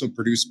is also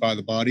produced by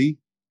the body.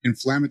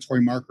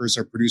 Inflammatory markers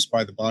are produced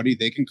by the body.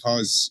 They can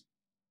cause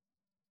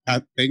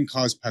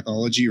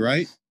pathology,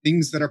 right?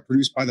 Things that are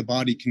produced by the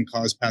body can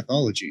cause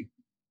pathology,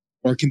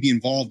 or can be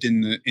involved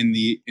in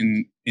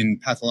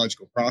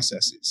pathological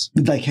processes.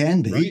 They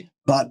can be, right?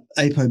 But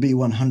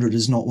ApoB100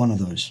 is not one of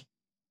those.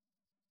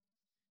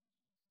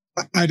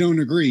 I don't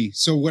agree.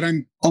 So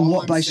on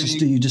what basis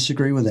do you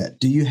disagree with that?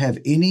 Do you have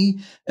any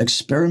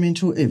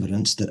experimental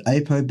evidence that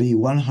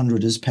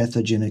ApoB100 is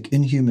pathogenic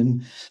in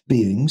human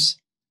beings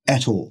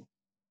at all?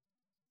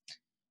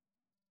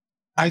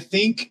 I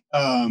think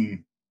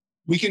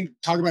we can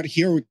talk about it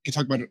here. We can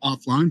talk about it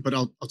offline, but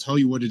I'll tell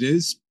you what it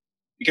is,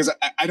 because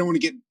I don't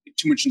want to get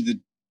too much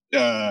into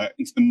the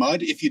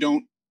mud if you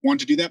don't want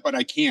to do that, but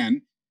I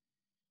can.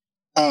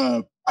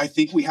 I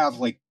think we have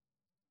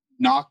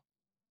knocked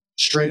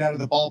straight out of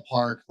the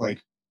ballpark,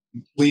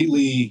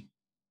 completely,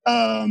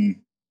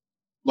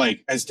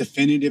 as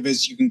definitive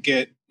as you can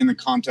get in the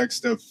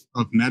context of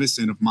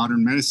medicine, of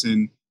modern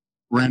medicine,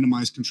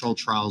 randomized controlled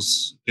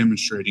trials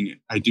demonstrating it.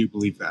 I do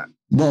believe that.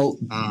 Well,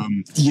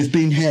 you've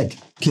been had,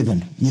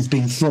 Kevin. You've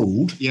been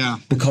fooled. Yeah.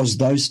 Because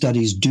those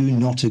studies do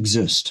not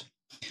exist.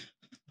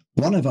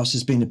 One of us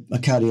has been a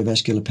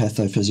cardiovascular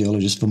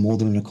pathophysiologist for more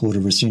than a quarter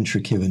of a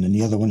century, Kevin, and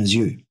the other one is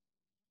you.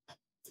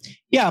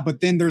 Yeah,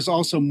 but then there's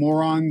also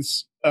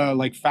morons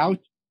like Fauci.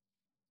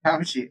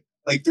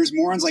 There's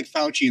morons like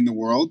Fauci in the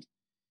world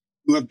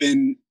who have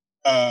been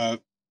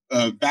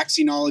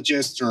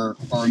vaccinologist or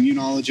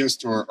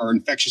immunologist or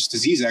infectious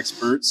disease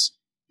experts.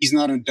 He's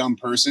not a dumb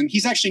person.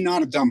 He's actually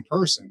not a dumb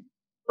person,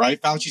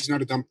 right? Fauci's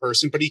not a dumb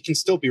person, but he can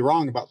still be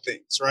wrong about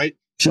things, right?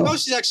 Sure.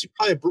 Fauci's actually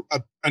probably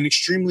an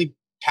extremely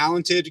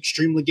talented,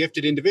 extremely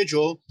gifted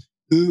individual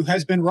who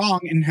has been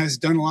wrong and has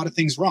done a lot of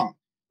things wrong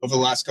over the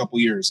last couple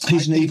of years.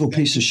 He's an evil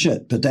piece of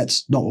shit, but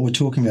that's not what we're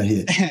talking about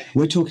here.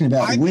 We're talking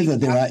about whether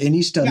there are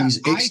any studies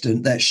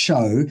extant that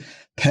show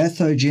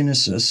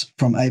pathogenesis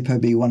from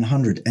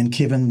ApoB100. And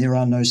Kevin, there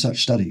are no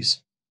such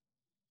studies.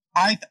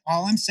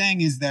 All I'm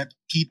saying is that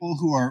people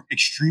who are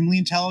extremely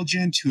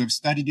intelligent, who have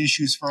studied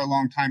issues for a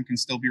long time, can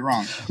still be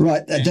wrong.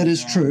 Right, that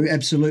is true,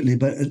 absolutely.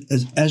 But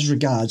as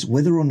regards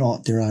whether or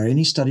not there are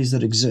any studies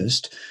that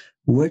exist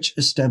which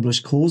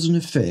establish cause and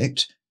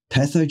effect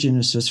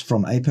pathogenesis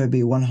from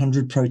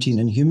ApoB100 protein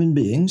in human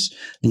beings,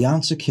 the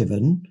answer,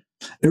 Kevin,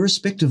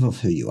 irrespective of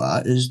who you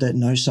are, is that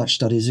no such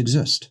studies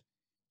exist.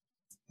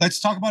 Let's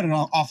talk about it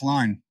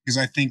offline, because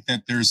I think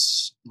that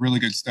there's really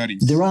good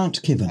studies. There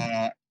aren't, Kevin.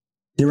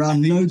 There are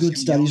no good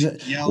studies.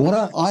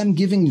 What I'm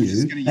giving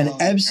you,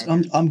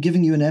 I'm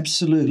giving you an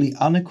absolutely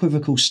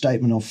unequivocal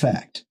statement of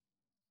fact.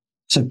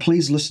 So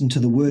please listen to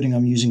the wording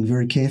I'm using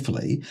very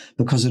carefully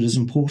because it is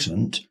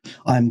important.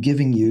 I'm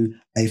giving you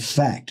a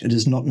fact. It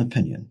is not an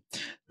opinion.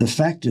 The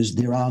fact is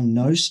there are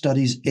no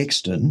studies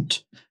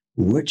extant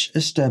which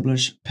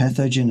establish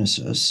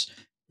pathogenesis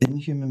in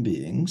human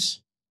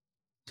beings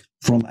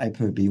from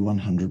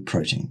ApoB100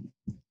 protein.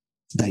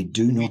 They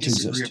do not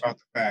exist. We disagree about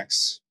the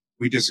facts.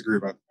 We disagree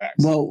about the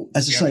facts. Well,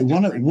 as I say,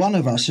 one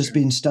of us has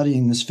been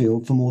studying this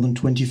field for more than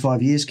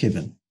 25 years,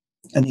 Kevin,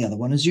 and the other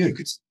one is you.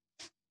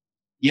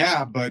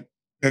 Yeah, but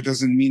that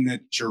doesn't mean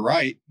that you're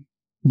right.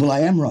 Well,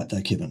 I am right,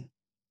 though, Kevin.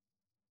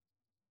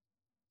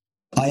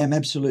 I am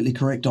absolutely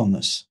correct on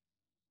this.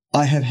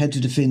 I have had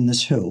to defend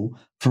this hill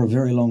for a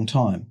very long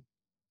time.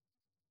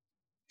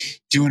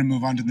 Do you want to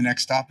move on to the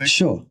next topic?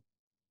 Sure.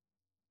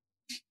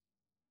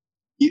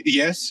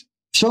 Yes?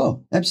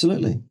 Sure,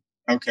 absolutely.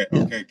 Okay,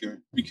 yeah. Okay,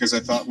 good. Because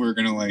I thought we were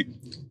gonna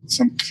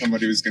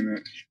somebody was gonna.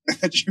 I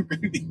thought you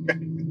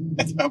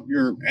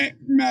were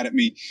mad at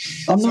me.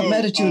 I'm not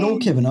mad at you at all,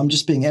 Kevin. I'm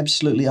just being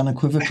absolutely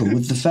unequivocal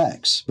with the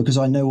facts because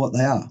I know what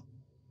they are.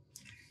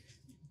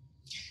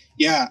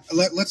 Yeah,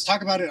 let's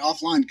talk about it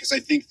offline because I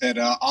think that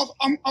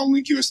I'll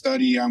link you a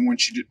study. I want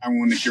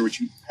to hear what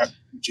you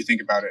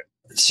think about it.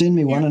 Send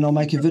me one and I'll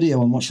make a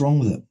video on what's wrong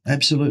with it.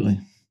 Absolutely.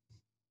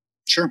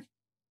 Sure.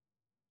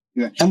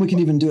 Yeah. And we can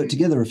even do it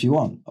together if you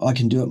want. I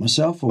can do it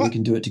myself or we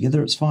can do it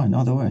together. It's fine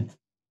either way.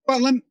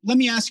 Well, let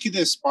me ask you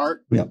this,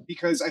 Bart,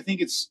 because I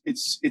think it's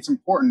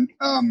important.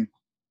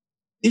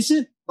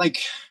 Isn't like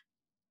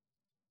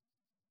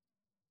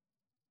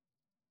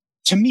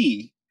to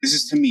me,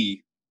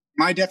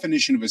 my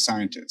definition of a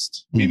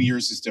scientist, maybe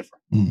yours is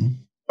different,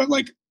 but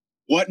like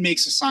what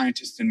makes a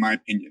scientist, in my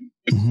opinion,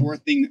 the core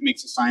thing that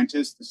makes a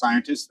scientist,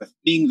 the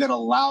thing that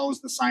allows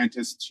the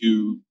scientist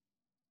to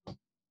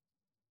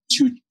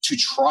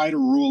try to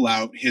rule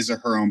out his or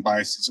her own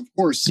biases. Of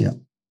course,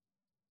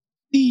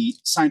 the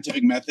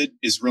scientific method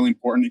is really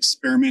important.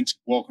 Experiment,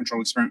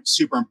 well-controlled experiment,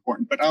 super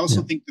important. But I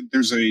also think that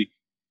there's a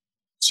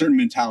certain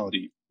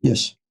mentality.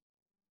 Yes.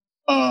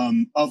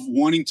 Of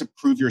wanting to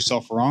prove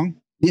yourself wrong.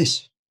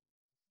 Yes.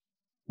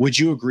 Would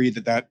you agree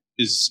that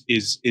is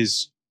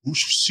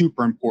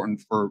super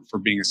important for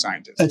being a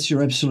scientist? It's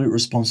your absolute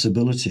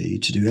responsibility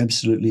to do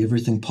absolutely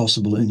everything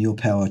possible in your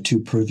power to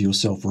prove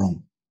yourself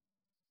wrong.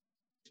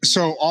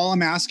 So all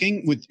I'm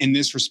asking in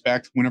this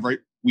respect,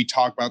 whenever we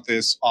talk about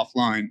this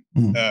offline,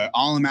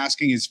 all I'm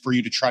asking is for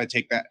you to try to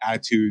take that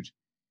attitude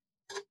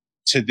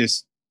to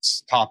this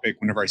topic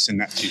whenever I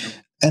send that to you.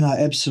 And I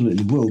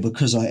absolutely will,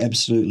 because I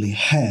absolutely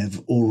have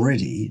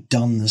already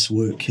done this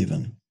work,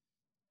 Kevin.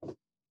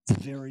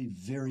 Very,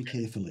 very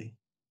carefully.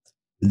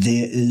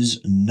 There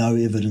is no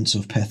evidence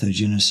of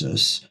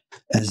pathogenesis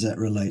as that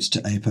relates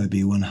to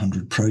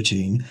ApoB100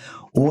 protein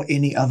or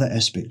any other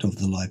aspect of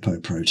the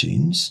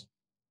lipoproteins.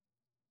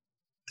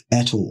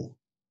 At all.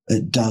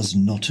 It does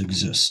not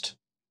exist.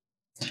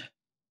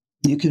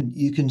 You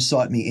can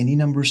cite me any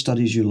number of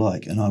studies you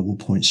like, and I will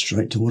point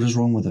straight to what is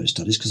wrong with those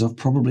studies because I've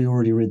probably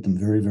already read them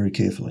very, very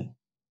carefully.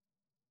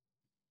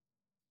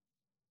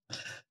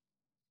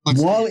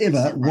 While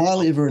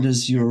ever it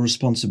is your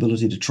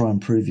responsibility to try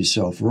and prove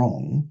yourself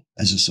wrong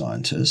as a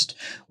scientist,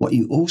 what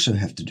you also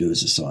have to do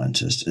as a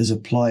scientist is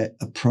apply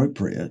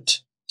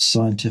appropriate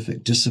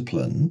scientific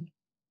discipline.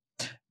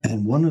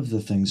 And one of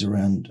the things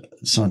around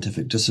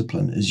scientific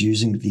discipline is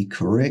using the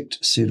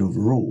correct set of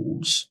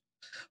rules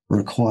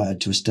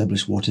required to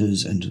establish what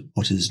is and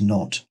what is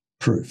not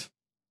proof.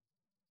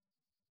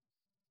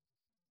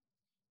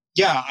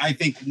 Yeah, I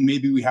think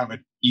maybe we have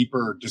a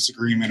deeper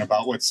disagreement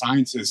about what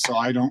science is, so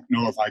I don't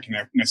know if I can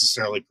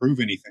necessarily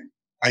prove anything.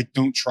 I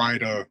don't try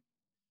to.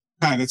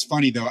 That's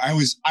funny though. I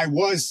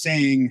was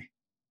saying,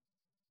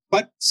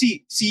 but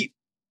see,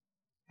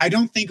 I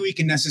don't think we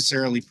can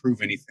necessarily prove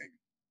anything.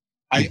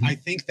 I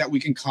think that we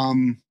can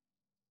come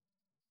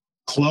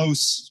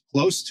close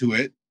to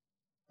it.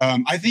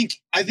 I think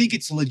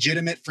it's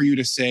legitimate for you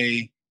to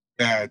say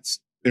that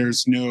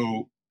there's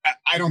no,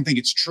 I don't think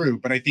it's true,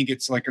 but I think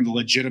it's like a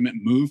legitimate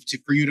move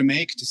for you to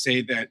make, to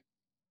say that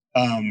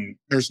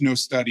there's no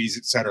studies,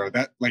 et cetera.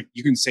 That, like,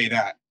 you can say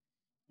that,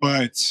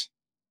 but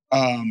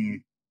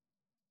I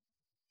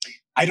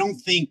don't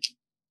think,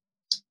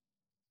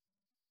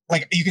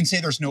 like, you can say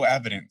there's no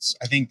evidence.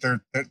 I think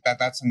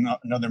that's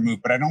another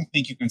move, but I don't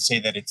think you can say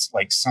that it's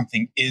like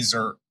something is,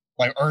 or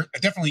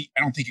definitely,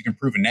 I don't think you can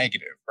prove a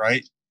negative,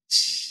 right?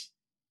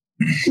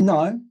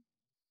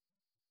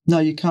 No,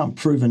 you can't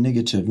prove a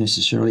negative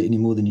necessarily any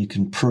more than you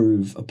can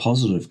prove a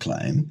positive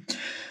claim.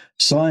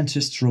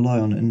 Scientists rely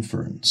on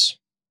inference.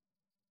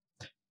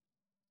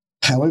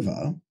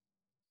 However,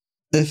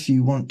 if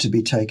you want to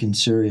be taken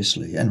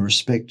seriously and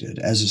respected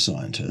as a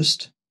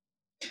scientist,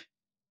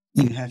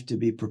 you have to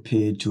be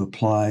prepared to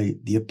apply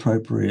the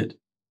appropriate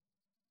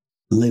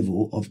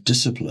level of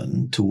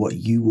discipline to what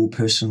you will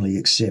personally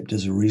accept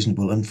as a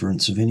reasonable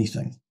inference of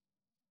anything.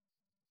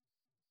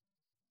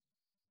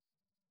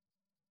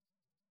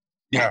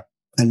 Yeah.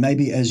 And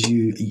maybe as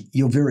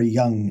you're very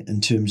young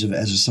in terms of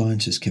as a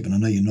scientist, Kevin. I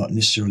know you're not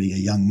necessarily a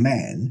young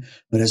man,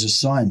 but as a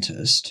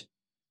scientist,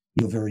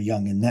 you're very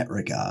young in that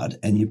regard,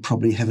 and you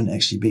probably haven't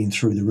actually been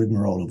through the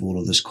rigmarole of all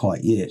of this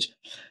quite yet.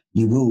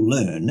 You will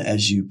learn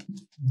as you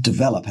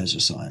develop as a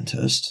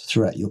scientist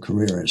throughout your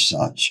career as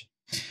such,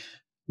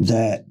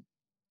 that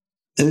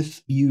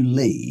if you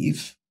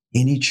leave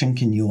any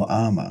chink in your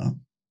armor,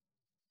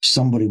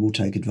 somebody will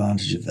take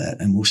advantage of that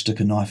and will stick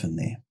a knife in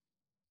there.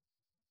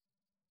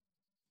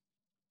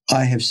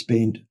 I have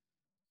spent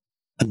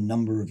a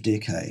number of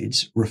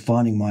decades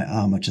refining my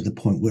armor to the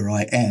point where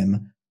I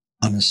am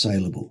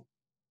unassailable.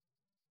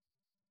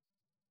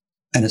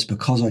 And it's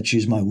because I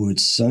choose my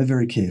words so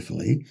very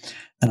carefully,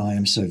 and I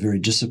am so very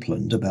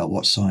disciplined about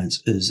what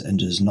science is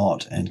and is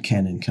not, and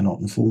can and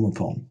cannot inform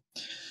upon.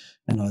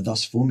 And I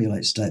thus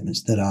formulate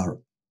statements that are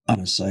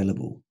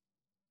unassailable.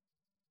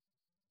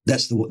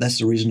 That's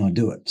the reason I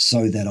do it,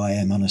 so that I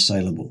am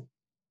unassailable.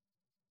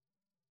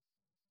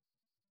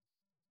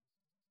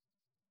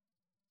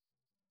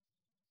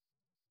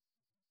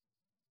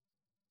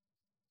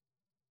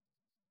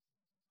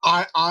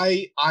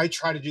 I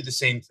try to do the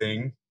same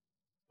thing,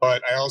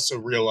 but I also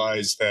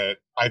realize that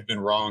I've been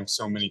wrong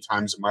so many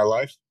times in my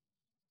life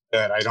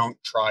that I don't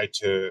try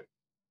to,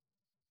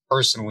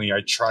 personally,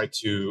 I try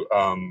to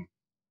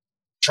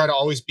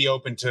always be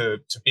open to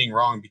being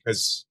wrong,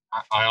 because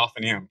I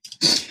often am.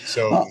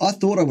 So I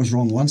thought I was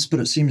wrong once, but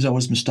it seems I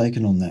was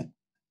mistaken on that.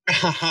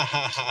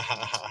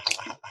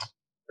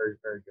 Very,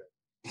 very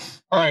good.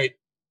 All right.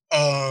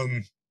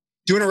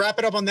 Do you want to wrap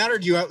it up on that, or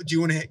do you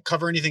want to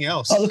cover anything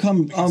else? Oh, look,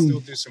 I'm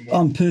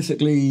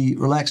perfectly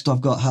relaxed.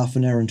 I've got half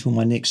an hour until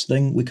my next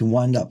thing. We can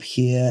wind up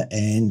here,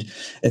 and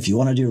if you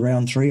want to do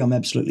round 3, I'm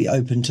absolutely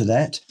open to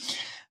that.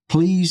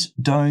 Please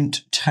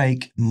don't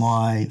take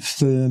my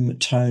firm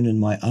tone and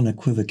my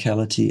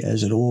unequivocality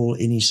as at all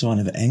any sign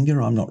of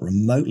anger. I'm not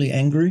remotely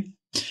angry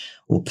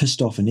or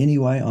pissed off in any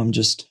way. I'm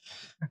just,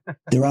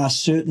 there are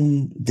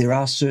certain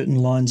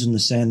lines in the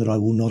sand that I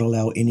will not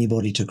allow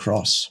anybody to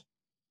cross.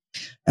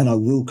 And I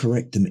will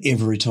correct them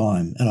every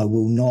time, and I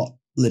will not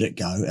let it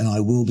go, and I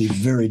will be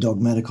very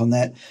dogmatic on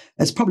that.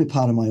 It's probably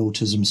part of my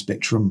autism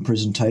spectrum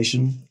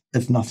presentation,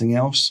 if nothing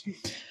else.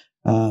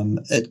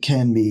 It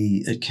can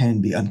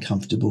be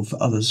uncomfortable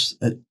for others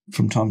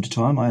from time to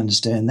time. I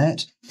understand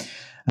that,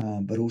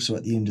 but also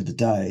at the end of the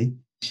day,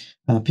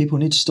 people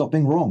need to stop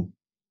being wrong.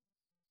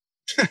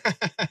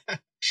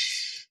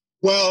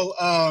 Well,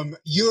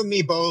 you and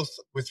me both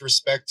with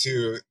respect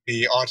to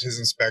the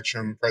autism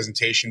spectrum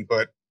presentation,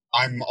 but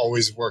I'm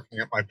always working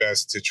at my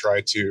best to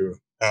try to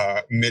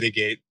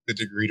mitigate the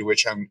degree to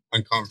which I'm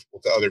uncomfortable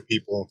to other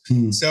people.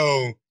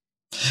 So,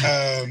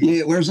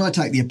 yeah. Whereas I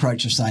take the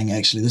approach of saying,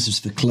 actually, this is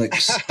for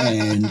clicks,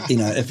 and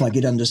if I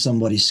get under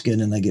somebody's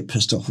skin and they get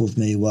pissed off with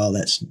me, well,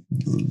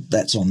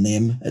 that's on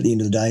them. At the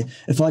end of the day,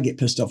 if I get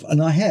pissed off, and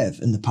I have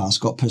in the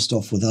past got pissed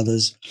off with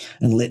others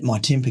and let my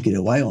temper get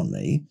away on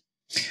me,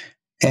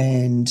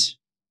 and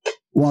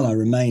while I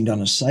remained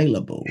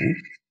unassailable,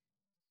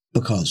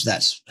 because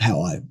that's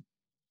how I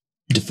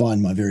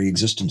define my very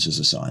existence as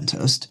a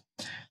scientist,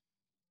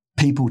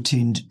 people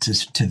tend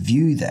to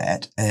view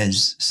that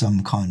as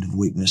some kind of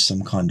weakness,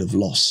 some kind of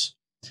loss.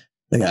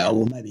 They go, oh,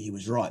 well, maybe he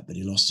was right, but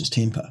he lost his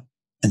temper,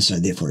 and so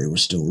therefore he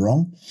was still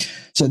wrong.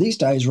 So these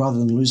days, rather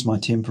than lose my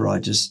temper, I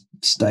just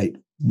state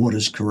what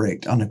is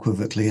correct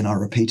unequivocally, and I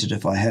repeat it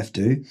if I have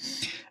to.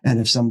 And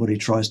if somebody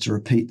tries to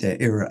repeat their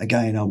error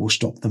again, I will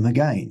stop them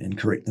again and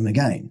correct them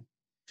again.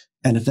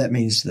 And if that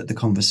means that the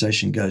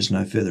conversation goes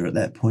no further at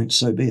that point,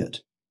 so be it.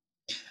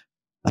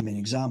 I mean,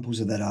 examples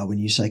of that are when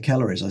you say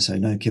calories, I say,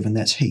 no, Kevin,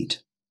 that's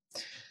heat.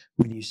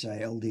 When you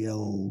say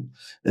LDL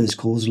is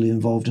causally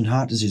involved in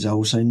heart disease, I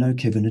will say, no,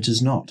 Kevin, it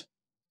is not.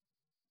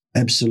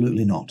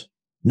 Absolutely not.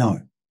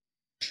 No.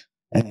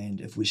 And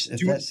if we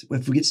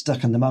get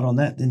stuck in the mud on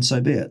that, then so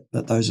be it.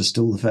 But those are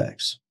still the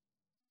facts.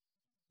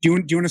 Do you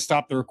want to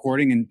stop the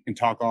recording and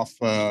talk off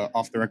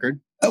the record?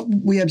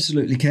 We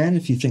absolutely can,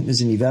 if you think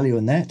there's any value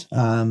in that.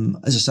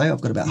 As I say,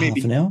 I've got about half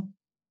an hour.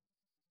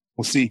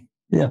 We'll see.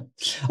 Yeah.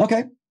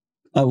 Okay.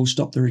 I will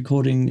stop the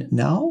recording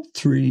now.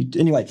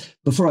 Anyway,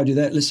 before I do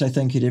that, let's say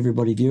thank you to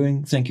everybody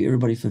viewing. Thank you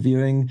everybody for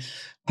viewing.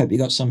 Hope you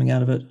got something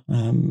out of it.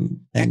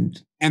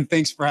 And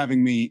thanks for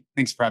having me.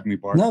 Thanks for having me,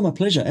 Bart. No, my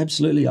pleasure.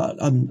 Absolutely.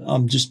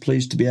 I'm just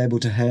pleased to be able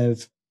to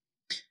have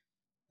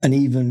an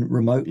even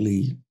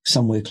remotely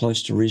somewhere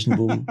close to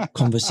reasonable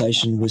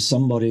conversation with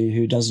somebody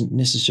who doesn't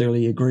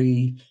necessarily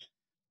agree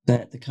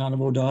that the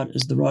carnivore diet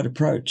is the right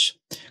approach.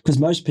 Because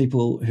most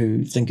people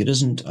who think it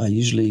isn't are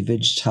usually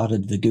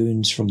veg-hearted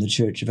vagoons from the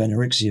Church of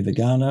Anorexia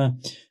Vegana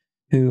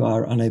who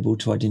are unable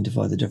to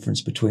identify the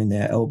difference between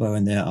their elbow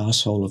and their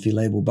asshole if you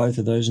label both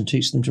of those and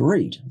teach them to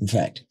read, in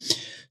fact.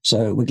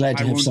 So we're glad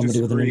to have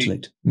somebody with an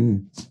intellect.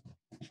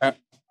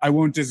 I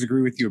won't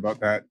disagree with you about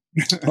that.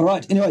 All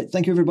right. Anyway,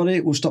 thank you,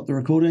 everybody. We'll stop the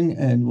recording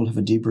and we'll have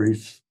a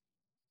debrief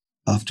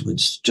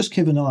afterwards. Just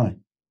Kev and I.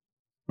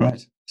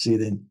 Right. See you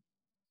then.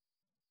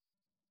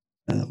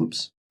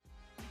 Oops.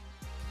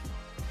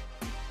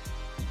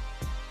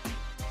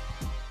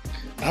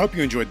 I hope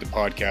you enjoyed the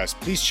podcast.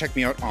 Please check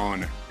me out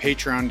on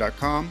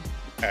patreon.com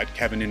at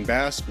Kevin and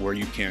Bass, where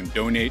you can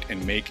donate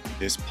and make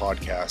this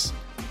podcast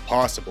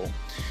possible.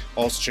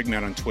 Also check me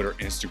out on Twitter,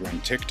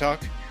 Instagram,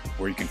 TikTok,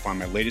 where you can find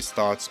my latest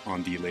thoughts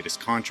on the latest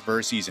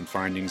controversies and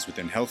findings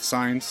within health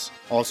science.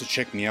 Also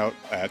check me out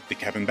at The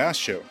Kevin Bass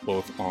Show,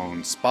 both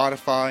on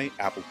Spotify,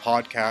 Apple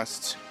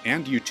Podcasts,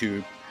 and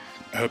YouTube.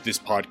 I hope this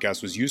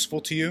podcast was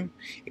useful to you.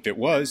 If it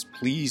was,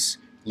 please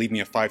leave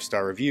me a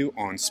 5-star review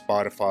on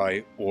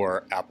Spotify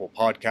or Apple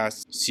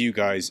Podcasts. See you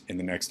guys in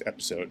the next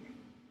episode.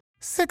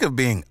 Sick of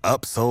being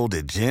upsold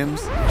at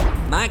gyms?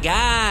 My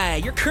guy,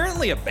 you're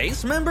currently a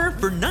base member?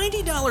 For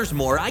 $90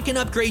 more, I can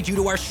upgrade you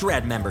to our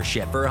Shred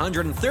membership. For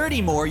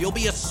 $130 more, you'll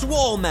be a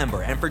Swole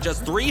member. And for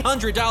just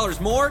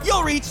 $300 more,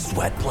 you'll reach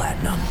Sweat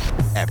Platinum.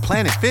 At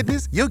Planet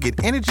Fitness, you'll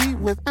get energy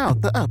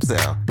without the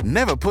upsell.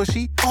 Never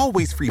pushy,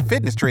 always free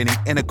fitness training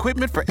and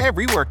equipment for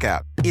every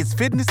workout. It's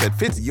fitness that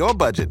fits your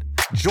budget.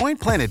 Join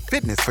Planet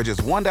Fitness for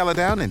just $1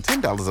 down and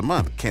 $10 a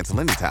month. Cancel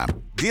anytime.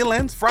 Deal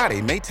ends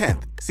Friday, May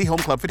 10th. See Home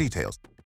Club for details.